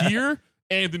catalog here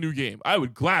and the new game. I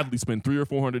would gladly spend $300 or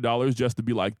 $400 just to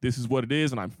be like, this is what it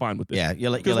is, and I'm fine with it. Yeah, you're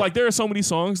like, Because like there are so many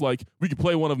songs, like we could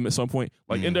play one of them at some point,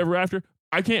 like End Ever After.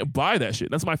 I can't buy that shit.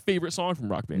 That's my favorite song from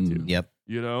Rock Band 2. yep.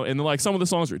 And then like some of the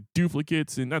songs are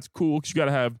duplicates, and that's cool because you got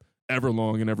to have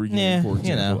Everlong in every game. Yeah, for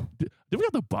example, know. Did we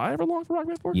have to buy Everlong for Rock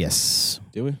Band 4? Yes.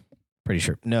 Did we? Pretty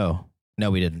sure. No,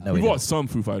 we didn't. No, we we bought didn't. some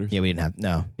Foo Fighters. Yeah, we didn't have.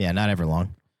 No, yeah, not ever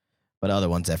long, but other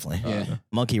ones definitely. Yeah.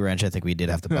 Monkey Wrench, I think we did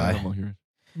have to buy.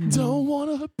 Don't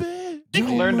wanna bet. I think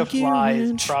Don't Learn to Monkey Fly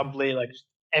Wrench. is probably like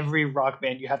every rock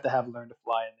band you have to have Learn to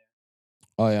Fly in there.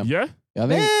 Oh yeah. Yeah. Yeah,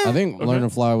 I think Okay. Learn to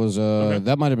Fly was Okay.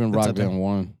 that might have been That's Rock up there. Band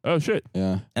 1. Oh shit.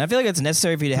 Yeah. And I feel like it's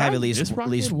necessary for you to have Did I at least miss Rock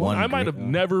Band one. I might have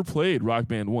green- never played Rock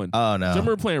Band 1. Oh I no,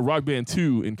 remember playing Rock Band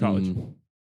 2 in college.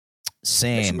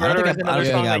 same. I don't Murder think is I another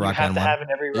don't song think I that got you Rock have Band to one. have in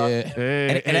every rock Yeah. band.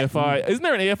 Hey, And- and AFI. Isn't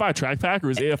there an AFI track pack or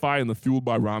is AFI in the Fueled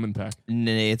by Ramen pack?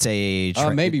 It's a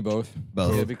Maybe both.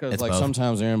 both. Yeah, because It's like both.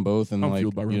 sometimes they're in both, and I'm like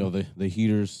fueled by the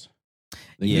heaters.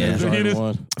 The Yeah. heaters The are in heaters.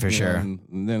 one, For sure. And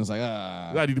then it's like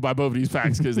I need to buy both of these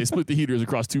packs because they split the heaters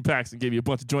across 2 packs and gave you a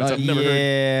bunch of joints I've never heard.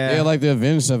 yeah. yeah, like the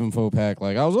Avenged Sevenfold pack.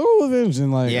 Like I was Avenged,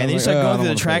 and like Yeah, I and then you was start like, going I through don't the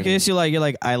wanna track play list. You're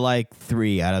like, I like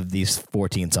 3 out of these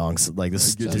 14 songs. Like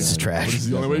this Get is you. trash. This is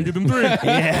the only way you get them 3.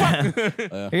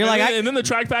 Yeah. You're like, and then the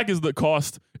track pack is the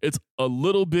cost. It's a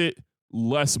little bit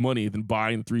less money than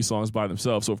buying 3 songs by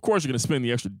themselves. So of course you're going to spend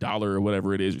the extra $1 or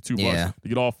whatever it is, or $2 Yeah. to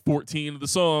get all 14 of the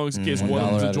songs in case Mhm. one of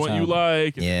them's $1 a at a joint you time.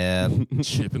 like. And yeah,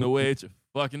 chipping away at your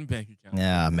fucking bank account.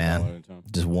 yeah, man.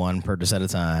 Just one purchase at a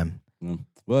time.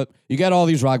 But you got all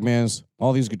these rock bands,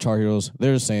 all these Guitar Heroes.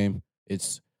 They're the same.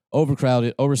 It's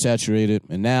overcrowded, oversaturated,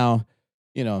 and now,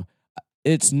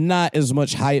 it's not as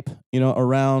much hype,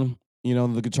 around,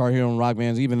 the Guitar Hero and rock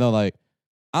bands. Even though, like,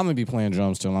 I'm gonna be playing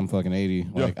drums till I'm fucking 80.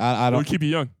 Yeah. Like, I It'll don't keep you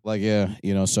young. like, yeah,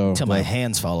 so. Until my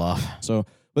hands fall off. So,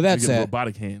 but that You get said,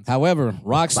 robotic hands. however,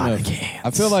 Rocksmith, Robotic hands.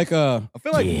 I feel like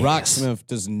Yes. Rocksmith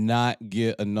does not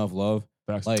get enough love.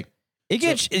 Facts. Like It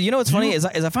gets, you know what's funny is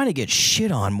I find it gets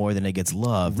shit on more than it gets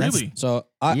love. Really? So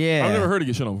Yeah. I've never heard it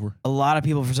get shit on before. A lot of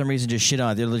people for some reason just shit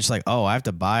on it. They're just like, oh, I have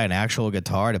to buy an actual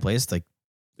guitar to play. It's like,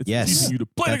 It's yes. teaching you to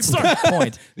play the that's guitar. the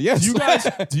point. yes.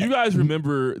 Do you guys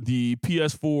remember the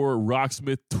PS4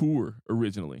 Rocksmith tour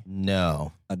originally?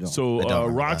 No. I don't. So I don't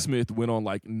remember that. Rocksmith went on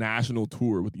like national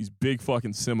tour with these big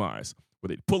fucking semis where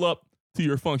they'd pull up to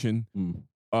your function,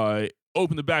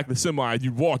 open the back of the semi,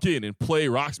 you'd walk in and play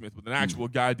Rocksmith with an actual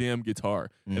goddamn guitar.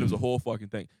 And it was a whole fucking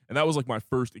thing. And that was like my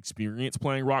first experience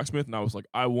playing Rocksmith. And I was like,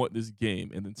 I want this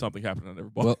game. And then something happened and I never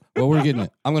bought it. Well, we're getting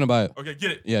it. I'm gonna buy it. Okay,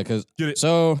 get it. Yeah, because Get it.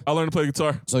 so I learned to play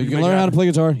guitar. you can make learn it how to happen. play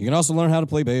guitar. You can also learn how to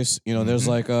play bass. You know, there's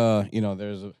like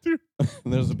there's a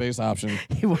there's a bass option.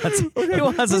 He wants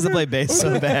us to play bass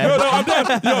so bad. No, I'm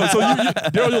done. Yo, so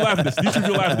Daryl, you'll laugh at this. You two,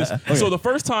 you'll laugh at this. So the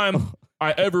first time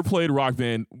I ever played Rock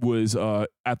Band was at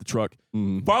the truck,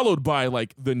 followed by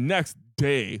like the next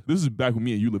day. This is back when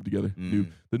me and you lived together,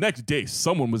 dude. The next day,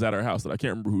 someone was at our house that I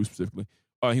can't remember who specifically.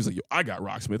 He's like, yo, I got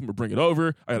Rocksmith. I'm gonna bring it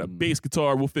over. I got a bass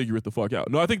guitar. We'll figure it the fuck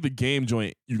out. No, I think the game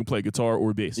joint you can play guitar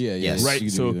or bass. Yeah, Yes. Right. you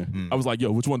can So do either. I was like,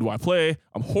 yo, which one do I play?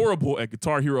 I'm horrible at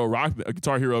Guitar Hero, Rock Band,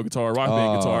 Guitar Band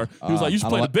guitar. He was like, you should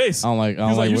play the bass. I don't like. He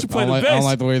was like, you should play the I bass. don't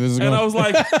like the way this is going. And I was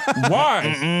like, why?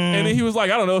 And then he was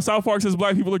like, I don't know. South Park says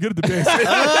black people are good at the bass.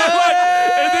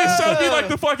 And then showed me like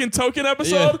the fucking Token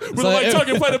episode Yeah. where like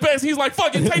Token play the bass. He's like,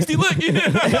 fucking tasty lick.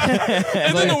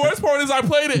 And then the worst part is I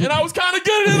played it and I was kind of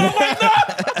good at it. I'm like,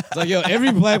 nah. It's like, yo,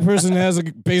 every black person has a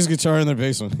bass guitar in their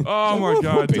basement. Oh my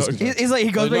God. Bass Doug. guitar. He's like,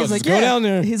 he goes, Like, no, he's like, just go yeah. down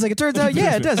there. He's like, it turns out,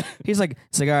 yeah, it does. He's like,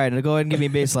 all right, now go ahead and give me a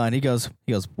bass line. He goes,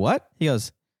 what?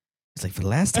 He's like, for the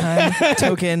last time,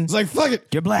 Token, It's like, fuck it.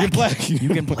 you're black. You're black. You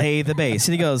can play the bass.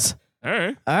 And he goes, All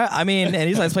right. I mean, and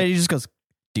he's like, playing, he just goes,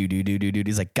 do.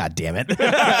 He's like, God damn it.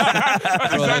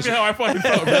 That's exactly how I fucking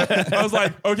felt, bro. I was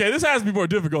like, okay, this has to be more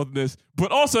difficult than this.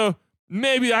 But also,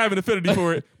 maybe I have an affinity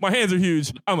for it. My hands are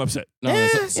huge. I'm upset. No,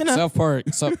 you know. South Park.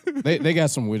 They got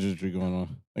some witchery going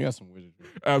on. They got some witchery.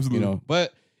 Absolutely. You know,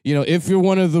 but if you're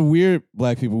one of the weird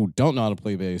black people who don't know how to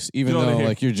play bass, even You know, though they-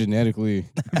 like you're genetically,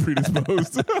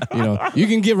 Predisposed. you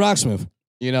can get Rocksmith.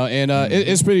 And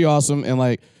it's pretty awesome. And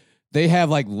like they have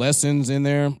like lessons in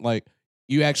there. Like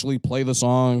you actually play the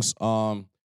songs. And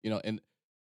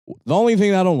the only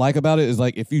thing I don't like about it is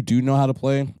like if you do know how to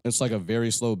play, it's like a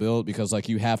very slow build because like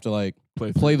you have to like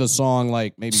play the song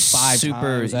like maybe 5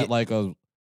 times at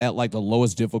like the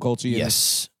lowest difficulty. And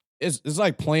Yes. it's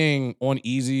like playing on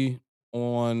easy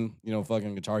on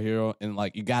fucking Guitar Hero, and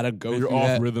like you gotta go You're through off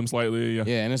that. rhythm slightly. Yeah.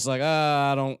 Yeah, and it's like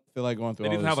I don't feel like going through. They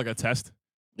all didn't this. have like a test.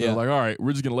 Yeah. They're like, all right,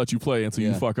 we're just gonna let you play until you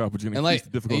Yeah. fuck up. We're just gonna and increase like the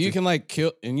difficulty. you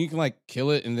can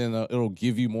kill it, and then it'll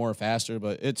give you more faster,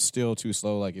 but it's still too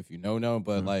slow. Like if you know,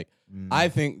 but like I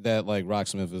think that like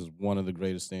Rocksmith is one of the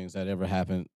greatest things that ever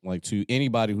happened. Like to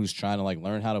anybody who's trying to like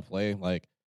learn how to play, like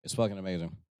it's fucking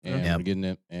amazing, and Yeah. we're getting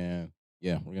it, and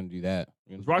yeah, we're gonna do that.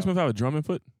 Does Rocksmith have a drum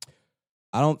input?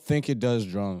 I don't think it does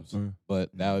drums, Mm. but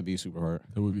that would be super hard.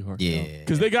 That would be hard. Yeah.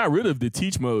 Because they got rid of the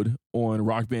teach mode on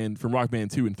Rock Band from Rock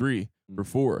Band 2 and 3 for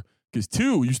 4. Because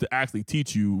 2 used to actually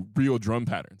teach you real drum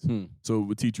patterns. So it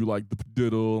would teach you like the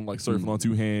diddle and like surfing on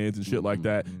 2 hands and shit like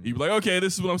that. You'd be like, okay,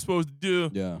 this is what I'm supposed to do.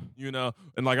 Yeah.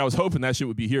 And like I was hoping that shit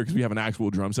would be here because we have an actual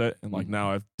drum set. And like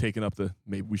now I've taken up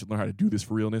maybe we should learn how to do this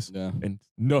for realness. Yeah. And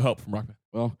no help from Rock Band.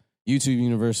 Well, YouTube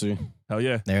University. Hell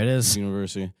yeah. There it is.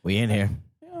 University. We in here.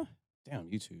 Yeah. Damn,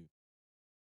 YouTube.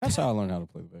 That's how I learned how to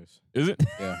play the bass. Is it?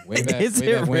 Yeah. Way back. Is way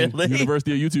it back when. really?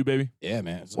 University of YouTube, baby. Yeah,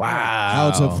 man. It's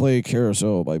Wow. How to play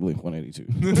Carousel by Blink 182.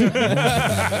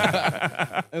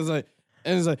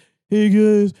 It's like, hey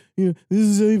guys, this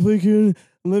is how you play Carousel.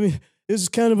 This is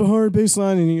kind of a hard bass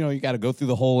line, and you got to go through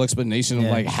the whole explanation of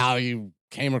Yeah. like how you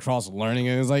came across learning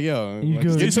it. It's like, yo, You like,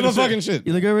 go- get to the fucking shit.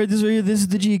 You're like, all right, this is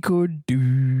the G chord. Do.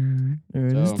 All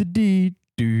right, this is So- the D.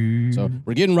 Do. So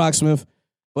we're getting Rocksmith,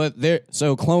 but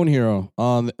Clone Hero.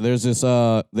 There's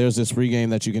this free game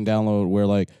that you can download where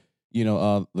like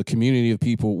the community of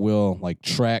people will like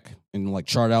track and like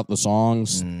chart out the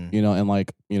songs, and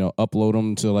like upload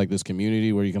them to like this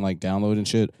community where you can like download and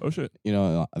shit. Oh shit.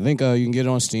 I think you can get it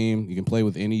on Steam. You can play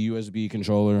with any USB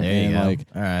controller, There and you go. like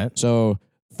all right. so.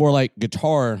 For like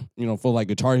guitar, for like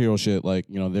Guitar Hero shit, like,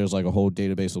 there's like a whole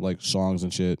database of like songs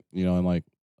and shit, and like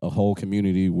a whole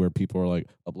community where people are like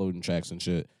uploading tracks and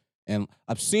shit. And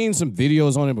I've seen some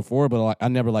videos on it before, but like I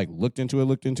never like looked into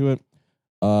it.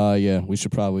 Yeah, we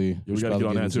should probably Yeah, we gotta get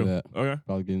on that into too. that. Okay.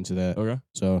 Probably get into that. Okay.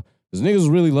 So, because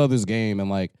niggas really love this game, and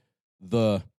like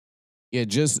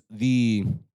just the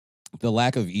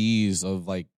lack of ease of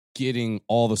like getting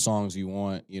all the songs you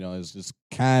want, is just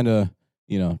kind of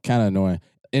annoying.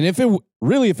 And if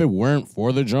it weren't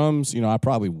for the drums, I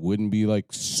probably wouldn't be like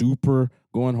super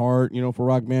going hard, for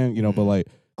Rock Band, but like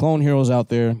Clone Heroes out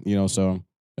there, so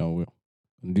we'll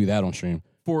do that on stream.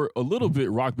 For a little bit,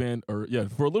 Rock Band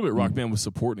was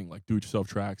supporting like do-it-yourself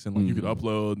tracks, and like you could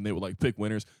upload, and they would like pick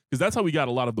winners, because that's how we got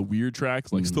a lot of the weird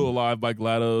tracks, like "Still Alive" by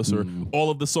GLaDOS, or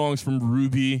all of the songs from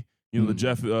Ruby. The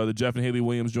Jeff and Haley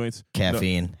Williams joints.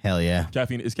 Caffeine, hell yeah.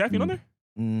 Caffeine is Caffeine on there?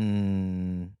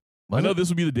 Was I know it? This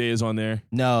Will Be the Day is on there.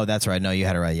 No, that's right. No, you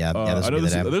had it right. Yeah, yeah. This I would know be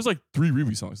the day. there's like 3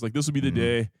 Ruby songs. Like This Will Be the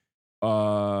Day.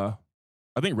 I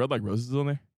think Red Like Roses is on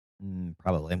there.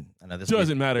 Probably. I know this It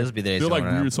doesn't matter. This would be the day. They're like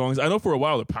weird songs. I know for a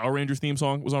while the Power Rangers theme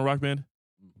song was on Rock Band,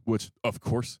 which of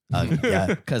course. Yeah,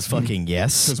 because fucking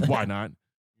yes. Because why not?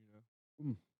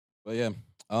 But yeah,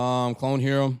 Clone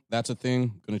Hero, that's a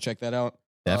thing. Gonna check that out.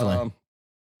 Definitely.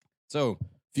 So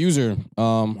Fuser,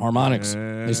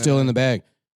 Harmonix is still in the bag.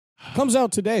 Comes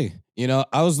out today.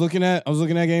 I was looking at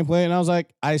gameplay and I was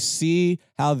like, I see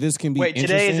how this can be. Wait,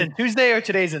 today is in Tuesday or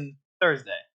today's in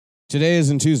Thursday? Today is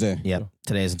in Tuesday. Yep.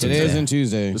 Today is in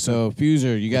Tuesday. So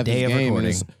Fuser, you got day this of game and recording.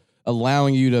 it's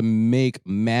allowing you to make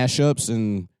mashups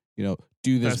and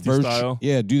do this Festy style.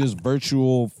 do this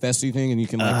virtual festy thing, and you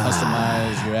can like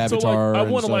customize your So avatar. like, I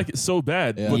and want to stuff. like it so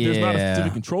bad, Yeah. but there's not a Yeah.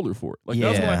 specific controller for it. Like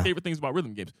that's one of Yeah. my favorite things about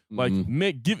rhythm games. Like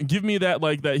Mhm. give me that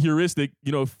like that heuristic,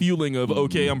 feeling of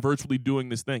okay, I'm virtually doing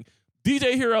this thing.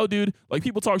 DJ Hero, dude, like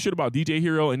people talk shit about DJ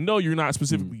Hero, and no, you're not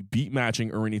specifically beat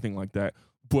matching or anything like that,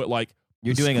 but like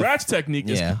You're the doing scratch technique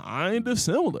is yeah. kind of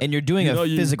similar. and you're doing a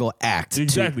physical act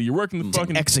Exactly. You're working the to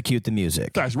fucking execute the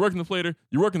music. Facts. You're working the fader,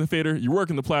 you're working the fader, you're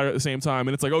working the platter at the same time,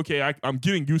 and it's like, okay, I'm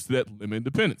getting used to that limb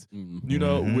independence.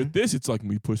 With this, it's like, let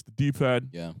me push the D-pad,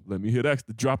 Yeah. let me hit X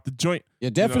to drop the joint.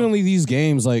 Yeah, definitely these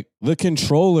games, like the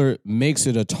controller makes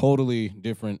it a totally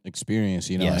different experience,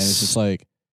 and Yes. it's just like,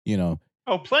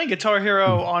 Oh, playing Guitar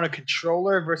Hero on a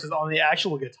controller versus on the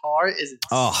actual guitar is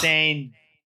insane.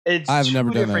 It's I've two never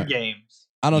done different that. games.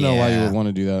 I don't know why you Yeah. would want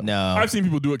to do that. No, I've seen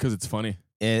people do it because it's funny.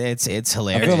 it's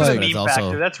hilarious. feel like- but it's Meat also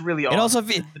factor. That's really it awesome. also I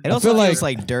feel feels like-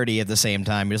 like dirty at the same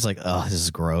time. You're just like, oh, this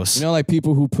is gross. Like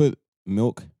people who put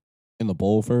milk in the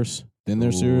bowl first, then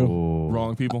their cereal. Ooh.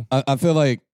 Wrong people. I feel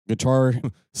like Guitar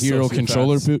Hero Sociopaths.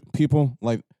 controller people,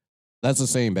 like that's the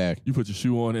same bag. You put your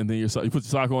shoe on, and then you put your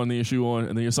sock on, and then your shoe on,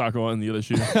 and then your sock on, and the other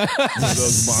shoe.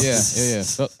 Those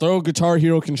monsters. Yeah. Throw Guitar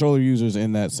Hero controller users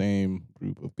in that same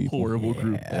group of people. Horrible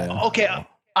group. Okay,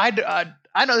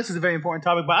 I know this is a very important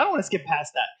topic, but I don't want to skip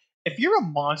past that. If you're a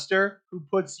monster who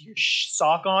puts your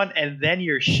sock on and then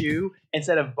your shoe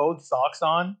instead of both socks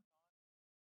on,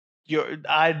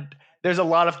 there's a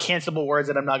lot of cancelable words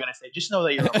that I'm not going to say. Just know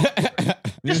that you're a monster.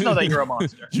 Just know that you're a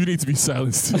monster. You need to be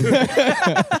silenced.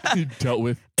 You dealt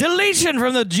with. Deletion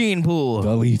from the gene pool.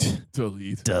 Delete.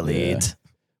 Delete. Delete.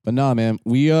 But nah, man,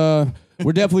 we're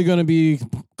definitely gonna be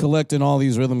collecting all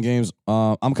these rhythm games.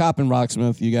 I'm copping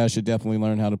Rocksmith. You guys should definitely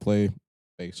learn how to play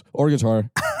bass or guitar.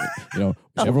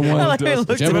 Whichever one. I like how he looked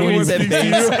whichever at me one and said you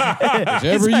bass.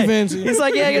 Whichever you fancy. He's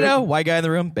like, yeah, white guy in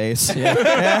the room, bass. No,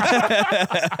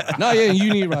 yeah,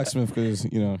 you need Rocksmith because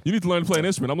You need to learn to play an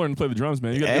instrument. I'm learning to play the drums,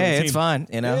 man. You got to Hey, team. it's fine.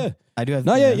 Yeah. I do have.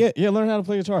 No, yeah. Learn how to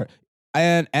play guitar.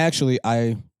 And actually,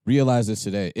 I realized this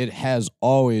today. It has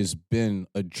always been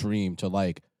a dream to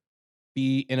like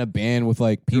be in a band with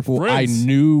like people I friends.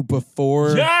 knew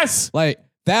before. Yes. Like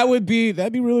that'd be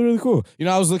really, really cool.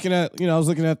 I was looking at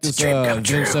this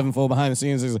James Sevenfold behind the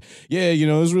scenes. It's like, yeah,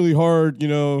 it's really hard,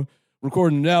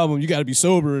 recording an album, you got to be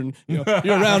sober, and you're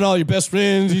around all your best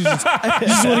friends. You just want to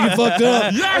get fucked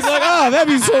up. Yes! I was like, oh, that'd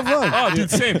be so fun. Oh, dude,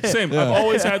 same. Yeah. I've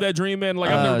always had that dream, man. Like,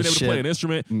 I've never been able to play shit. an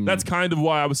instrument. That's kind of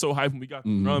why I was so hyped when we got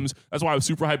the drums. That's why I was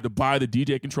super hyped to buy the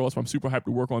DJ controls. I'm super hyped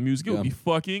to work on music. It would be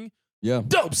fucking Yeah,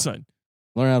 dope, son.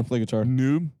 learn how to play guitar.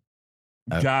 Noob.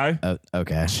 Guy.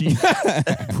 Okay. Cheap.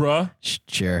 Bruh.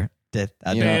 Sure.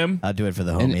 I'll Damn. do it for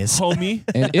the And- homies. Homie.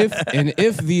 and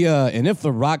if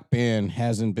the Rock Band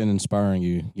hasn't been inspiring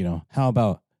you, how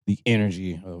about the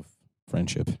energy of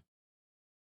friendship?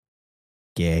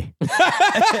 Gay. I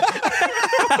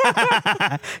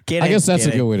guess that's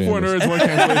a good way to Four end this. nerds, one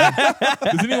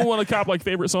cancellation. Does anyone want to cop like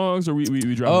favorite songs, or we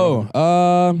drop? Oh,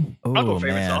 I'll go Oh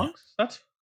favorite man. songs. That's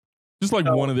just like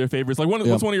one of their favorites. Like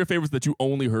Yeah. what's one of your favorites that you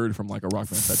only heard from like a rock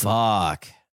band? Fuck.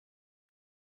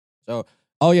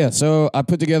 Oh yeah, so I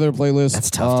put together a playlist.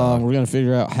 That's tough, dog. We're gonna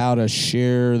figure out how to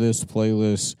share this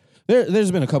playlist.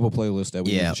 There's been a couple playlists that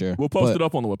we need Yeah. to share. We'll post but- it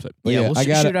up on the website. But Yeah, yeah, we'll I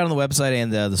got shoot it. it out on the website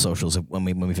and the socials when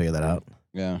we figure that out.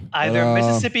 Yeah. Either But,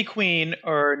 Mississippi Queen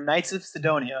or Knights of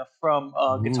Sidonia from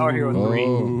Guitar Hero 3.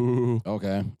 Ooh.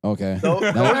 Okay. Those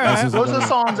are the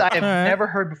songs I have Alright. never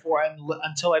heard before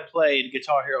until I played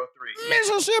Guitar Hero 3.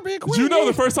 Mississippi Did you know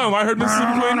the first time I heard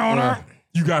Mississippi Queen? Yeah.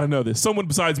 You got to know this. Someone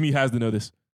besides me has to know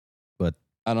this.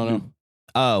 I don't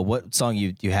know. What song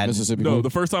you had? Mississippi No, Queen. the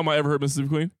first time I ever heard Mississippi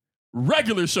Queen,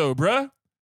 Regular Show, bruh.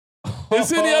 It's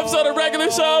in the episode of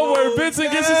Regular Show where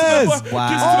Vincent gets into Yes. the, Wow.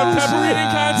 gets into the pepper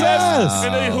eating contest Yes.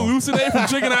 and they hallucinate from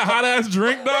drinking that hot ass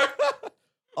drink, dog.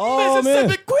 Oh man.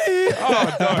 Mississippi Queen.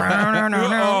 Oh, dog.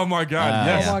 Oh my God.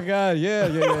 Yes. Oh my God.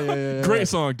 Yeah. Great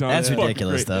song, Don. That's It's fucking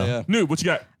ridiculous, great. though. Yeah. Noob, what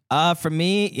you got? For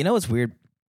me, you know what's weird?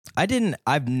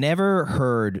 I've never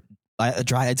heard.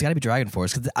 It's got to be Dragon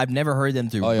Force because I've never heard them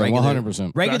through Oh yeah. regular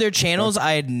 100%. regular channels.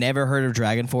 I had never heard of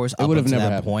Dragon Force up would have until never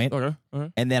that happened. point, Okay. All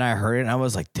right. and then I heard it and I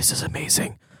was like, "This is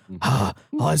amazing."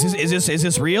 Is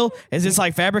this real? Is this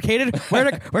like fabricated? Where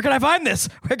can I find this?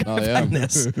 Where can I find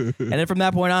this? And then from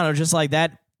that point on, it was just like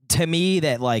that. To me,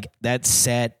 that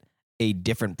set a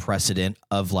different precedent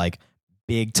of like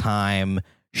big time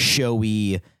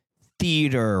showy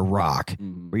theater rock,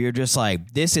 where you're just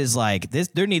like, this is like this.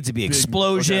 There needs to be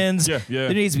explosions. Okay. Yeah.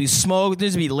 There needs to be smoke. There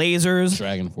needs to be lasers.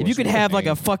 Dragon Force. If you could have like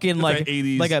a fucking like that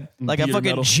 80s like a theater fucking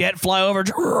metal. jet fly over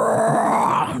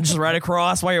just right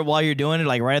across while you're doing it,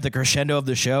 like right at the crescendo of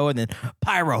the show, and then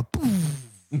pyro.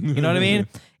 You know what I mean?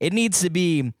 It needs to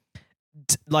be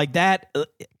like that,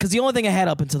 because the only thing I had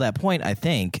up until that point, I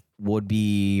think, would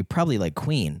be probably like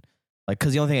Queen, like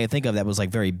because the only thing I think of that was like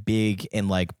very big and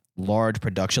like large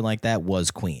production like that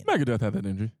was Queen. Megadeth had that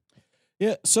injury.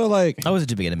 Yeah. So like. I wasn't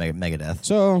too big into Megadeth.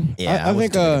 So Yeah, I wasn't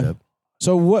think. too big into it.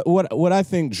 So what I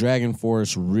think Dragon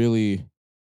Force really.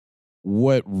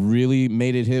 What really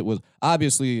made it hit was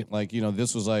obviously like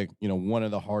this was like one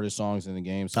of the hardest songs in the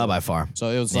game. So, Oh, by far. so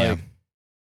it was Yeah.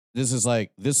 this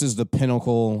is the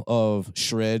pinnacle of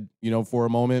shred, for a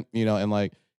moment, and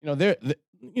like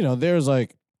there's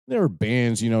like there are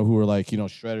bands who are like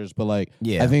shredders, but like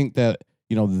Yeah. I think that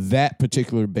that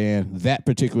particular band, that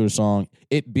particular song,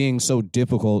 it being so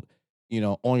difficult,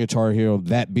 on Guitar Hero,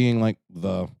 that being like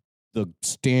the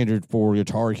standard for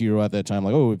Guitar Hero at that time,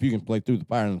 like, oh, if you can play Through the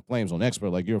Fire and the Flames on Expert,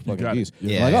 like you're a fucking got it. beast.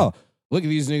 Yeah. Like, oh, look at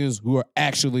these niggas who are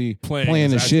actually Playing playing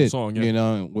the his actual shit, song,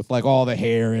 yeah. with like all the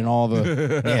hair and all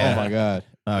the Yeah. oh my God.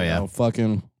 Oh yeah.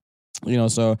 Fucking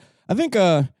so I think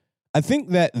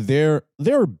that there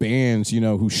are bands,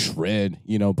 who shred,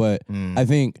 but Mm. I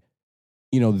think,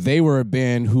 they were a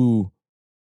band who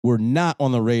were not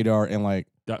on the radar and like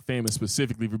Got famous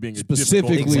specifically for being a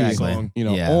specifically, difficult Exactly. song.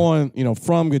 Yeah. on,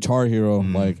 from Guitar Hero,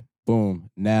 Mm. like,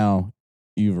 boom, now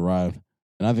you've arrived.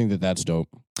 And I think that that's dope.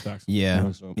 Facts.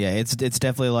 Yeah. So- Yeah, it's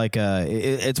definitely like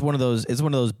it's one of those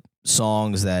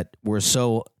songs that were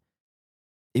so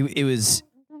it was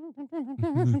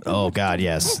oh God,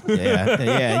 yes.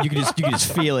 Yeah. You can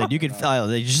just feel it. You can feel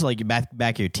it. Just like your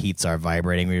back your teeth are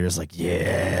vibrating. You're just like,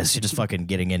 yes, you're just fucking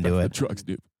getting into The it. trucks,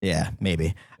 dude. Yeah,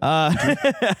 maybe. But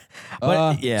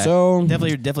yeah. So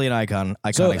Definitely an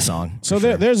iconic song. So for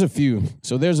sure. there's a few.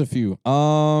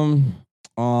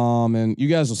 And you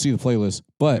guys will see the playlist.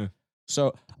 But Yeah.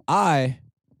 so I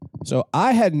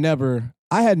had never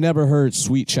heard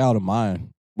Sweet Child of Mine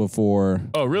before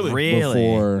Oh, really?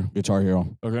 before Guitar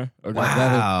Hero. Okay.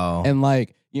 Wow. And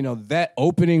like, that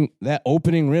opening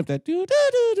riff, that do do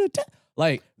do do,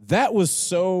 like that was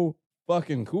so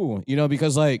fucking cool.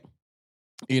 Because like,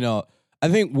 I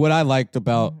think what I liked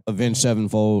about Avenged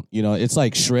Sevenfold, it's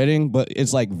like shredding, but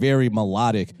it's like very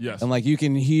melodic. Yes. And like you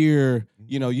can hear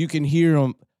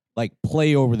him like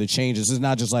play over the changes. It's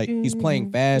not just like he's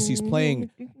playing fast, he's playing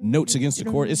notes against the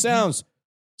chord. It sounds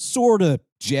sort of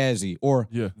jazzy or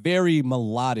Yeah. very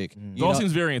melodic. It all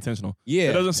seems very intentional.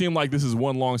 Yeah. It doesn't seem like this is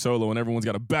one long solo and everyone's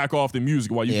got to back off the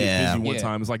music while you Yeah. get busy one Yeah.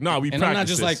 time. It's like, nah, we And practice I'm not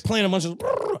just this. like playing a bunch of.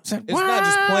 It's not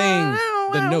just playing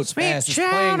the notes fast. It's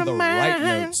playing the right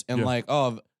notes and Yeah. like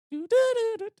I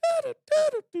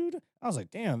was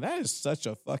like, damn, that is such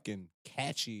a fucking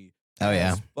catchy. Oh,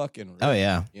 yeah. ass fucking. Riff, Oh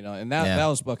yeah. and that Yeah. that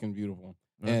was fucking beautiful.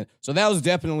 Yeah. And so that was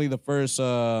definitely the first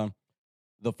time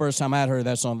I had heard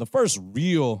that song. The first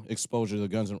real exposure to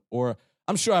Guns N' or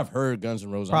I'm sure I've heard Guns N'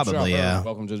 Roses. I'm sure Probably, I've heard yeah.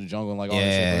 Welcome to the Jungle and like all Yeah,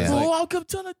 that shit. yeah, But it's yeah. like, welcome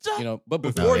to the jungle. but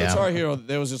before yeah. Guitar Hero,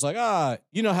 there was just like, how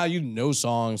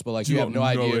songs, but like you have don't no know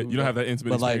idea. it. You don't have that intimate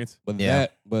but like, experience. Yeah.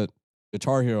 but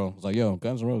Guitar Hero was like, yo,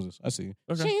 Guns N' Roses. I see.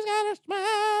 Okay. She's got a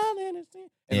smile in her skin.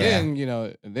 And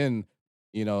Yeah. then,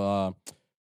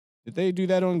 did they do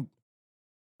that on,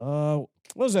 what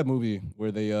was that movie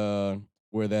where they,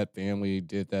 where that family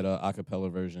did that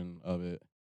acapella version of it?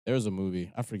 There was a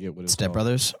movie. I forget what it's Step called.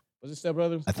 Brothers. Was it Step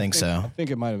Brothers? I think so. I think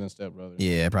it might have been Step Brothers.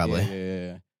 Yeah, probably.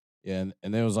 Yeah. Yeah,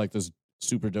 and there was like this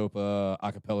super dope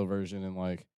acapella version, and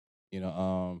like and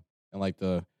like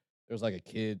there was like a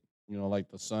kid, like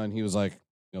the son, he was like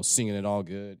singing it all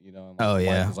good, and like Oh, the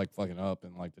yeah. wife was like fucking up,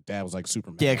 and like the dad was like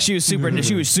super mad. Yeah, she was super.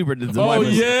 The Oh wife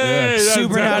was yeah,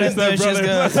 super not that's into it. She just brother.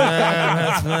 goes,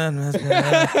 that's fun, that's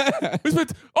fun. We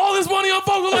spent all this money on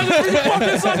vocal lessons for you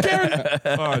fucking son, Karen.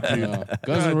 Oh, dude.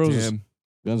 Guns N' God Roses. damn.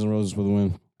 Guns N' Roses for the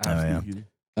win. Absolutely.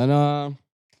 And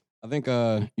I think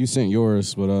you sent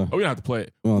yours, but Oh, we don't have to play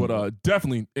it, Well- but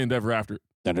definitely End Ever After.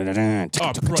 Oh,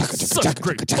 bro, such a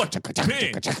great fucking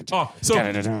band. Oh, so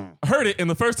I heard it, and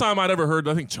the first time I'd ever heard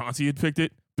it, I think Chauncey had picked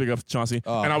it. Big up to Chauncey.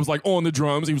 Oh. And I was like on the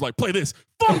drums. He was like, play this.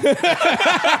 Fuck.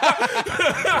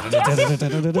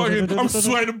 Fucking, I'm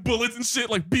sweating bullets and shit,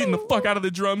 like beating the fuck out of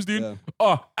the drums, dude. Yeah.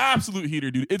 Oh, absolute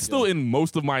heater, dude. It's still in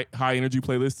most of my high energy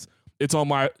playlists. It's on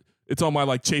my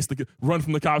like run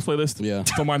from the cops playlist. Yeah.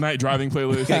 It's on my night driving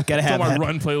playlist. Gotta It's have on my that.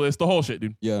 run playlist. The whole shit,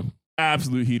 dude. Yeah.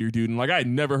 Absolute heater, dude. And like I had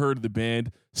never heard of the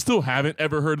band. Still haven't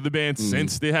ever heard of the band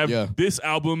since. They have Yeah. this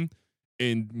album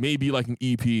and maybe like an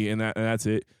EP, and that's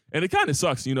it. And it kind of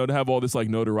sucks, to have all this like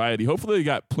notoriety. Hopefully they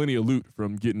got plenty of loot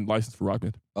from getting licensed for Rock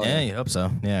Band. Oh, Yeah, you hope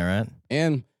so. Yeah, right.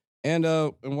 And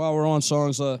while we're on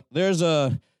songs, there's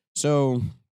a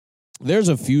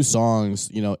few songs,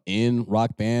 in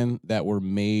Rock Band that were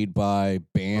made by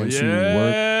bands who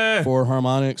work for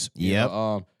Harmonix.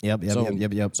 Yep.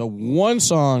 Yep. So one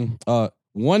song,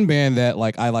 one band that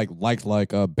like I liked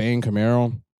Bang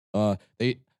Camaro.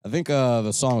 I think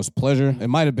the song was Pleasure. It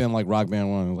might have been like Rock Band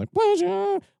 1. It was like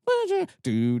Pleasure, Pleasure,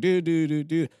 do do do do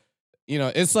do.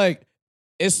 It's like,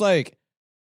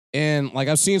 and like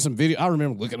I've seen some video. I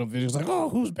remember looking at videos like, oh,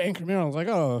 who's Bang Camaro? I was like,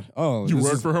 oh, You this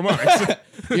work is- for Harmonix. but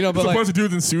It's a like, bunch of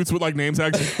dudes in suits with like name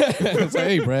tags. it's like,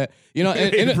 hey, Brad. And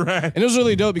Hey, Brad. and it was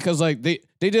really dope because like they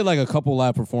did like a couple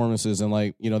live performances, and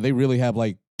like they really have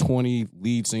like 20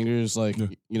 lead singers, like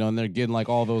and they're getting like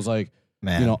all those like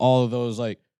Man. all of those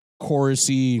like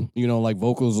chorusy like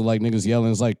vocals of like niggas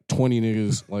yelling. It's like 20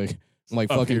 niggas like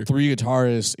Up fucking here. 3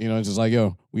 guitarists. It's just like,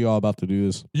 yo, we all about to do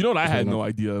this. You know what I Just had let no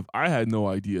idea of? I had no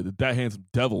idea that Handsome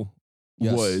Devil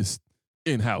Yes. was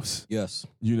in house. Yes.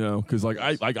 Because like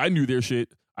I knew their shit.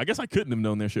 I guess I couldn't have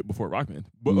known their shit before Rock Band,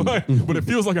 but Mm. but it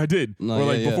feels like I did, No, or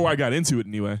like yeah, yeah. before I got into it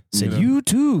anyway. Said know? you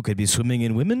too could be swimming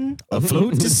in women,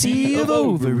 afloat to sea of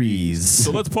ovaries.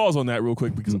 So let's pause on that real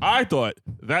quick because Mm. I thought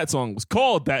that song was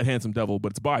called That Handsome Devil,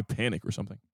 but it's by Panic or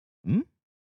something. Hmm?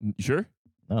 You sure?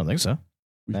 I don't think so.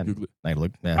 We can Man. Google it. I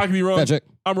look. I Yeah, could be wrong. Fact check.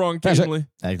 I'm wrong Fact check. occasionally.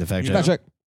 I have to fact You check. Fact check.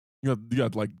 You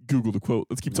got to like Google the quote.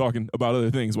 Let's keep talking about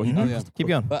other things while you Mhm. Google yeah. the Keep quote.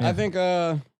 going. But Yeah. I think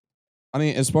I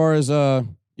mean, as far as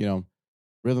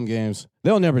rhythm games,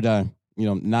 they'll never die.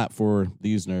 Not for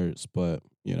these nerds, but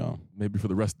Maybe for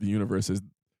the rest of the universe as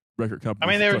record companies.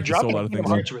 I mean, they were fucking dropping sold out of Kingdom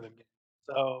things. Hearts rhythm games,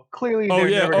 so clearly. Oh they're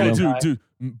yeah, never gonna die. dude,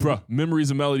 bruh,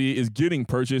 Memories of Melody is getting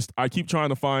purchased. I keep trying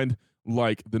to find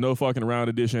like the no fucking around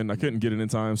edition. I couldn't get it in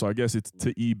time, so I guess it's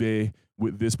to eBay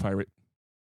with this pirate.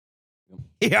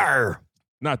 Yarr.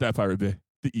 Not that pirate bay,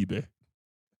 the eBay.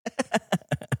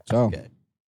 so Okay.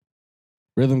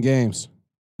 rhythm games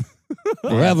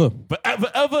forever. But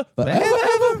ever.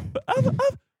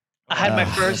 I had my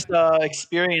Ah. first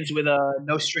experience with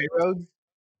No Straight Roads.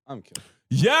 I'm kidding.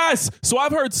 Yes. So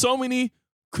I've heard so many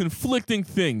conflicting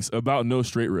things about No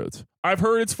Straight Roads. I've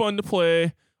heard it's fun to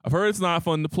play. I've heard it's not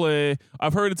fun to play.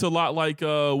 I've heard it's a lot like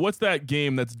what's that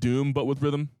game that's Doom but with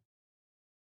rhythm?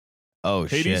 Oh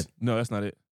Hades? shit! No, that's not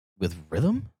it. With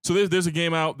rhythm? So there's a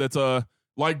game out that's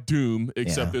like Doom,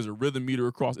 except Yeah. there's a rhythm meter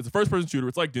across. It's a first person shooter.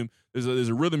 It's like Doom. There's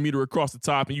a rhythm meter across the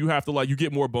top, and you have to you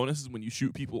get more bonuses when you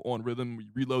shoot people on rhythm. You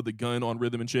reload the gun on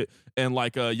rhythm and shit. And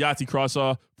like Yahtzee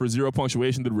Crosssaw for Zero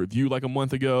Punctuation did a review like a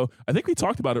month ago. I think we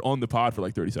talked about it on the pod for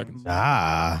like 30 seconds.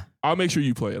 Ah, I'll make sure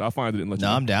you play it. I'll find it and let you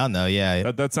no, know. I'm down though.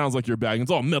 Yeah. That sounds like your bag.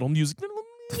 It's all metal music.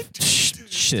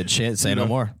 Shit. Say You no know,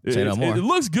 more. Say no more. It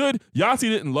looks good. Yahtzee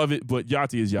didn't love it, but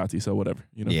Yahtzee is Yahtzee, so whatever.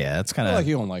 Yeah, that's I kind feel like of.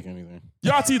 you don't like anything.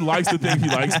 Yahtzee likes the thing he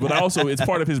likes, but also it's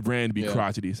part of his brand to be Yeah.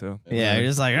 crotchety. So Yeah, you're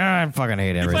just like, I fucking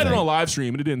hate he played it everything. on live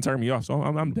stream and it didn't turn me off, so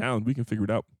I'm down. We can figure it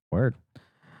out. Word.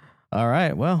 All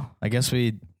right. Well, I guess that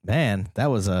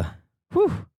was that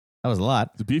was a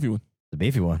lot. It's a beefy one. The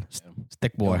beefy one.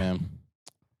 Stick boy. Yeah, man.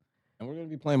 And we're gonna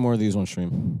be playing more of these on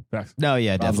stream. Facts. No,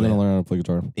 yeah, I'm definitely. gonna learn how to play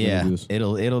guitar. We're gonna Yeah, do this.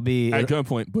 it'll be At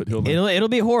gunpoint, but he'll it'll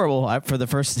be horrible for the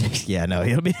first. Yeah, no,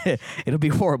 it'll be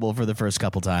horrible for the first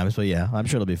couple times, but yeah, I'm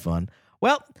sure it'll be fun.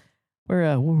 Well,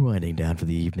 we're winding down for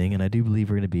the evening, and I do believe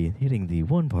we're going to be hitting the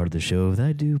one part of the show that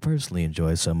I do personally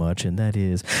enjoy so much, and that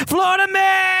is Florida Man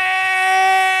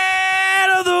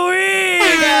of the Week.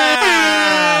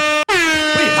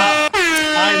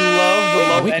 I love the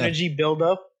low Weekend. energy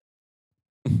buildup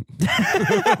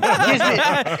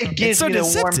It gives so me the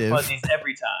warm deceptive. fuzzies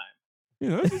every time.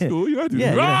 Yeah, that's cool. You gotta do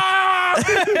Yeah, that.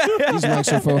 Ah! These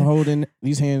mics are for holding.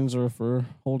 These hands are for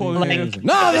holding. Holding hands. hands.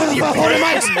 No, they're for holding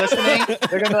mics. Listening,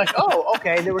 they're gonna be like, "Oh,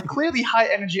 okay." They were clearly high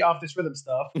energy off this rhythm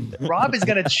stuff. Rob is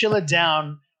gonna chill it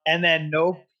down, and then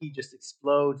nope, he just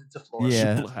explodes into Florida.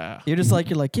 Yeah. Blah. You're just like,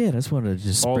 yeah, I just want to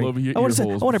just All bring, over your I want ear to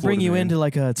holes I want to before bring the you band. into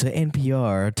like to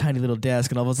NPR, a tiny little desk,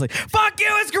 and all of us like, fuck you,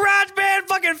 it's GarageBand,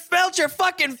 fucking melt your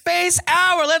fucking face,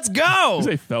 hour, let's go. You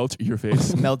say felt your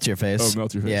face. Melt your face. Oh,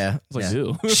 melt your face. Yeah. It's like, yeah.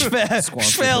 ew.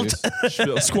 Svelte.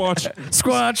 Squanch.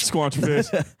 Squanch. Squanch your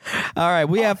face. All right,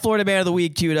 we have Florida Man of the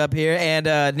Week queued up here, and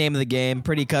name of the game,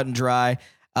 pretty cut and dry.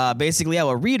 Basically, I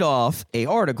will read off a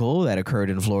article that occurred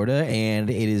in Florida, and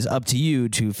it is up to you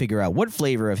to figure out what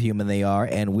flavor of human they are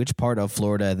and which part of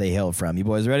Florida they hail from. You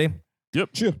boys ready? Yep.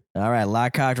 Sure. All right,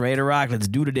 lock, cocked, ready to rock. Let's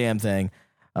do the damn thing.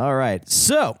 All right,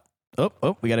 so.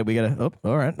 We got to. Oh,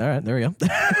 all right, there we go.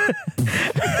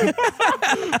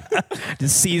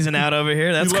 Just season out over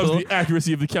here. That's He loves cool. the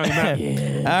accuracy of the county map.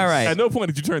 All right. At no point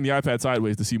did you turn the iPad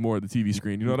sideways to see more of the TV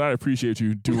screen. You know what? I appreciate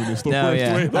you doing this the No, worst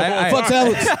yeah. way. the whole I- Fuck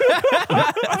time.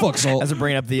 salads. Fuck salt. That's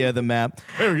bringing up the map.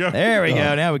 There we go. There we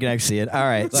go. Now we can actually see it. All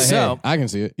right. Like, So. hey, I can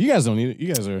see it. You guys don't need it.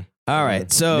 You guys are. All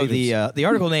right, so natives. the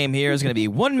article name here is going to be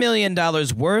 $1 million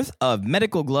worth of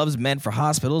medical gloves meant for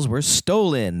hospitals were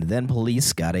stolen. Then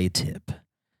police got a tip.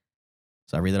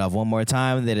 So I read that off one more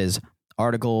time. That is,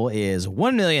 article is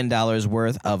 $1 million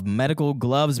worth of medical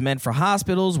gloves meant for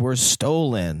hospitals were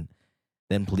stolen.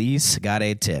 Then police got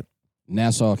a tip.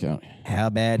 Nassau County. How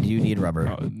bad do you need rubber?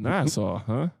 Oh, Nassau,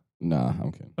 huh? Nah,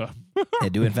 I'm kidding.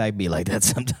 It do in fact be like that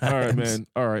sometimes. All right, man.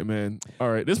 All right, man. All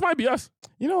right. This might be us.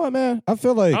 You know what, man? I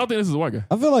feel I like don't think this is a white guy.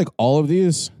 all of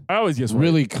these I always guess right.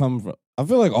 really come from. I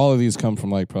feel like all of these come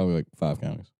from like probably like 5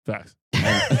 counties. Facts.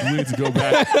 We need to go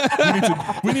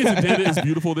back. We need to date it. It's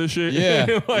beautiful, this shit.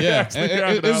 Like, actually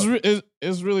craft it out.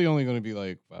 It's really only going to be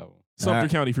like 5. Sumter All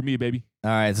right. County for me, baby. All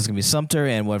right, so it's going to be Sumter,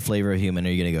 and what flavor of human are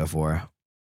you going to go for?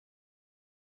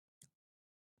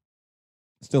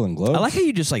 Still in gloves. I like how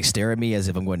you just like stare at me as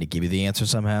if I'm going to give you the answer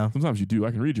somehow. Sometimes you do.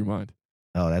 I can read your mind.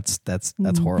 Oh, that's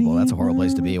horrible. That's a horrible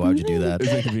place to be. Why would you do that?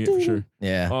 It's inconvenient for sure.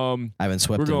 Yeah, I haven't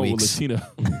swept We're in going weeks. with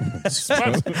Latina.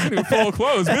 Swept. Full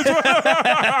clothes,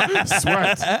 bitch.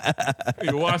 Swept.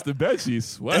 You washed the bed sheets.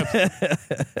 Swept.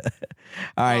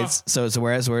 All right, so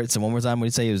one more time. What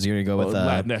do you say? You're gonna go with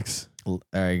Latinx. all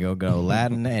right, go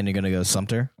Latin, and you're gonna go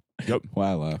Sumter. Yep.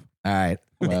 Why I laugh? All right,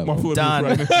 Why I My laugh? foot Don.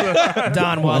 is right.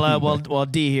 Don. While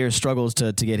D here struggles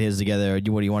to get his together, what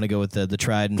do you want to go with the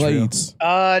tried and true? Blades.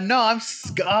 No,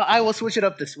 I will switch it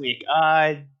up this week.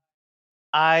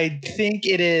 I think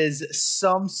it is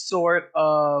some sort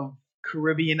of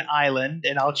Caribbean island,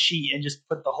 and I'll cheat and just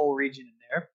put the whole region in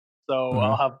there. So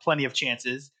I'll have plenty of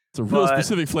chances. It's a real But-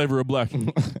 specific flavor of black.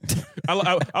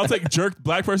 I'll take jerked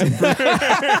black person.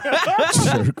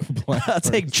 I'll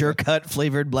take jerk hut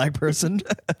flavored black person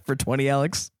for 20,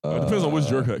 Alex. It depends on which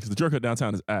jerk hut, because the jerk hut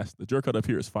downtown is ass. The jerk hut up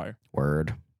here is fire.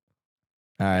 Word.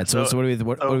 All right, so what are we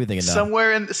thinking now?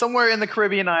 Somewhere in the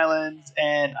Caribbean islands,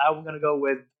 and I'm gonna go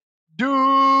with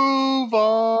Duval.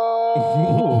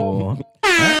 Ooh.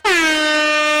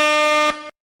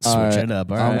 Switching it up.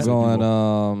 All right. I'm going.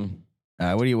 All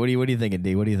right. What are you thinking,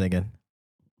 D? What are you thinking?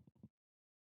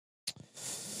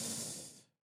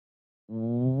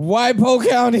 Whitepo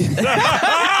County.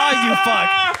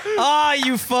 Oh,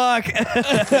 you fuck.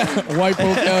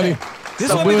 Whitepo County.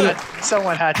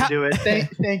 Someone had to do it.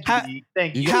 Thank you.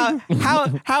 Thank you.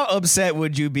 How upset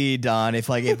would you be, Don, if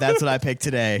that's what I picked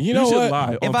today? You know should what? lie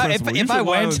on If principle. You I should lie on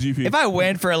went GP. if I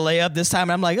went for a layup this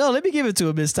time, I'm like, oh, let me give it to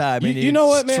him this time. And You know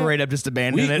what, man? Straight up just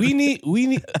abandon it. We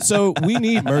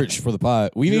need merch for the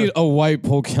pod. We need a white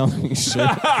Polk County shirt.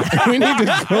 We need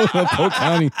to go to Polk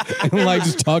County and like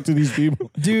just talk to these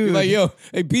people. Dude. Be like, yo,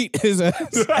 hey, beat his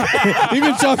ass. He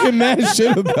been talking mad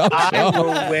shit about I y'all.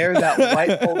 will wear that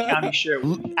white Polk County shirt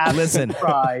with absolute Listen.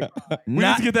 pride. We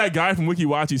need to get that guy from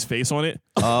WikiWatchie's face on it.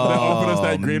 That Oh, offered us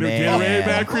that man. Gatorade,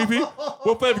 bad creepy.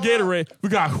 What flavor Gatorade? We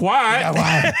got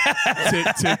white.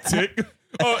 Tick, tick, tick.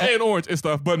 Oh, and orange and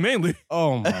stuff, but mainly.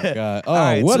 Oh my god. Oh,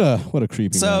 right, what a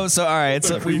creepy. So man. all right.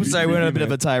 So we Creepy, went on a creepy, bit of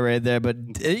man. a tirade there, but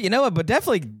you know what? But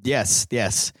definitely yes.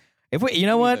 If we, you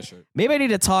know that what? shirt. Maybe I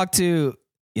need to talk to.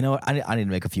 You know what? I need to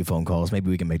make a few phone calls. Maybe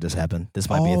we can make this happen. This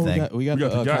might be a thing. We got We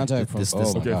got the the guy. contact from. This- oh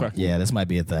this- my okay, God. fine. Yeah, this might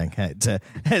be a thing.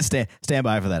 Stand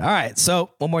by for that. All right. So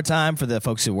one more time for the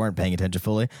folks who weren't paying attention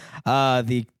fully.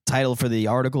 The title for the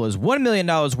article is $1 million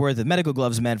worth of medical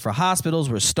gloves meant for hospitals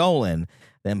were stolen.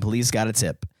 Then police got a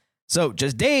tip. So,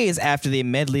 just days after the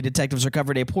Medley detectives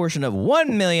recovered a portion of $1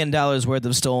 million worth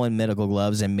of stolen medical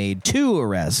gloves and made 2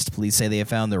 arrests, police say they have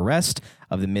found the rest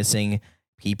of the missing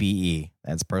PPE.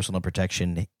 That's personal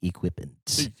protection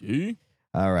equipment.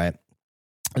 All right.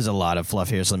 There's a lot of fluff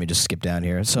here, so let me just skip down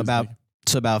here. So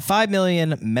about 5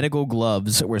 million medical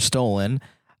gloves were stolen.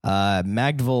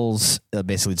 Magdal's,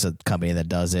 basically it's a company that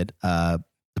does it.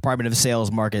 Department of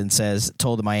Sales Marketing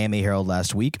told the Miami Herald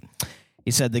last week. He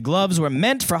said the gloves were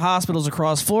meant for hospitals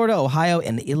across Florida, Ohio,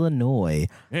 and Illinois.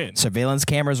 Man. Surveillance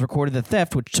cameras recorded the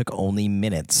theft, which took only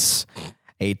minutes.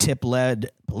 A tip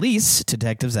led police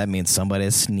detectives, that means somebody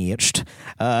snitched,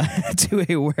 to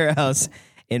a warehouse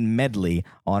in Medley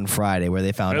on Friday where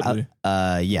they found, you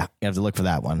have to look for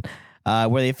that one,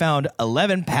 where they found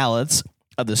 11 pallets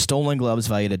of the stolen gloves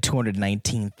valued at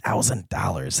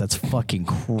 $219,000. That's fucking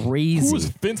crazy. Who was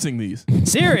fencing these?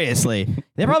 Seriously,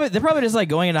 they're probably just like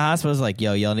going into hospitals like,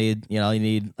 yo, you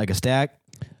need like a stack.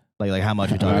 Like how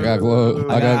much we talking? I got gloves.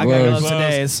 I got gloves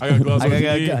today. I got gloves. I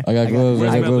got gloves.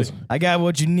 I got gloves. I got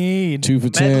what you need. 2 for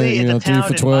 10. Medley is a 3 town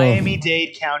for in 12.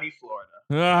 Miami-Dade County, Florida.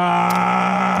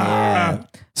 Yeah.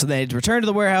 So they returned to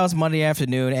the warehouse Monday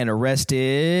afternoon and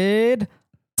arrested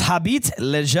Tabit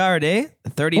Lejarde,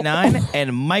 39,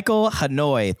 and Michael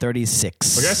Hanoi,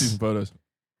 36. I gotta see some photos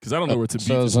because I don't know where Tabit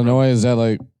So is from. Hanoi, is that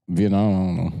like Vietnam? I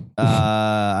don't know.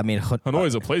 I mean, Hanoi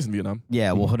is a place in Vietnam.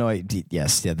 yeah. Well, Hanoi.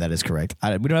 Yes, yeah, that is correct.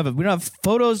 We don't have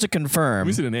photos to Let confirm.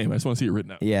 me see the name. I just want to see it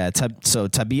written out. Yeah. So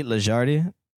Tabit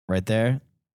Lejarde, right there.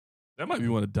 That might be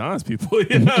one of Don's people.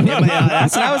 Yeah,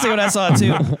 that's what I was thinking when I saw it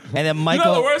too. And then You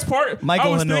know the worst part?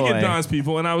 Michael I was thinking Hanoi. Don's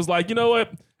people, and I was like, you know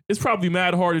what? It's probably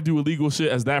mad hard to do illegal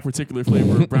shit as that particular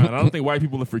flavor of brown. I don't think white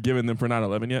people have forgiven them for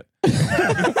 9/11 yet.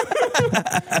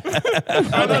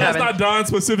 I know that's not Don's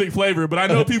specific flavor, but I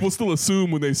know people still assume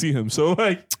when they see him. So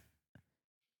like,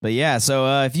 But yeah,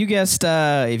 so if you guessed,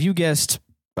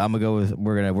 I'm gonna go with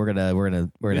we're gonna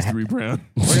mystery brown.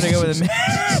 we're gonna go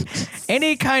with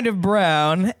any kind of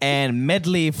brown and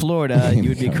Medley, Florida. You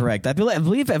would be correct. I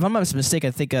believe if I'm not mistaken,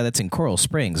 I think that's in Coral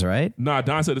Springs, right? Nah,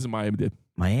 Don said it's in Miami-Dade.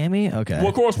 Miami. Okay.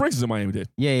 Well, Coral Springs is in Miami-Dade.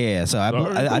 Yeah. So I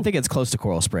cool. think it's close to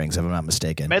Coral Springs, if I'm not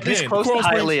mistaken. Medley's Man, close to Coral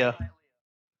Springs- Hialeah.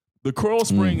 The Coral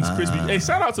Springs Krispy. Hey,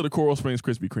 shout out to the Coral Springs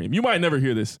Krispy Kreme. You might never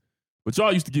hear this, but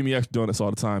y'all used to give me extra donuts all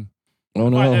the time. Oh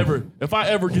no. If I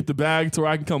ever get the bag to where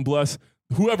I can come bless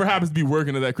whoever happens to be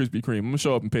working at that Krispy Kreme, I'm gonna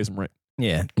show up and pay some rent.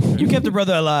 Yeah. You kept the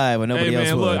brother alive when nobody Hey else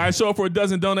man, would. look, I show up for a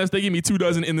dozen donuts. They give me 2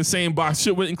 dozen in the same box.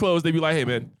 Shit went and closed. They be like, hey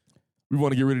man, we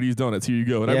want to get rid of these donuts. Here you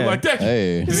go. And I be Yeah. like, thank you.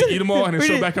 Hey. And they eat them all and then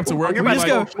show back up to work. You're And be about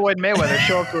to like, go Floyd Mayweather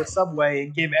show up to a Subway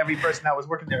and give every person that was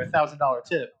working there $1,000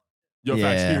 tip. yo,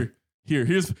 Yeah. facts,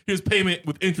 here's payment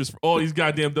with interest for all these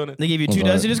goddamn donuts. They give you 2 Right.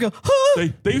 dozen. You just go, huh?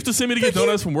 They used to send me to get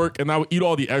donuts from work, and I would eat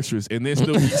all the extras, and then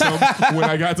still eat some when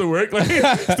I got to work. Like,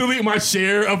 still eat my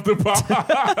share of the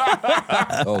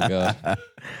pie. Oh god.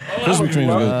 Krispy Krispy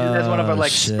Kreme's good. That's one of our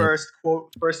like shit. first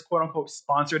quote unquote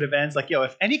sponsored events. Like, yo,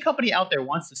 if any company out there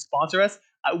wants to sponsor us,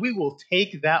 we will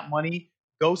take that money,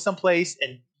 go someplace,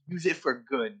 and use it for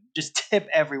good. Just tip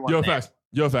everyone. Yo, there.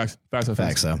 facts.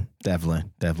 Facts, so definitely.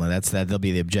 That'll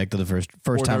be the objective the first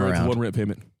 4 time nerds, around. 1 rent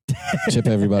payment. Tip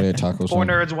everybody at Taco 4 Sun.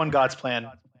 nerds, 1 God's plan.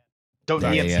 Don't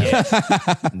There you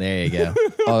DMCA. There you go.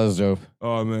 Oh, that's dope.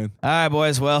 Oh man, All right,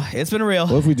 boys. Well, it's been real.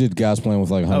 What if we did gas plan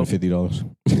with like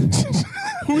 $150?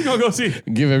 who we gonna go see?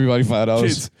 Give everybody $5.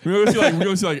 Kids. We're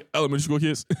gonna see like elementary school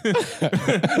kids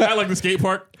at like the skate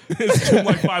park. It's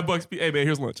like $5. Hey man,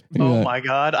 here's lunch. Oh Yeah. my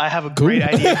God. I have a Cool. great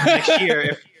idea for next year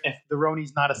if the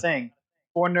Roni's not a thing.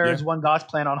 4 nerds, Yeah. 1 God's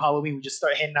plan on Halloween. We just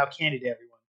start handing out candy to everyone.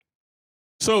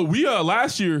 So we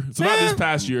last year, so not this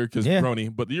past year because Yeah. Brony,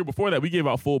 but the year before that, we gave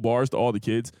out full bars to all the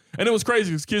kids, and it was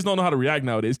crazy because kids don't know how to react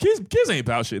nowadays. Kids ain't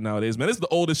about shit nowadays, man. It's the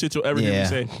oldest shit you'll ever hear me Yeah.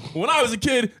 say. When I was a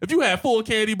kid, if you had full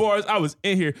candy bars, I was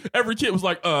in here. Every kid was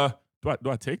like,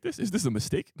 do I take this? Is this a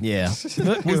mistake? Yeah. Is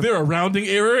there a rounding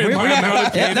error in my amount of Yeah,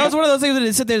 candy? that was one of those things that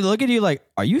they sit there and look at you like,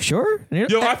 "Are you sure?" And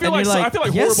Yo, I feel and like, you're I feel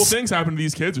like "Yes, horrible things happen to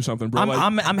these kids or something, bro.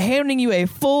 I'm handing you a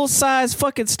full size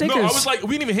fucking Snickers. No, I was like,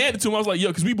 we didn't even hand it to him. I was like, yo,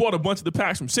 because we bought a bunch of the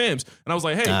packs from Sam's, and I was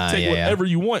like, hey, take yeah. whatever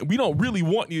you want. We don't really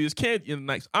want any of this candy in the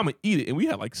night. I'm gonna eat it, and we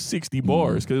had like 60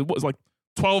 bars because it was like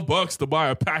 $12 to buy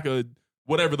a pack of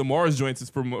whatever the Mars joints is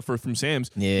from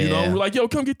Sam's. Yeah. You know, we're like, yo,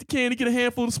 come get the candy, get a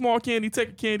handful of small candy, take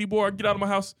a candy bar, get out of my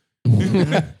house.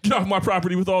 Get off my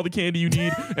property with all the candy you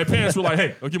need. And parents were like,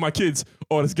 hey, don't give my kids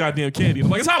all this goddamn candy. I'm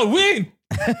like, it's Halloween.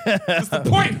 That's the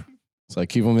point. It's like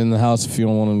keep them in the house if you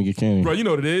don't want them to get candy. Bro, you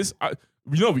know what it is.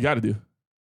 You know what we got to do.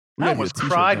 We I gotta almost get a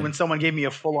t-shirt cried done. when someone gave me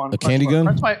a full-on A candy gun?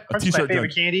 Crunch my t-shirt favorite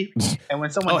gun. candy. And when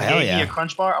someone Oh, hell gave me yeah. a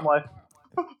Crunch bar, I'm like,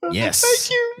 Yes. Thank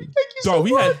you. Thank you Dog, so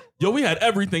we much. had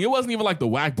everything. It wasn't even like the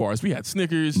whack bars. We had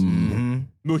Snickers. Mm-hmm.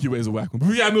 Milky Way is a whack one.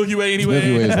 We got Milky Way anyway.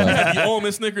 Milky Way is we whack. had the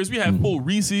almond Snickers. We had full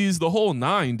Reese's, the whole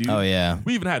 9, dude. Oh yeah.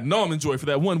 We even had Almond Joy for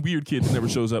that one weird kid that never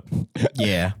shows up.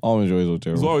 Yeah. Almond Joys are There's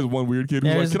terrible. always one weird kid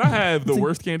who's There's- like, "Can I have the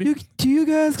worst candy?" Do you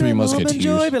guys Three have Almond Musketeers.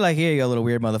 Joy? Be like, here you go, little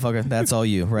weird motherfucker. That's all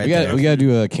you, right We there. got to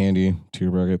do a candy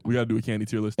tier bracket We got to do a candy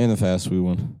tier list. and the fast food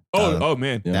one. Oh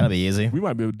man, Yeah. That'll be easy. we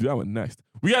might be able to do that one next.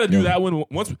 We got to do Yeah. that one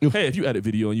once. Hey, if you edit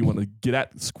video and you want to get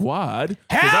at the squad, because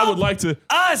I Help! would like to.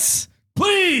 Us,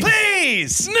 Please,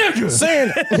 please. nigga.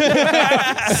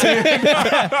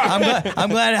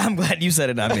 I'm glad you said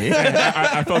it, not me.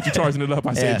 I felt you charging it up.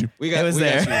 I saved you. It was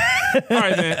there. All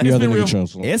right, man. We It's are the been real. nigga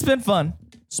chancellor. It's been fun.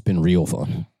 It's been real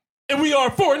fun. And we are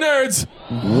 4 nerds.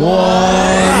 One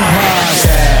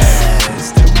podcast.